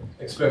of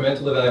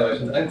experimental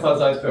evaluations and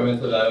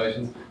quasi-experimental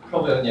evaluations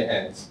probably on your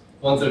hands.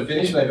 Ones that are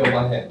finished, maybe on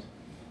one hand.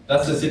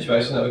 That's the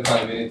situation that we're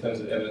kind of in terms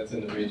of evidence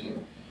in the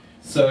region.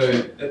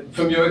 So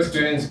from your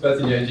experience,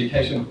 both in your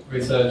education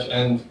research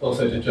and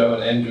also to Joe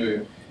and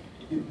Andrew,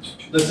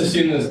 let's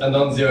assume there's a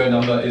non-zero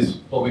number is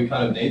what we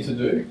kind of need to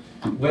do.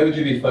 Where would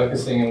you be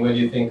focusing, and where do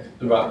you think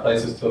the right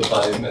places to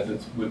apply these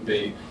methods would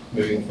be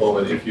moving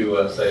forward if you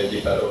were, say, a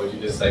DFAT, or would you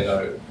just say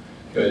no,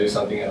 go do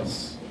something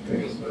else?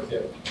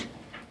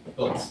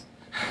 Thoughts?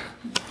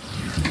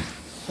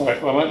 All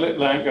right, well, I might let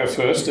Lant go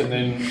first and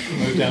then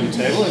move down the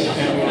table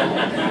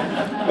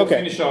and we'll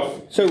finish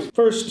off. So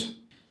first,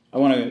 I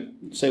want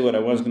to say what I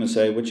was going to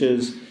say, which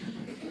is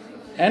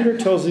Andrew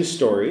tells these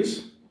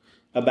stories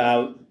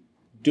about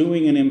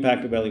doing an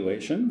impact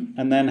evaluation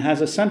and then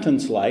has a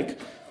sentence like,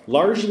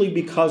 largely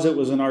because it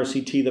was an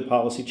RCT, the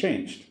policy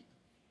changed.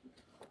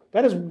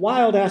 That is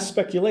wild-ass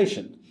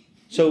speculation.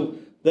 So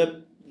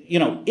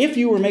if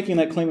you were making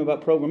that claim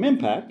about program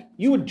impact,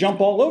 you would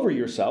jump all over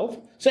yourself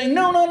saying,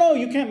 no,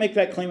 you can't make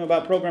that claim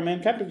about program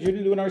impact because you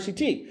didn't do an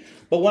RCT.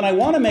 But when I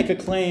want to make a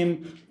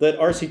claim that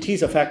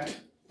RCTs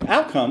affect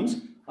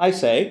outcomes, I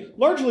say,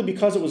 largely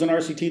because it was an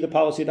RCT, the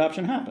policy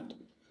adoption happened.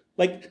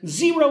 Like,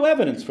 zero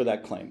evidence for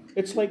that claim.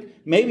 It's like,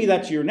 maybe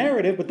that's your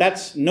narrative, but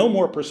that's no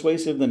more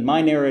persuasive than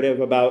my narrative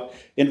about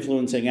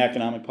influencing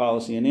economic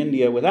policy in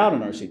India without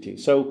an RCT.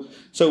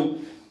 So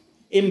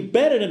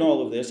embedded in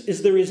all of this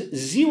is there is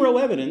zero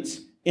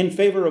evidence in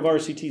favor of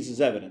RCTs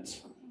as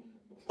evidence,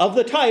 of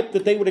the type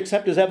that they would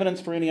accept as evidence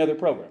for any other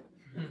program.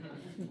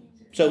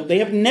 So they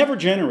have never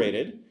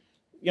generated,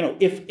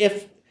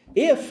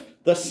 if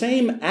the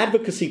same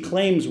advocacy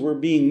claims were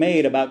being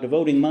made about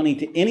devoting money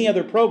to any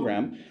other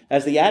program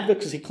as the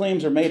advocacy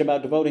claims are made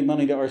about devoting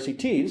money to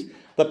RCTs,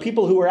 the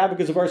people who are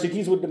advocates of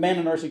RCTs would demand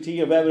an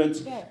RCT of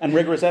evidence and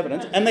rigorous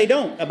evidence, and they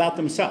don't about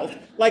themselves.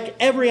 Like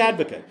every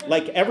advocate,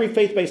 like every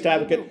faith-based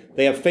advocate,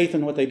 they have faith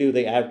in what they do,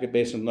 they advocate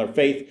based on their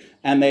faith,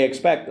 and they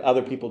expect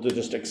other people to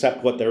just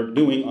accept what they're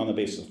doing on the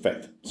basis of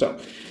faith. So,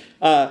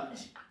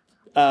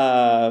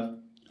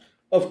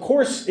 of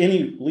course,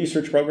 any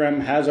research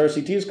program has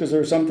RCTs because there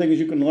are some things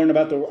you can learn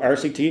about the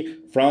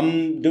RCT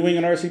from doing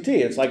an RCT.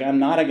 It's like, I'm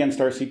not against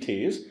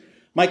RCTs.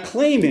 My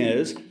claim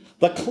is,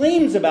 the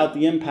claims about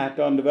the impact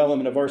on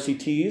development of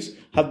RCTs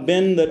have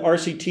been that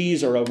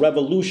RCTs are a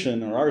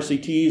revolution, or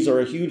RCTs are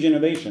a huge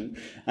innovation,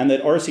 and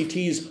that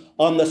RCTs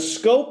on the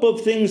scope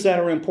of things that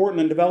are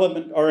important in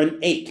development are an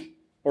 8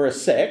 or a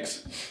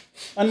 6.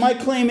 And my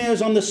claim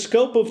is, on the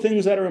scope of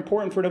things that are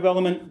important for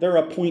development, they're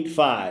a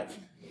 0.5.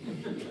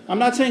 I'm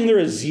not saying they're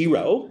a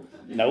 0.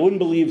 No one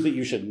believes that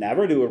you should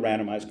never do a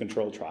randomized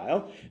controlled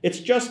trial. It's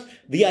just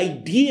the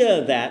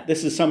idea that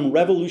this is some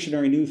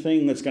revolutionary new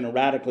thing that's going to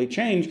radically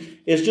change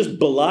is just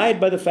belied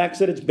by the facts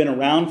that it's been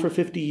around for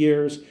 50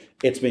 years.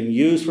 It's been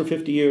used for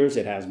 50 years.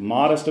 It has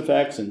modest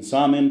effects in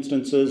some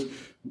instances.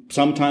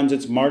 Sometimes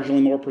it's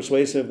marginally more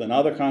persuasive than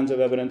other kinds of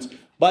evidence.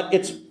 But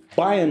it's,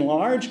 by and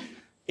large,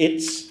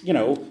 it's,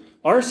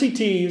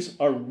 RCTs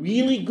are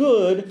really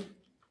good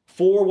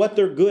for what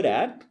they're good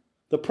at.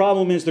 The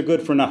problem is they're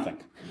good for nothing.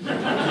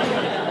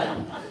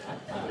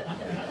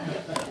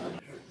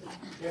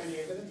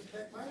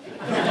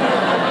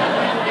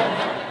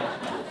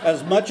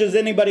 As much as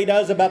anybody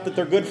does about that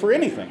they're good for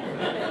anything.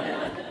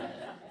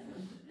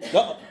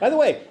 Well, by the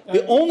way,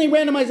 the only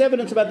randomized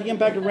evidence about the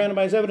impact of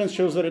randomized evidence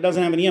shows that it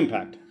doesn't have any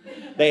impact.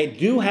 They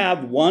do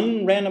have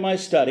one randomized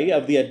study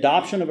of the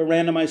adoption of a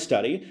randomized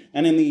study,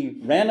 and in the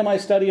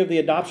randomized study of the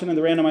adoption of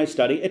the randomized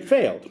study, it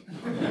failed.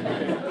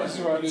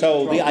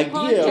 So the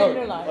idea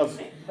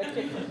of... But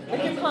you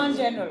can't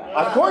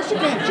generalize. Of course you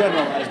can't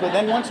generalize, but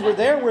then once we're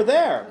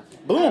there.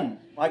 Boom.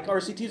 Like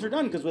RCTs are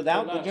done, because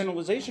without the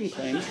generalization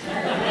claims...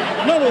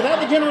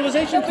 without the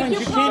generalization claims,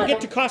 you can't get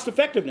to cost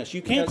effectiveness.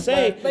 You can't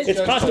say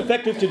it's cost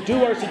effective to do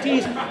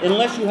RCTs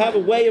unless you have a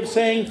way of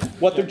saying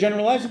what their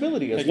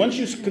generalizability is. Once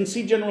you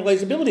concede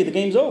generalizability, the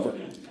game's over.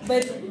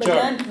 But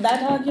then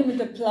that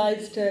argument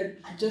applies to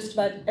just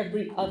about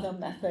every other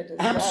method as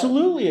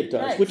Absolutely well. It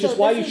does, Right. which is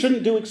why you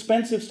shouldn't do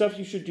expensive stuff.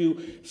 You should do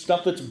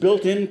stuff that's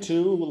built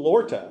into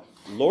Lorta.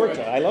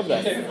 Lorta, I love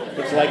that.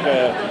 It's like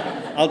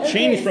I'll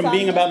change from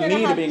being about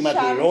me to being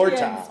about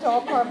Lorta.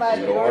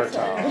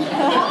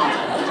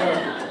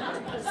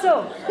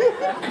 So,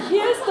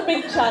 here's the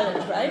big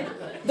challenge, right?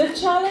 The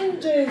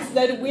challenge is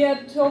that we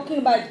are talking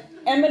about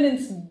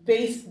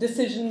eminence-based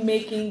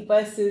decision-making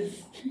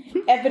versus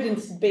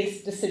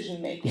evidence-based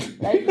decision-making,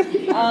 right?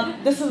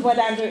 This is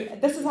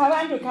how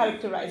Andrew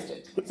characterized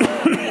it.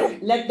 So,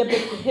 let the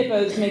big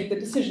hippos make the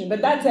decision,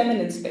 but that's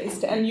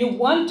eminence-based, and you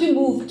want to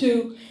move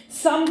to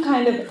some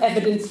kind of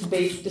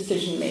evidence-based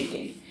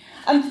decision-making.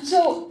 And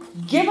so,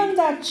 given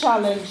that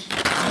challenge,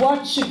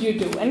 what should you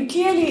do? And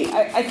clearly,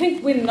 I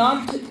think we're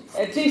not,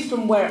 at least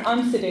from where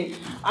I'm sitting,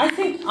 I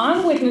think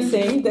I'm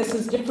witnessing, this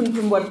is different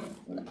from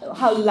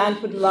how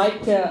Lant would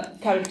like to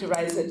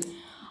characterize it.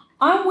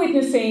 I'm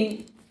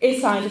witnessing a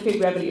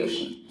scientific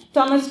revolution.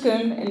 Thomas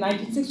Kuhn in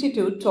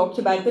 1962 talked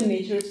about the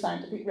nature of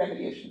scientific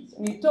revolutions.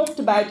 And he talked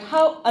about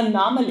how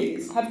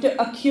anomalies have to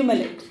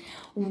accumulate.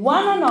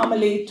 One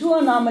anomaly, two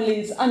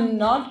anomalies are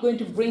not going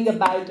to bring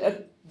about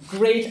a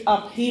great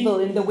upheaval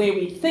in the way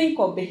we think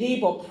or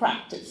behave or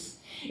practice.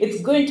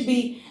 It's going to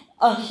be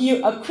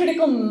a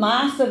critical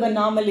mass of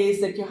anomalies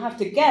that you have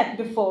to get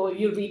before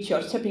you reach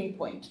your tipping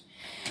point.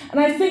 And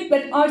I think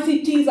that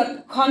RCTs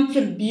are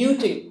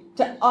contributing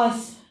to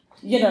us,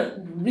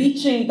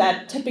 reaching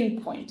that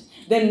tipping point.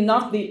 They're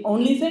not the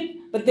only thing,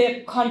 but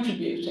they're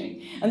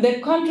contributing. And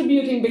they're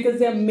contributing because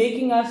they're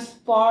making us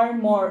far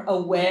more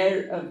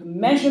aware of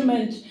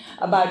measurement,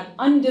 about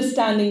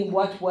understanding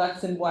what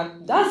works and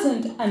what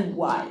doesn't, and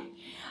why.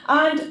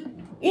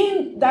 And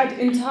in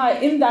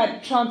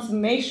that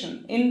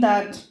transformation, in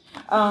that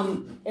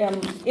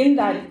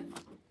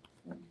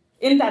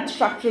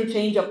structural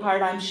change or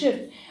paradigm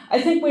shift, I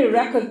think we're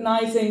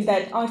recognizing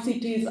that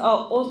RCTs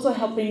are also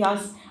helping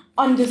us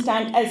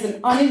understand as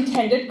an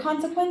unintended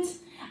consequence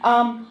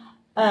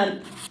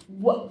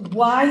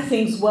why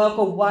things work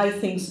or why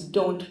things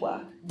don't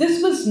work.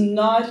 This was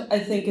not, I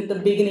think, at the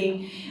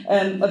beginning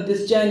of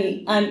this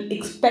journey, an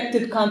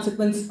expected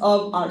consequence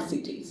of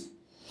RCTs.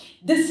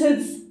 This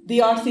is the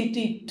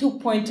RCT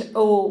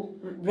 2.0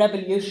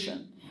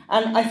 revolution.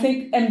 And I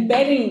think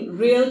embedding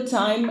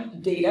real-time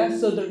data,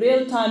 so the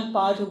real-time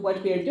part of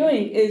what we are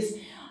doing is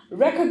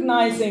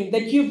recognizing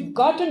that you've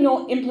got to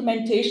know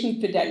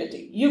implementation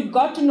fidelity. You've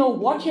got to know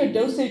what your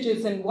dosage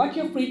is and what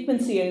your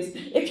frequency is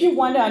if you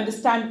want to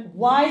understand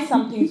why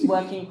something's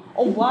working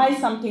or why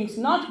something's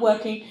not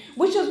working,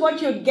 which is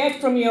what you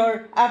get from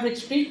your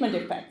average treatment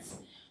effects.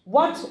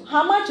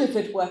 How much is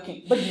it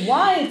working? But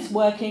why it's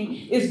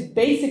working is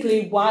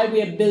basically why we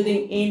are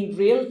building in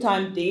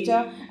real-time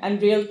data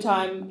and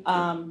real-time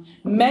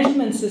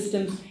measurement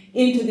systems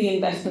into the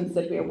investments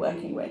that we are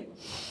working with.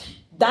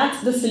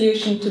 That's the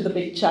solution to the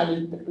big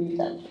challenge that we've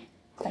dealt with.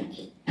 Thank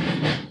you.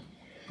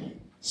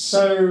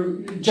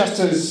 So, just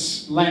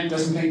as LAMP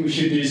doesn't think we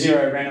should do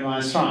zero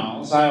randomised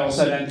trials, I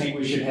also don't think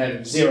we should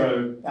have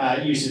zero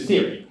use of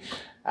theory.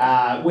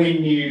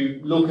 When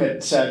you look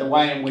at the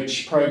way in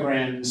which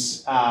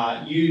programs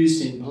are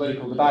used in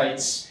political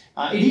debates,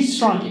 it is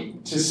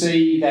striking to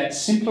see that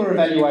simpler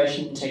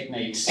evaluation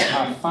techniques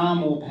are far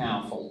more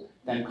powerful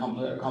than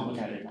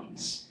complicated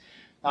ones.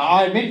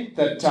 I admit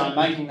that I'm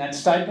making that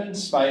statement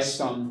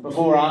based on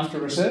before-after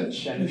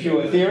research and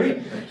pure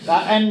theory,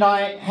 and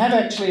I have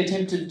actually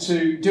attempted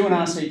to do an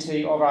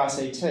RCT of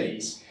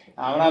RCTs.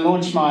 When I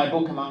launched my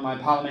book among my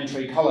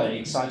parliamentary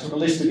colleagues, I took a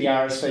list of the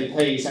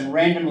RSVPs and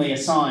randomly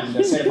assigned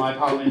a set of my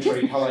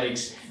parliamentary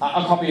colleagues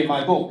a copy of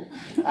my book,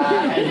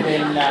 and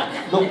then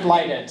looked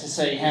later to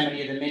see how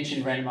many of them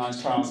mentioned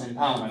randomised trials in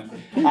Parliament.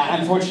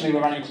 Unfortunately, we're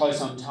running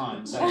close on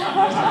time, so I don't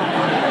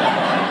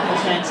have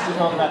a chance to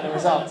talk about the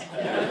results.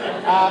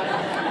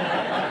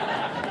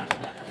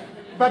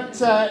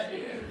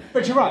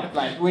 But you're right,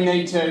 Blake. We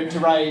need to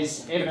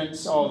raise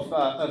evidence of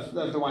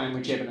the way in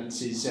which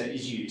evidence is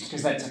used,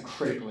 because that's a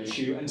critical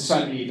issue, and so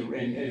many of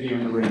you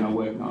in the room are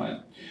working on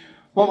it.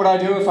 What would I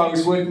do if I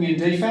was working in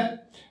DFAT?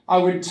 I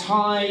would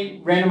tie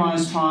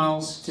randomised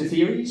trials to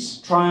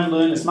theories, try and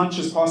learn as much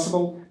as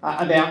possible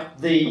about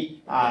the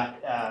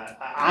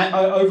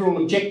overall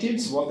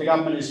objectives, what the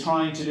government is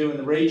trying to do in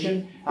the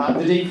region,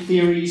 the deep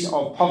theories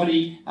of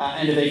poverty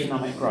and of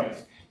economic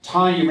growth.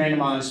 Tie your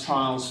randomised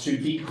trials to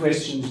big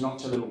questions, not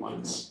to little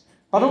ones.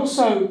 But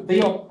also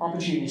be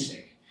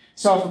opportunistic.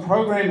 So if a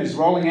program is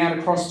rolling out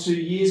across 2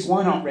 years,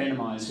 why not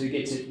randomise who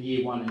gets it in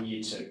year 1 and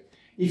year 2?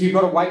 If you've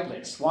got a wait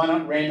list, why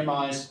not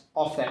randomise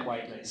off that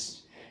wait list?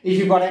 If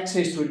you've got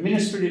access to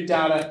administrative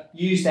data,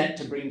 use that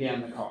to bring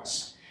down the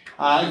cost.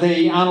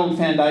 The Arnold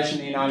Foundation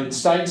in the United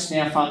States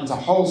now funds a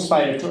whole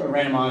spate of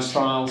randomised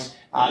trials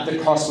that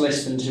cost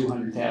less than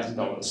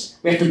 $200,000.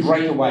 We have to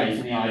break away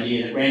from the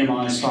idea that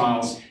randomised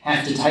trials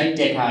have to take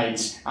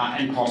decades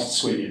and cost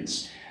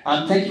squillions.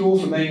 Thank you all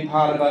for being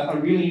part of a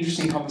really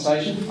interesting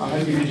conversation. I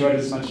hope you've enjoyed it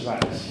as much as I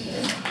have.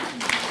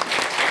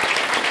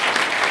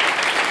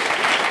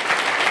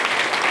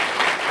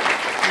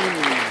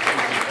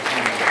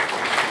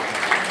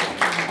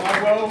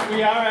 Well,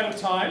 we are out of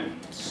time,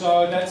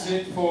 so that's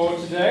it for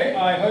today.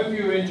 I hope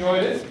you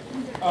enjoyed it.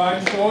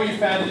 I'm sure you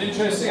found it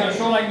interesting. I'm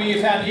sure, like me,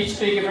 you found each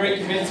speaker very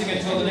convincing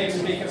until the next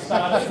speaker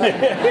started.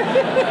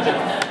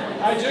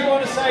 I do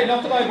want to say,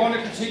 not that I want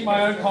to critique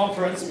my own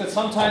conference, but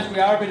sometimes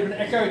we are a bit of an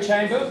echo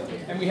chamber,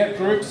 and we have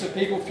groups of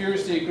people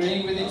furiously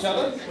agreeing with each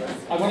other.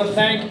 I want to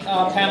thank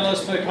our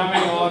panellists for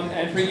coming on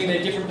and bringing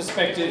their different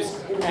perspectives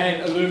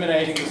and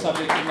illuminating the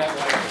subject in that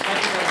way.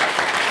 Thank you very much.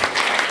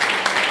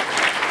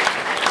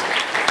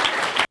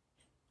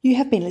 You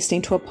have been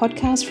listening to a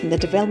podcast from the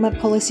Development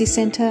Policy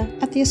Centre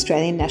at the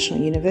Australian National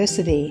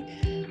University.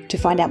 To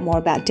find out more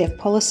about Dev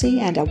Policy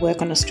and our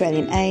work on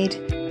Australian aid,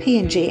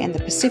 PNG and the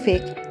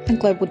Pacific,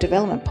 and global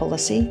development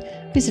policy,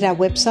 visit our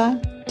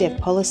website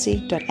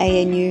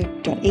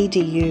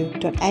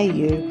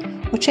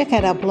devpolicy.anu.edu.au or check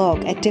out our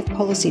blog at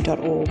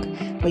devpolicy.org,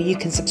 where you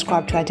can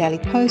subscribe to our daily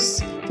posts,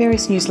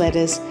 various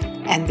newsletters,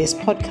 and this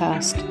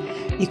podcast.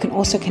 You can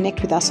also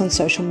connect with us on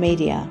social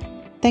media.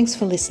 Thanks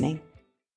for listening.